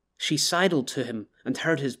 She sidled to him and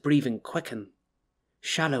heard his breathing quicken,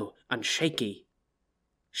 shallow and shaky.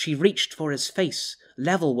 She reached for his face,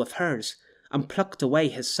 level with hers, and plucked away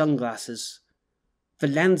his sunglasses. The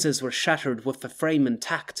lenses were shattered with the frame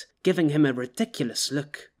intact, giving him a ridiculous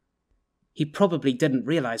look. He probably didn't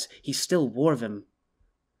realize he still wore them.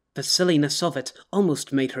 The silliness of it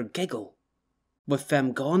almost made her giggle. With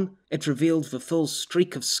them gone, it revealed the full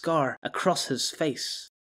streak of scar across his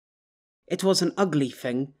face. It was an ugly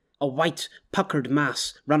thing, a white, puckered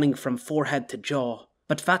mass running from forehead to jaw,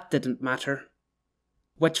 but that didn't matter.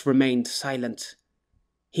 Wit remained silent.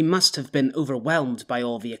 He must have been overwhelmed by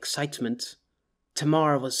all the excitement.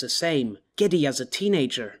 Tamar was the same, giddy as a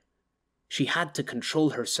teenager. She had to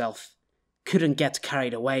control herself. Couldn't get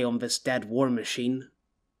carried away on this dead war machine.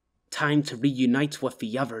 Time to reunite with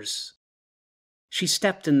the others. She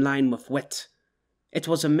stepped in line with Wit. It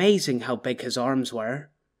was amazing how big his arms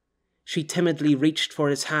were. She timidly reached for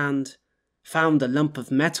his hand, found a lump of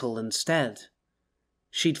metal instead.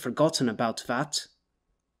 She'd forgotten about that.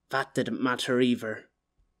 That didn't matter either.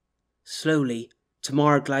 Slowly,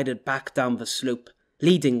 Tamar glided back down the slope,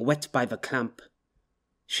 leading Wit by the clamp.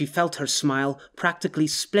 She felt her smile practically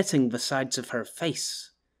splitting the sides of her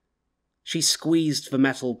face. She squeezed the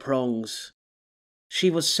metal prongs. She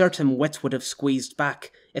was certain Wit would have squeezed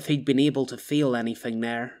back if he'd been able to feel anything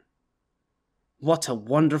there. What a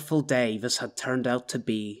wonderful day this had turned out to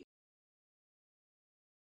be.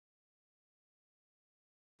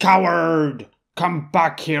 Coward! Come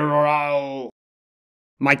back here or I'll...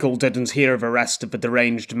 Michael didn't hear the rest of the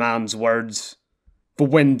deranged man's words. The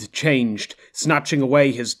wind changed, snatching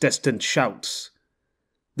away his distant shouts.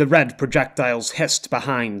 The red projectiles hissed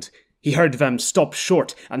behind. He heard them stop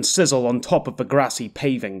short and sizzle on top of the grassy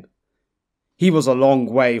paving. He was a long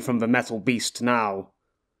way from the metal beast now.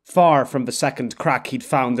 Far from the second crack he'd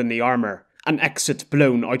found in the armour, an exit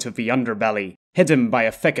blown out of the underbelly, hidden by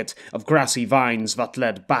a thicket of grassy vines that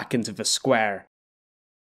led back into the square.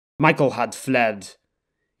 Michael had fled.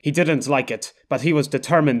 He didn't like it, but he was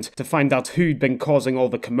determined to find out who'd been causing all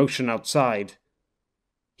the commotion outside.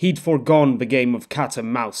 He'd foregone the game of cat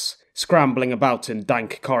and mouse, scrambling about in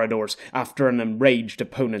dank corridors after an enraged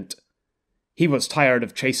opponent. He was tired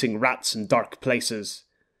of chasing rats in dark places.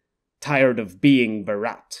 Tired of being the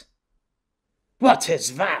rat. What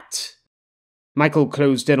is that? Michael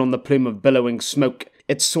closed in on the plume of billowing smoke,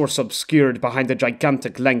 its source obscured behind a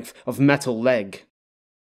gigantic length of metal leg.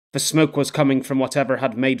 The smoke was coming from whatever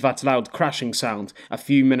had made that loud crashing sound a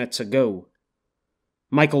few minutes ago.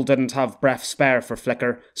 Michael didn't have breath spare for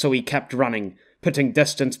Flicker, so he kept running, putting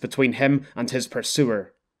distance between him and his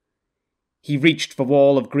pursuer. He reached the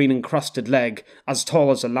wall of green-encrusted leg, as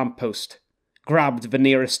tall as a lamppost, grabbed the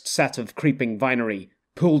nearest set of creeping vinery,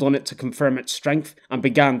 pulled on it to confirm its strength, and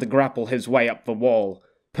began to grapple his way up the wall,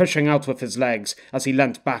 pushing out with his legs as he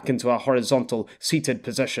leant back into a horizontal, seated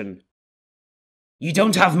position. "You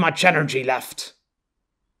don't have much energy left."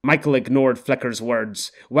 Michael ignored Flicker's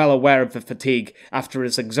words, well aware of the fatigue after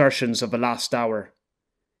his exertions of the last hour.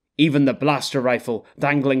 Even the blaster rifle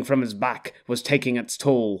dangling from his back was taking its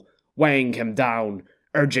toll, weighing him down,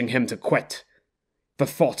 urging him to quit. The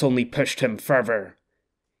thought only pushed him further.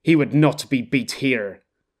 He would not be beat here.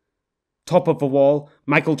 Top of the wall,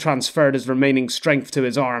 Michael transferred his remaining strength to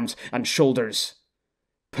his arms and shoulders.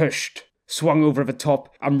 Pushed, swung over the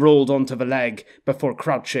top, and rolled onto the leg before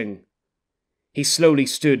crouching. He slowly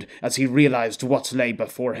stood as he realized what lay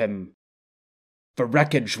before him. The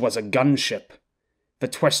wreckage was a gunship. The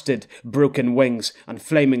twisted, broken wings and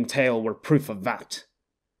flaming tail were proof of that.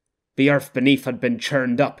 The earth beneath had been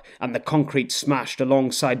churned up, and the concrete smashed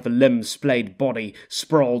alongside the limb-splayed body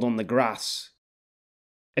sprawled on the grass.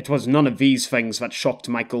 It was none of these things that shocked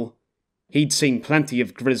Michael. He'd seen plenty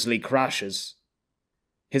of grisly crashes.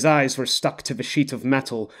 His eyes were stuck to the sheet of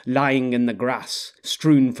metal lying in the grass,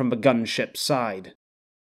 strewn from the gunship's side.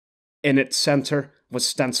 In its centre was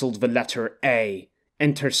stenciled the letter A,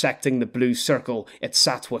 intersecting the blue circle it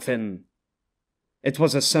sat within. It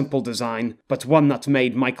was a simple design, but one that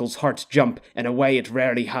made Michael's heart jump in a way it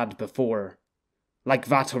rarely had before, like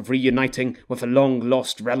that of reuniting with a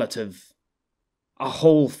long-lost relative. A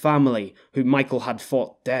whole family who Michael had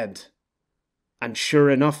thought dead. And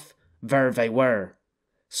sure enough, there they were.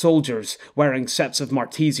 Soldiers wearing sets of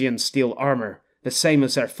Martesian steel armour, the same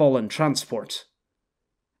as their fallen transport.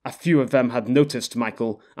 A few of them had noticed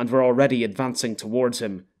Michael and were already advancing towards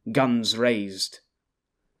him, guns raised.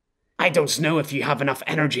 "I don't know if you have enough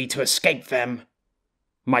energy to escape them."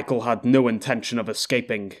 Michael had no intention of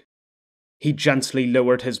escaping. He gently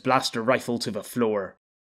lowered his blaster rifle to the floor.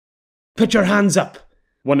 "Put your hands up,"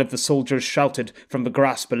 one of the soldiers shouted from the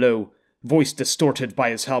grass below, voice distorted by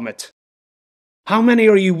his helmet. "How many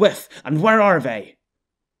are you with, and where are they?"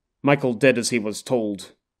 Michael did as he was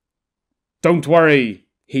told. "Don't worry,"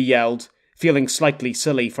 he yelled, feeling slightly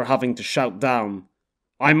silly for having to shout down.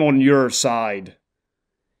 "I'm on your side."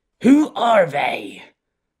 "Who are they?"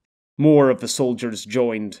 More of the soldiers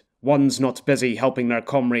joined, ones not busy helping their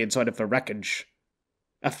comrades out of the wreckage.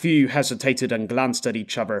 A few hesitated and glanced at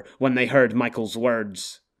each other when they heard Michael's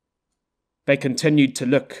words. They continued to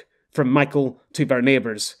look, from Michael to their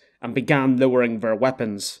neighbours, and began lowering their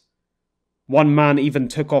weapons. One man even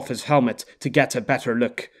took off his helmet to get a better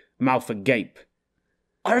look, mouth agape.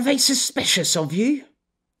 "Are they suspicious of you?"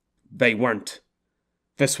 They weren't.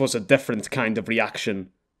 This was a different kind of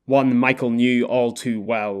reaction, one Michael knew all too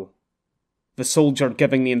well. The soldier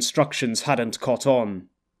giving the instructions hadn't caught on.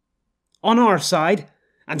 "On our side?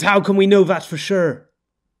 And how can we know that for sure?"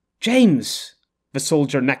 "James," the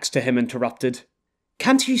soldier next to him interrupted.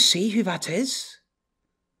 "Can't you see who that is?"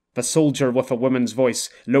 The soldier with a woman's voice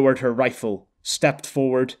lowered her rifle, stepped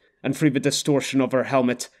forward, and through the distortion of her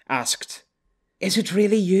helmet, asked, "Is it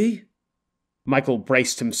really you?" Michael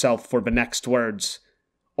braced himself for the next words,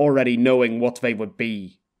 already knowing what they would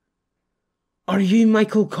be. "Are you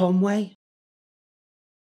Michael Conway?"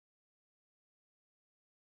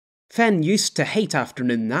 Fenn used to hate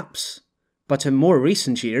afternoon naps, but in more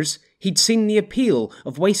recent years he'd seen the appeal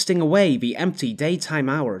of wasting away the empty daytime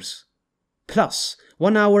hours. Plus,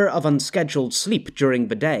 1 hour of unscheduled sleep during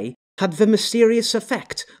the day had the mysterious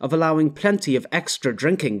effect of allowing plenty of extra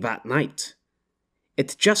drinking that night.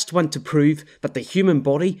 It just went to prove that the human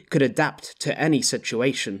body could adapt to any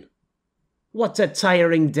situation. "What a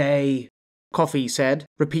tiring day," Coffee said,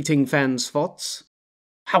 repeating Fenn's thoughts.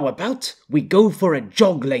 "How about we go for a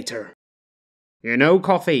jog later?" "You know,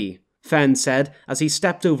 Coffee," Fenn said as he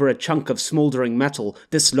stepped over a chunk of smouldering metal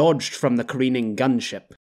dislodged from the careening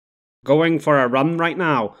gunship. "Going for a run right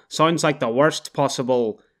now sounds like the worst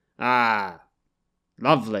possible...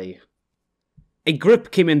 lovely." A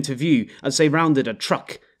group came into view as they rounded a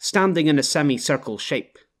truck, standing in a semicircle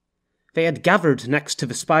shape. They had gathered next to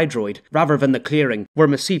the Spi-Droid rather than the clearing where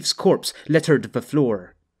Massif's corpse littered the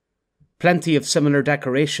floor. Plenty of similar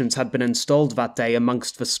decorations had been installed that day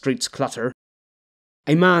amongst the street's clutter.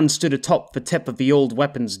 A man stood atop the tip of the old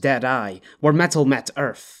weapon's dead eye, where metal met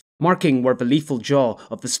earth, marking where the lethal jaw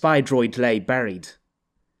of the Spi-Droid lay buried.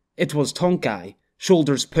 It was Tonkai,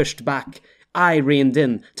 shoulders pushed back, eye reined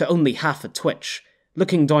in to only half a twitch,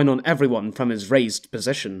 looking down on everyone from his raised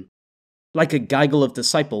position, like a gaggle of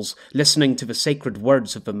disciples listening to the sacred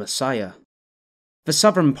words of the Messiah. The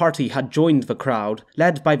Southern Party had joined the crowd,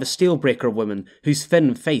 led by the Steelbreaker woman whose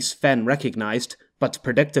thin face Fenn recognised, but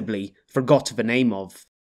predictably forgot the name of.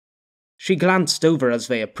 She glanced over as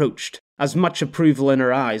they approached, as much approval in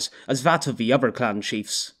her eyes as that of the other clan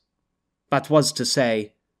chiefs. That was to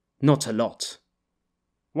say, not a lot.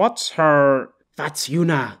 What's her... That's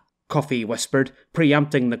Yuna, Coffee whispered,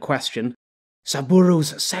 preempting the question.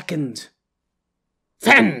 Saburo's second.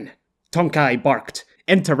 Fen! Tonkai barked,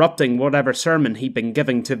 interrupting whatever sermon he'd been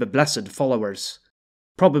giving to the blessed followers.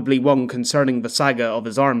 Probably one concerning the saga of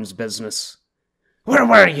his arms business. Where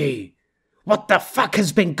were you? What the fuck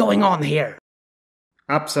has been going on here?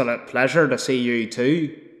 Absolute pleasure to see you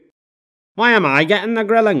too. Why am I getting the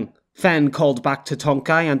grilling? Fen called back to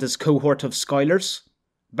Tonkai and his cohort of scoilers.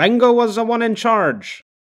 Bengo was the one in charge.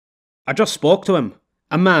 I just spoke to him.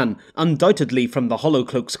 A man, undoubtedly from the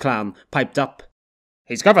Hollowcloaks clan, piped up.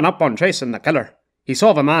 He's given up on chasing the killer. He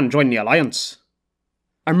saw the man join the alliance.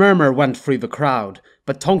 A murmur went through the crowd,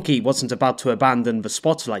 but Tonki wasn't about to abandon the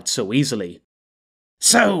spotlight so easily.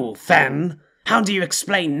 So, Fen, how do you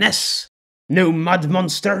explain this? No mud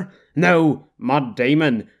monster, no mud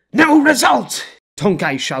demon, no result!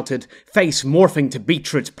 Tonkai shouted, face morphing to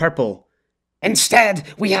beetroot purple.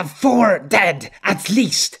 Instead, we have 4 dead, at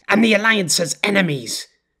least, and the Alliance's enemies.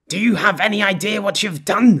 Do you have any idea what you've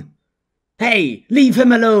done? Hey, leave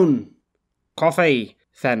him alone! Coffee,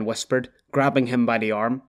 Fen whispered, grabbing him by the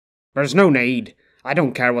arm. There's no need. I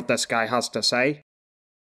don't care what this guy has to say.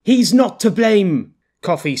 He's not to blame,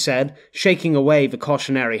 Coffee said, shaking away the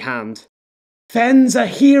cautionary hand. Fen's a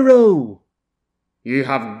hero! You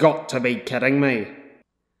have got to be kidding me.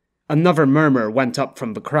 Another murmur went up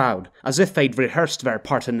from the crowd, as if they'd rehearsed their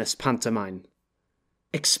part in this pantomime.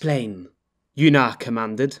 Explain, Yuna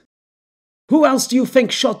commanded. Who else do you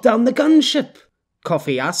think shot down the gunship?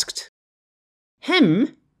 Coffee asked.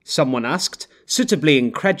 Him? Someone asked, suitably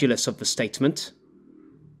incredulous of the statement.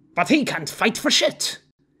 But he can't fight for shit,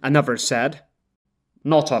 another said.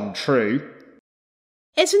 Not untrue.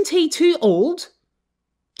 Isn't he too old?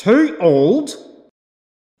 Too old?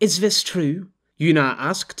 Is this true? Yuna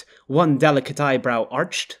asked, one delicate eyebrow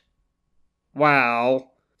arched.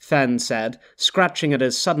 Well, Fen said, scratching at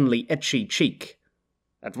his suddenly itchy cheek.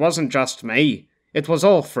 It wasn't just me. It was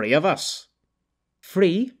all 3 of us.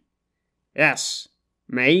 3? Yes.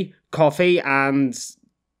 Me, Coffee, and...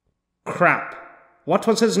 Crap. What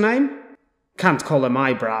was his name? Can't call him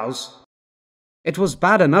Eyebrows. It was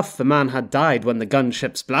bad enough the man had died when the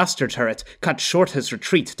gunship's blaster turret cut short his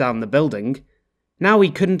retreat down the building. Now he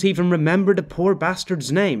couldn't even remember the poor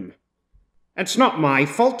bastard's name. It's not my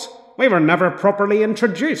fault. We were never properly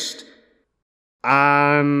introduced.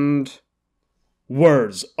 And...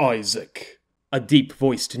 Where's Isaac? A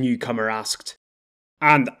deep-voiced newcomer asked.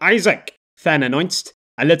 And Isaac, Fen announced,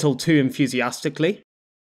 a little too enthusiastically.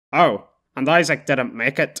 Oh, and Isaac didn't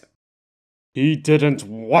make it. He didn't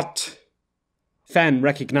what? Fen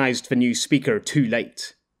recognised the new speaker too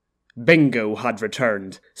late. Bingo had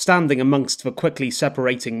returned, standing amongst the quickly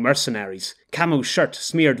separating mercenaries, camo shirt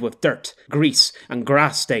smeared with dirt, grease, and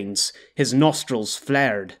grass stains, his nostrils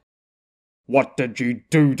flared. What did you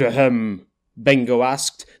do to him? Bingo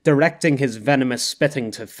asked, directing his venomous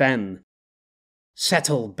spitting to Fen.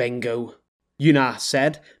 Settle, Bingo, Yuna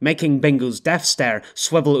said, making Bingo's death stare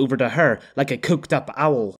swivel over to her like a cooked-up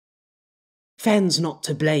owl. Fen's not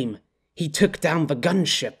to blame. He took down the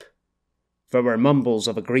gunship. There were mumbles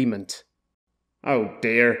of agreement. Oh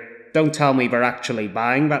dear, don't tell me we're actually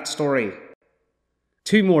buying that story.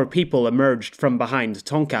 2 more people emerged from behind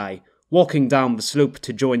Tonkai, walking down the slope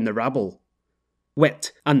to join the rabble.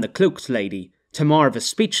 Wit and the cloaked lady, Tamar the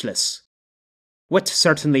Speechless. Wit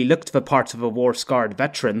certainly looked the part of a war-scarred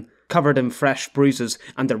veteran, covered in fresh bruises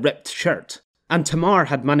and a ripped shirt, and Tamar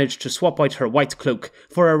had managed to swap out her white cloak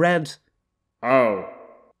for a red... Oh.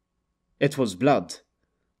 It was blood.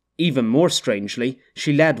 Even more strangely,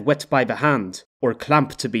 she led Wit by the hand, or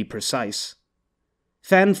clamp to be precise.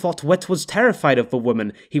 Fen thought Wit was terrified of the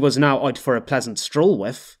woman he was now out for a pleasant stroll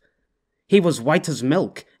with. He was white as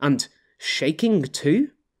milk, and shaking too?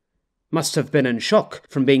 Must have been in shock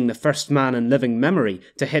from being the first man in living memory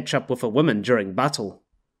to hitch up with a woman during battle.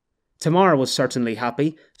 Tamar was certainly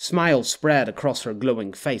happy, smile spread across her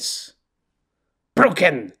glowing face.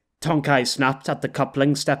 Broken! Tonkai snapped at the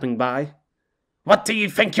coupling stepping by. What do you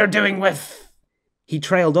think you're doing with... He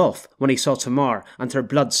trailed off when he saw Tamar and her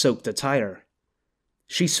blood-soaked attire.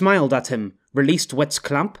 She smiled at him, released Wit's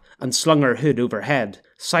clamp, and slung her hood overhead,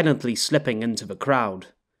 silently slipping into the crowd.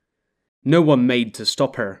 No one made to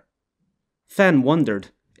stop her. Fen wondered,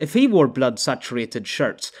 if he wore blood-saturated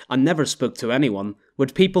shirts and never spoke to anyone,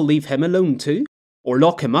 would people leave him alone too? Or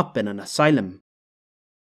lock him up in an asylum?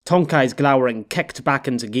 Tonkai's glowering kicked back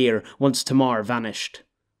into gear once Tamar vanished.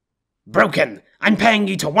 Broken! I'm paying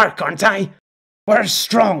you to work, aren't I? We're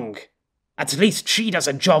strong! At least she does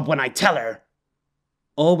a job when I tell her.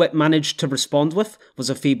 All Wit managed to respond with was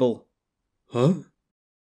a feeble, "Huh?"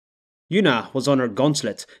 Yuna was on her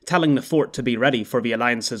gauntlet, telling the fort to be ready for the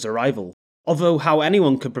Alliance's arrival, although how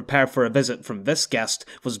anyone could prepare for a visit from this guest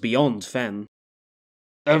was beyond Fen.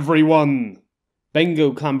 "Everyone!"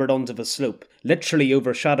 Bengo clambered onto the slope, literally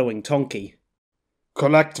overshadowing Tonki.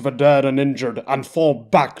 "Collect the dead and injured and fall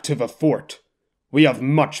back to the fort. We have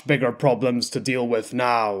much bigger problems to deal with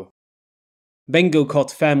now." Bengo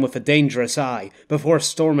caught Fen with a dangerous eye before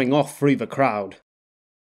storming off through the crowd.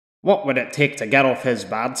 What would it take to get off his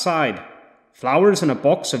bad side? Flowers and a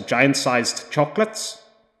box of giant-sized chocolates?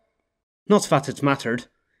 Not that it mattered.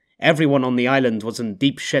 Everyone on the island was in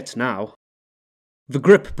deep shit now. The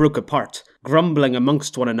group broke apart, grumbling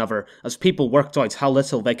amongst one another as people worked out how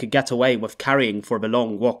little they could get away with carrying for the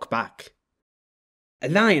long walk back.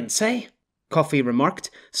 Alliance, eh? Coffee remarked,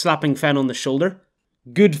 slapping Fen on the shoulder.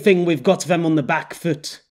 Good thing we've got them on the back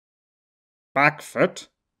foot. Back foot?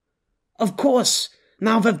 Of course!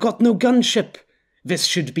 Now they've got no gunship. This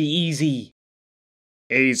should be easy.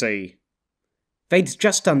 Easy. They'd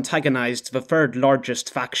just antagonized the third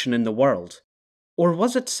largest faction in the world. Or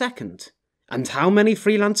was it second? And how many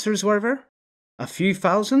freelancers were there? A few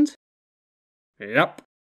thousand? Yep.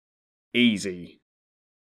 Easy.